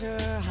matter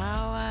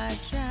how I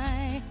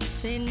try,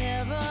 they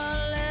never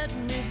let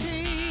me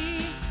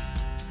be.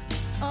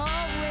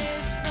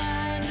 Always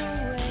find a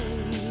way,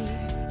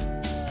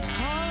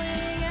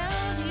 calling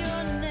out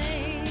your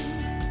name.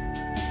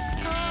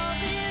 All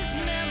these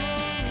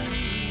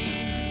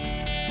memories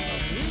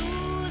of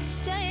you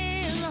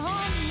stay and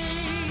haunt me.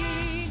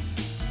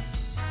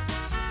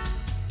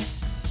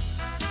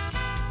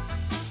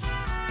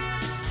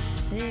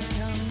 They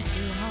come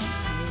to haunt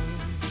me.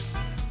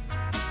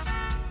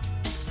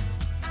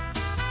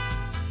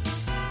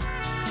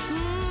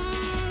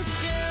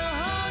 Still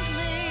haunt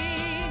me.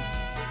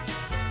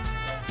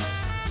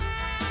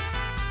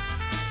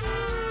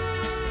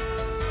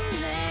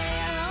 They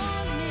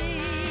haunt me.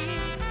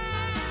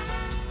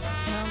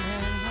 Come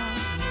and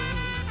haunt me.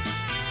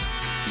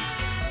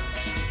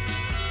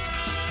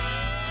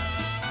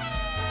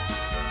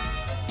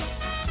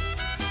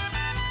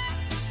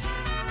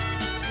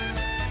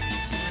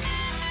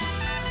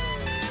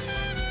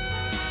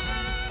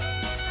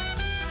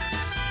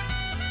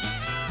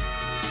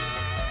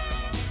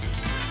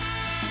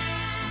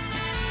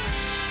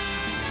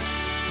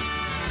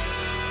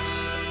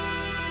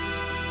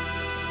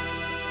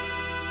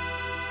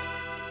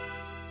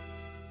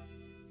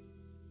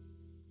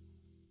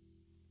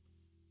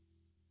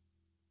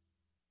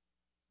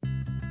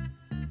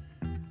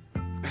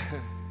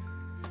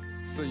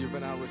 So you've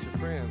been out with your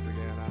friends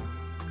again, huh?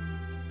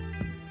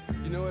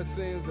 You know, it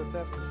seems that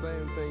that's the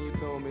same thing you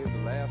told me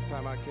the last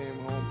time I came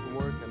home from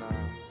work and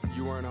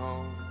you weren't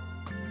home.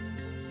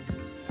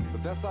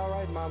 But that's all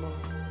right, Mama,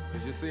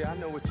 because you see, I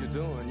know what you're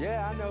doing.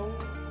 Yeah, I know.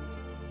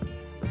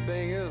 The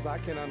thing is, I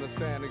can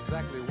understand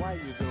exactly why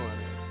you're doing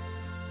it.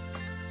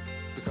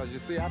 Because you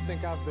see, I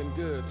think I've been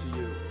good to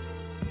you.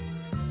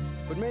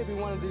 But maybe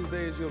one of these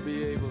days you'll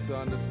be able to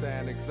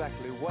understand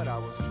exactly what I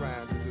was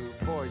trying to do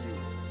for you.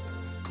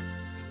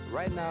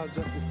 Right now,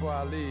 just before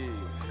I leave,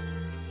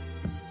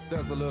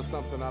 there's a little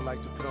something I'd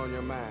like to put on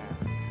your mind.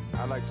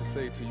 I'd like to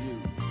say to you.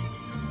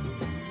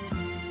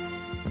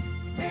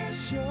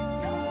 It's your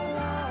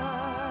life.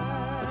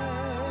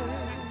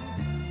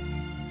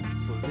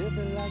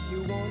 like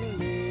you wanna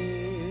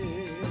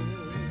live.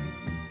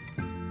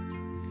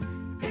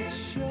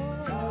 It's your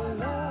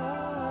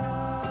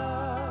love.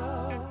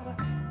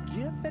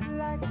 Give it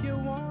like you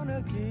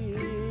wanna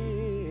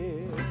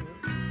give.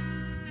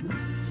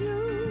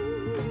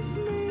 Use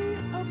me,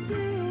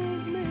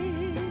 abuse me,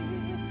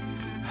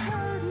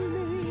 hurt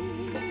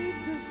me,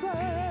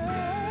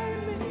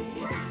 desert me.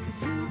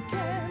 You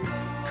can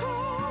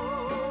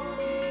call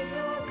me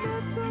a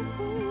little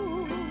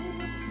fool,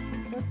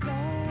 but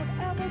don't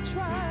ever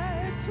try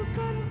to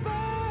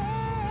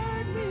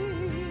convert me.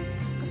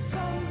 'Cause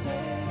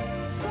someday,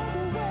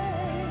 someway,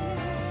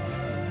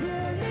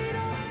 you'll need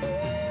a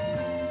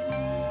fool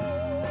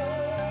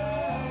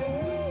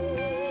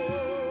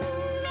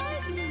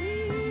like me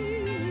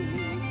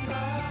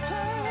to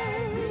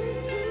turn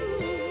to.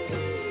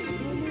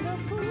 You'll need a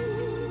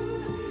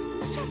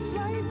fool just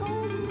like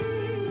on me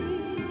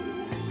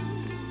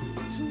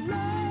to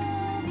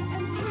love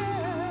and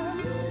care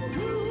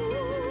you.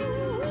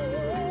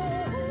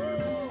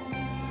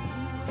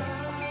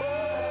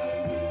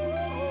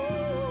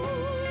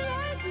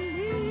 Like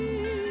me,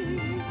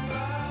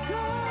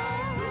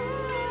 girl,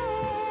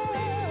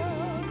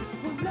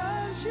 who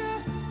loves you,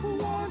 who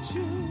wants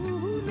you, who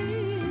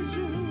needs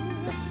you,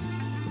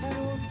 and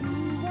will be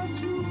what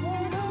you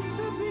want them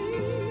to be.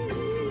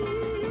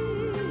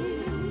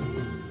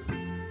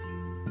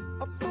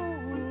 A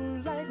fool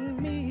like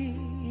me,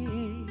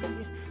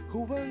 who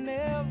will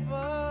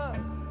never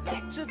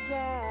let you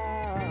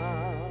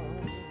down.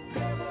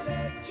 Never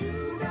let you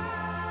down.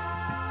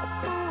 A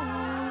fool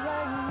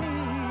like me,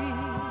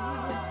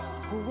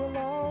 who will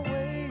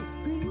always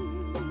be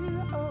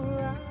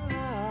around.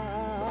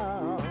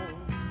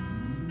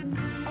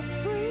 A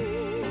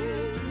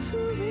friend to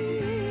the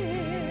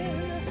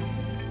end,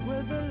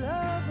 with a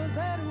love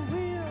that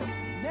will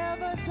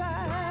never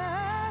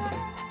die.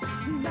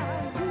 Now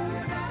you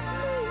may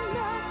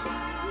not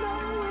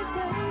know it,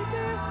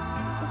 baby,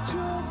 but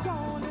you're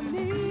gonna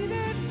need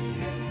it.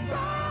 By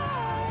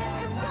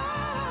and by,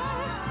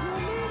 you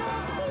need a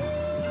fool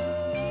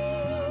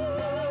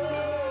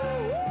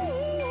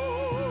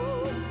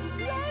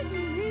like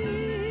me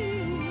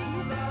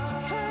to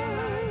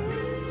turn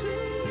to.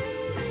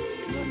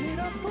 You need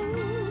a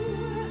fool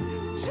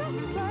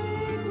just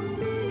like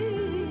me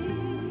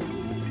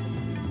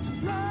to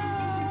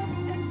love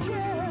and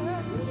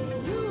care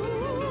you.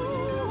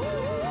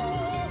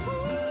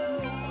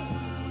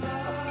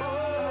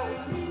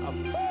 A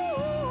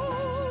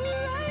fool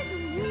like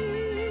me.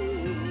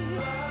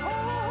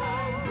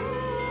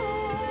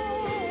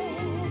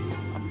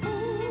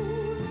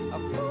 A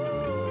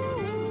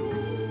fool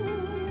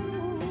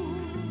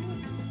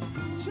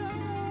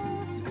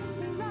just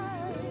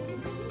like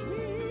me.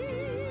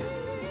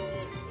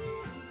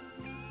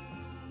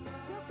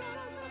 You're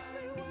gonna miss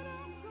me when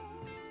I'm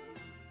gone.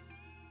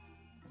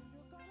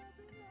 You're gonna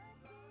be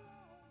left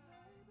alone,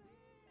 baby.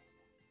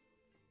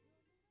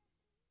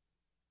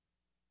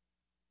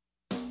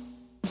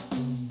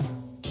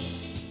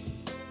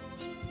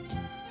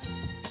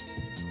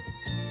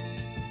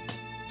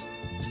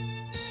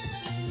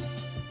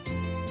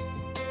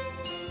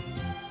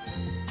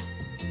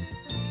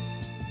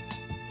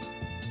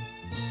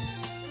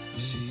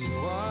 She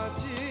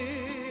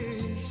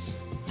watches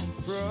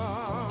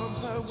from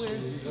her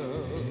window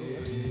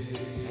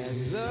as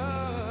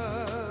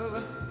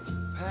love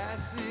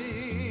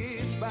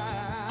passes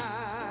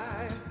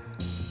by.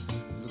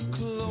 Look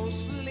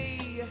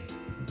closely,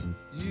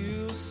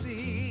 you'll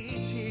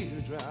see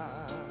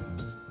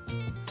teardrops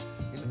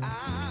in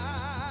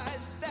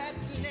eyes that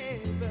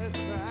never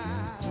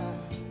cry.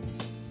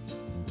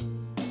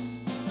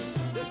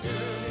 The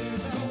girl in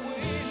the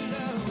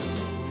window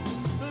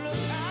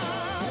looks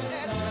out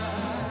at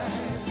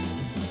night,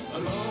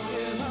 alone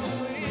in her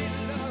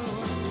window.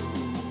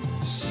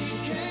 She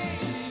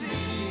can't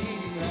see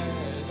me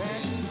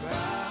passing by.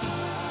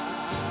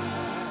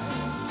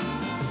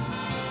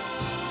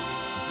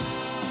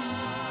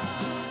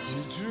 She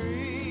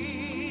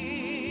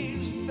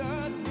dreams the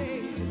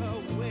day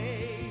away,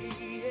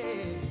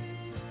 yeah.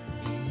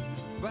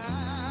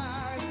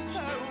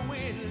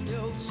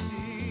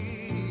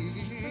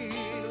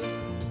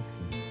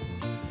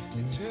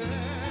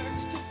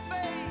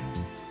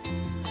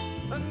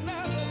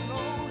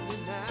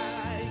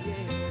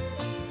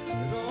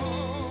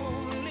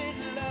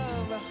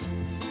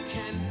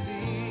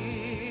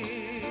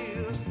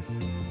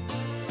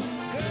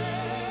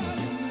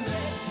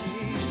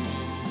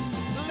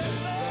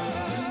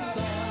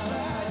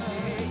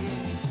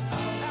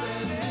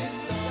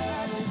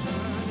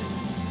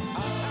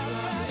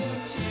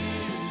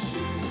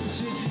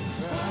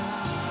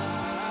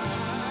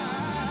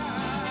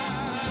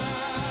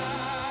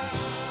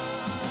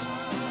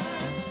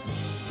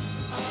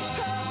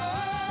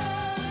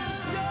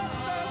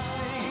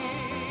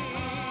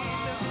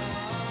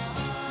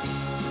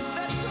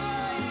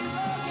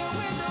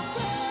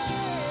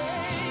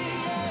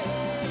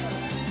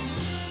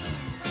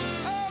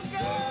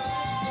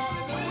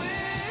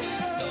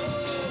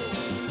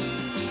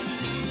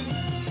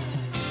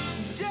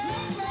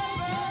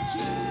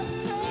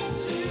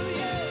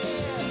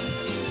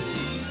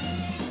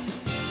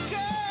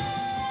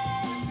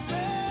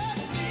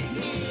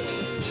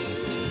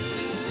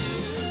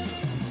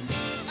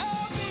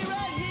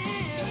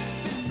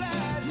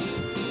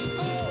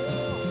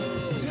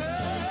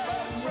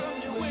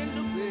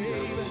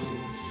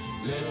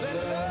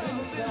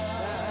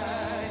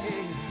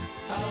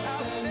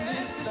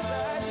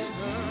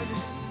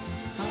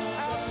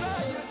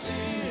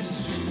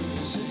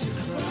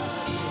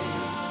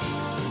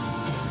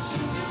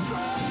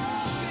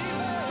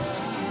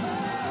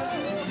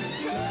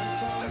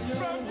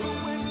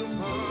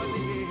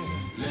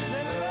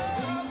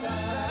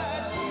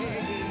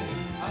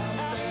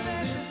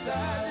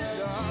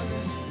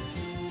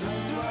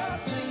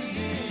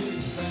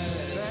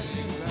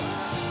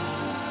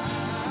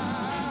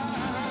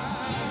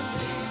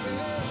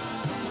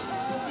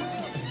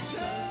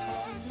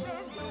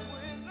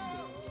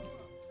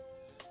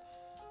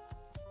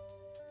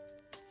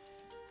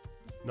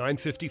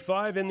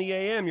 9:55 in the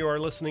AM. You are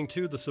listening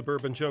to the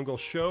Suburban Jungle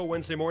Show,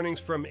 Wednesday mornings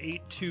from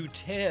 8 to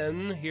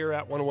 10 here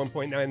at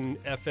 101.9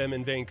 FM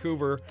in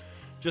Vancouver.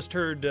 Just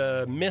heard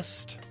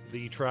Mist.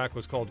 The track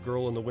was called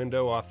Girl in the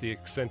Window off the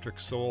Eccentric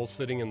Soul,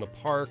 Sitting in the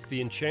Park.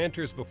 The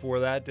Enchanters before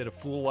that did A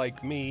Fool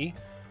Like Me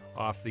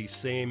off the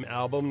same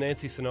album.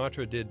 Nancy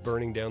Sinatra did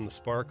Burning Down the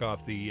Spark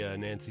off the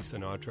Nancy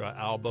Sinatra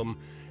album.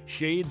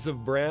 Shades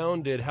of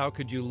Brown did How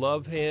Could You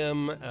Love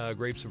Him.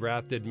 Grapes of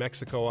Wrath did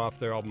Mexico off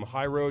their album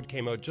High Road,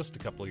 came out just a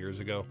couple of years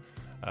ago.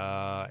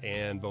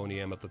 And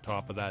Boney M at the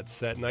top of that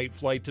set. Night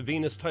Flight to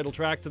Venus, title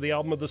track to the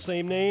album of the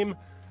same name.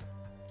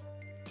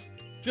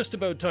 Just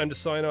about time to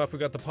sign off. We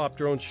got the Pop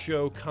Drones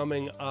show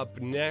coming up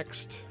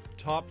next.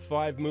 Top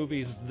 5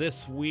 movies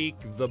this week: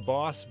 The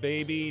Boss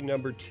Baby.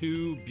 Number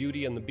 2,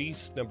 Beauty and the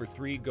Beast. Number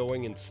 3,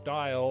 Going in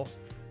Style.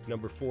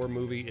 Number 4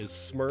 movie is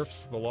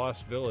Smurfs: The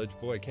Lost Village.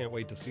 Boy, I can't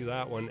wait to see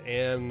that one.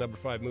 And number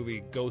 5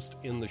 movie, Ghost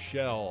in the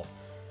Shell.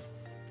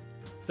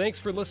 Thanks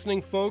for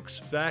listening, folks.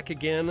 Back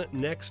again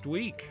next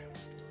week.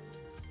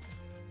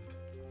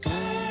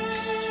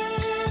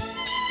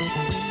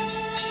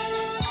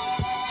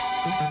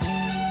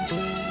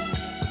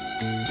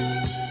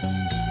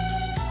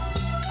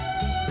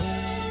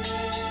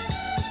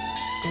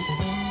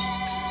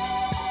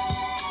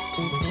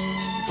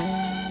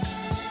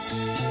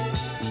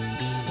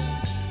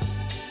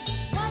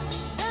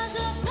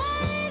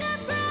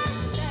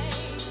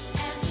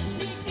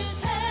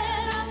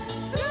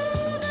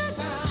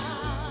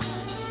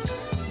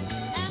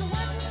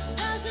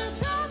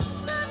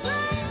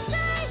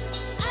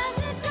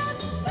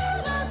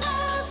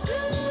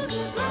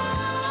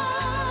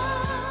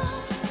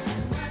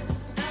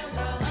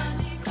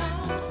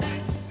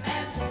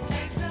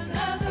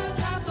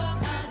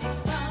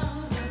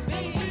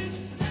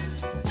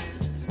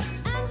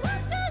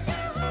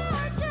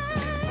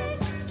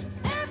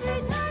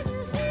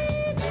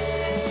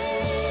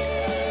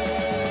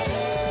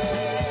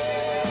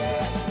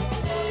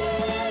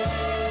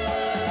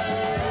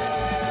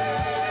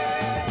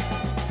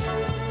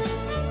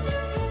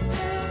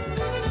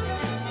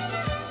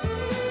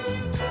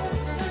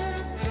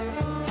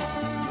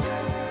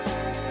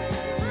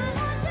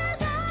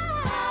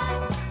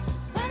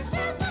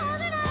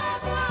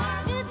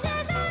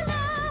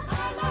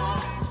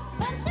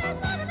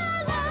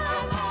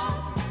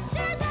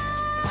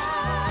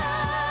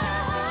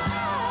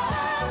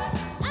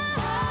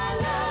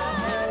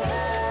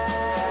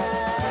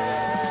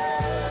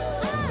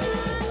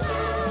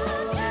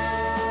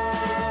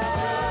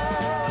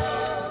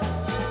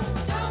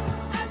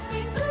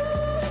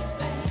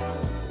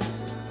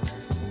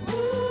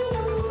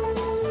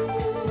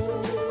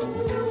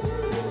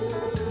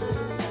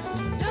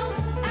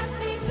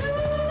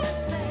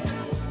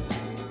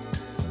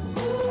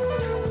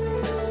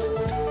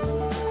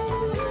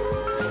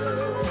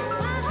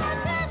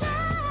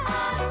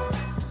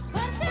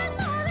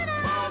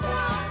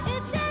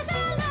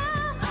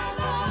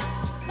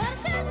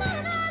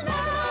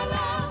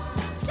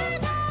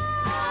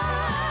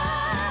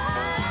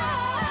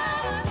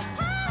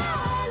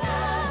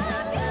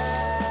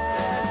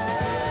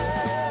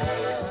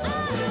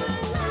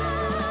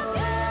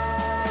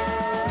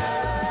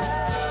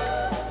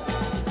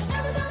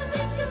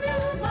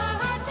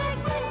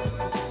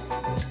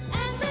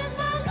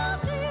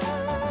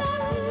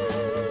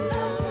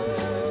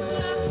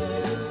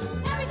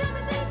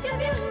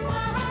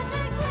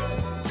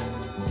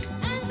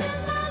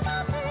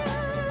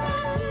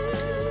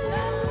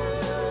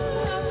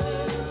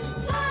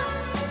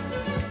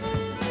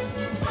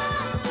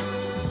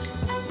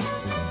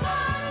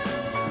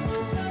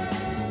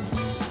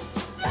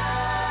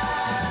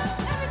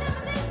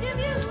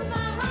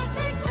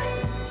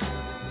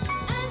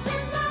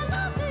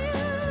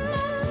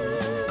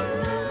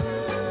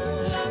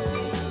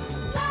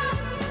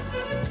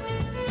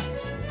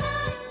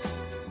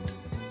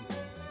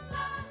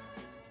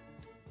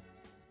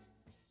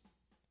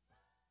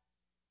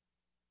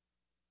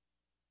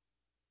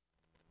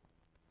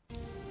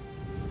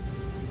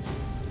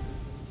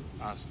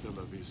 Hasta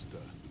la vista,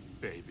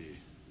 baby.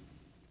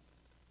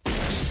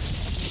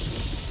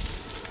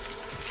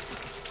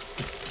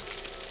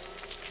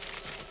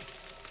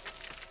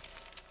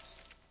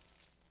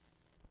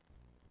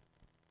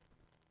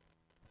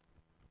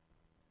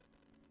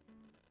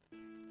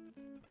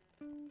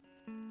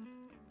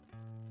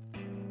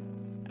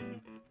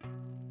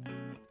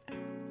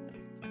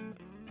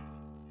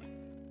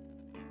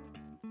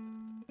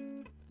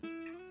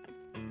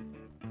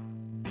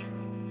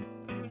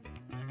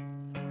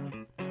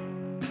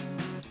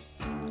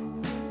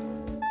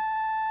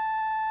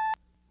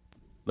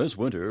 This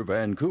winter,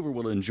 Vancouver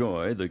will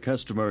enjoy the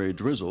customary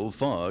drizzle,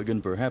 fog,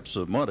 and perhaps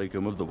a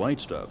modicum of the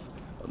white stuff.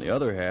 On the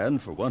other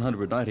hand, for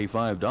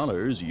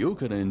 $195, you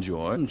can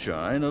enjoy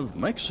sunshine of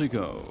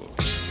Mexico.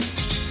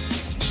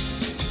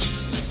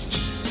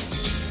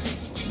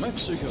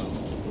 Mexico.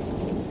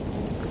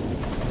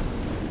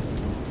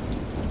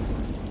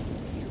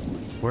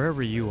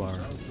 Wherever you are,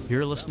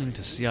 You're listening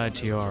to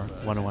CITR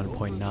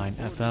 101.9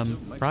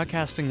 FM,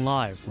 broadcasting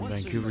live from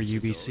Vancouver,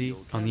 UBC,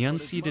 on the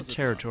unceded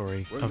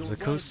territory of the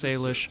Coast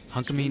Salish,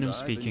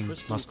 Hunkaminam-speaking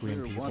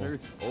Musqueam people.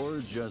 Or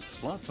just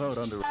flop out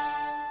under.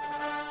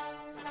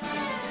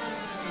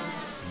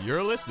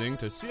 You're listening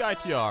to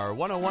CITR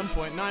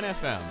 101.9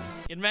 FM.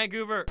 In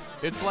Vancouver,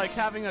 it's like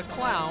having a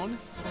clown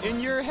in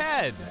your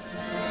head.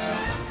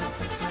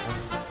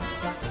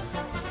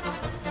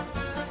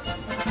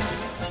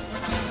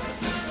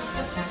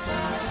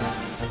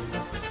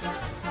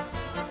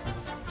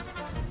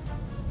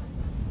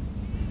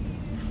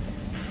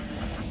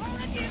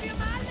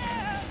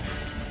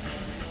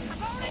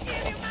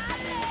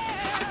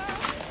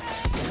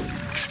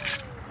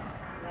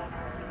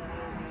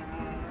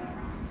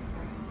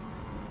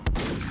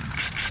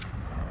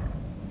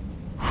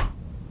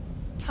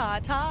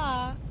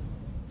 Ta-ta.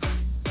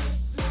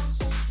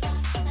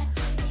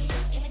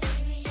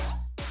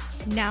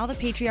 Now the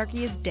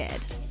patriarchy is dead,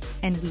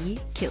 and we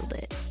killed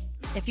it.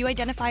 If you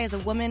identify as a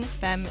woman,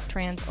 femme,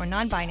 trans, or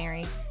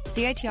non-binary,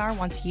 CITR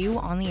wants you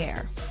on the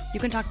air.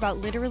 You can talk about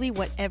literally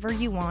whatever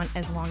you want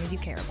as long as you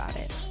care about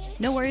it.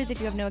 No worries if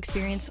you have no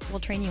experience, we'll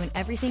train you in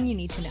everything you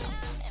need to know.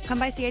 Come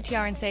by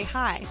CITR and say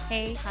hi,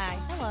 hey, hi,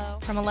 hello,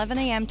 from 11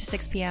 a.m. to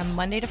 6 p.m.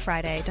 Monday to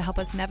Friday to help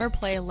us never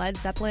play Led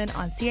Zeppelin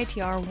on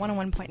CITR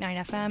 101.9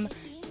 FM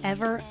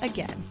ever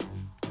again.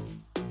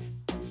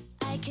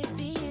 I could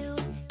be you.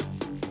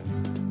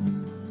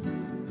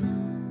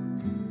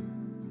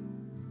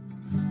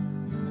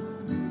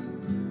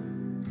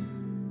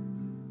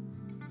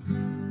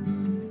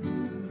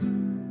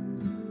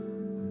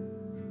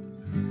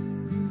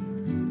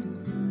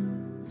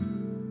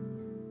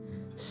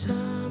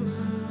 Summer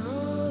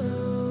all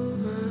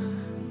over,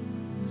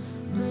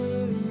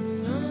 blame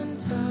it on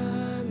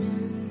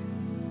timing.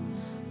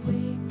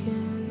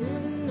 Weekend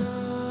in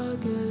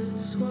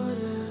August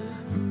water,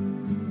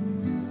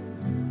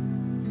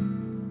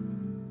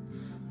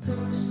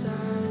 blue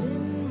side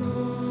in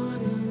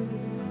morning,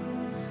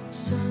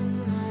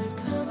 sunlight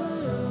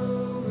covered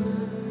over,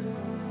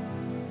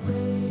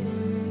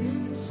 waiting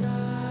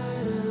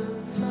inside a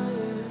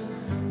fire.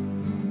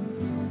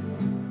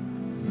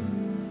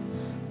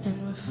 And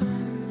we're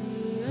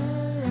finally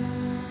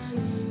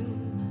aligning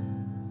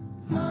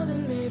more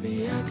than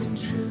maybe I can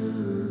choose.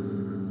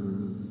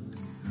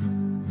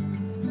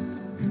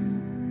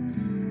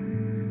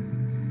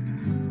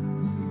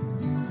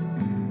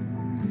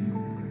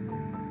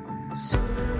 So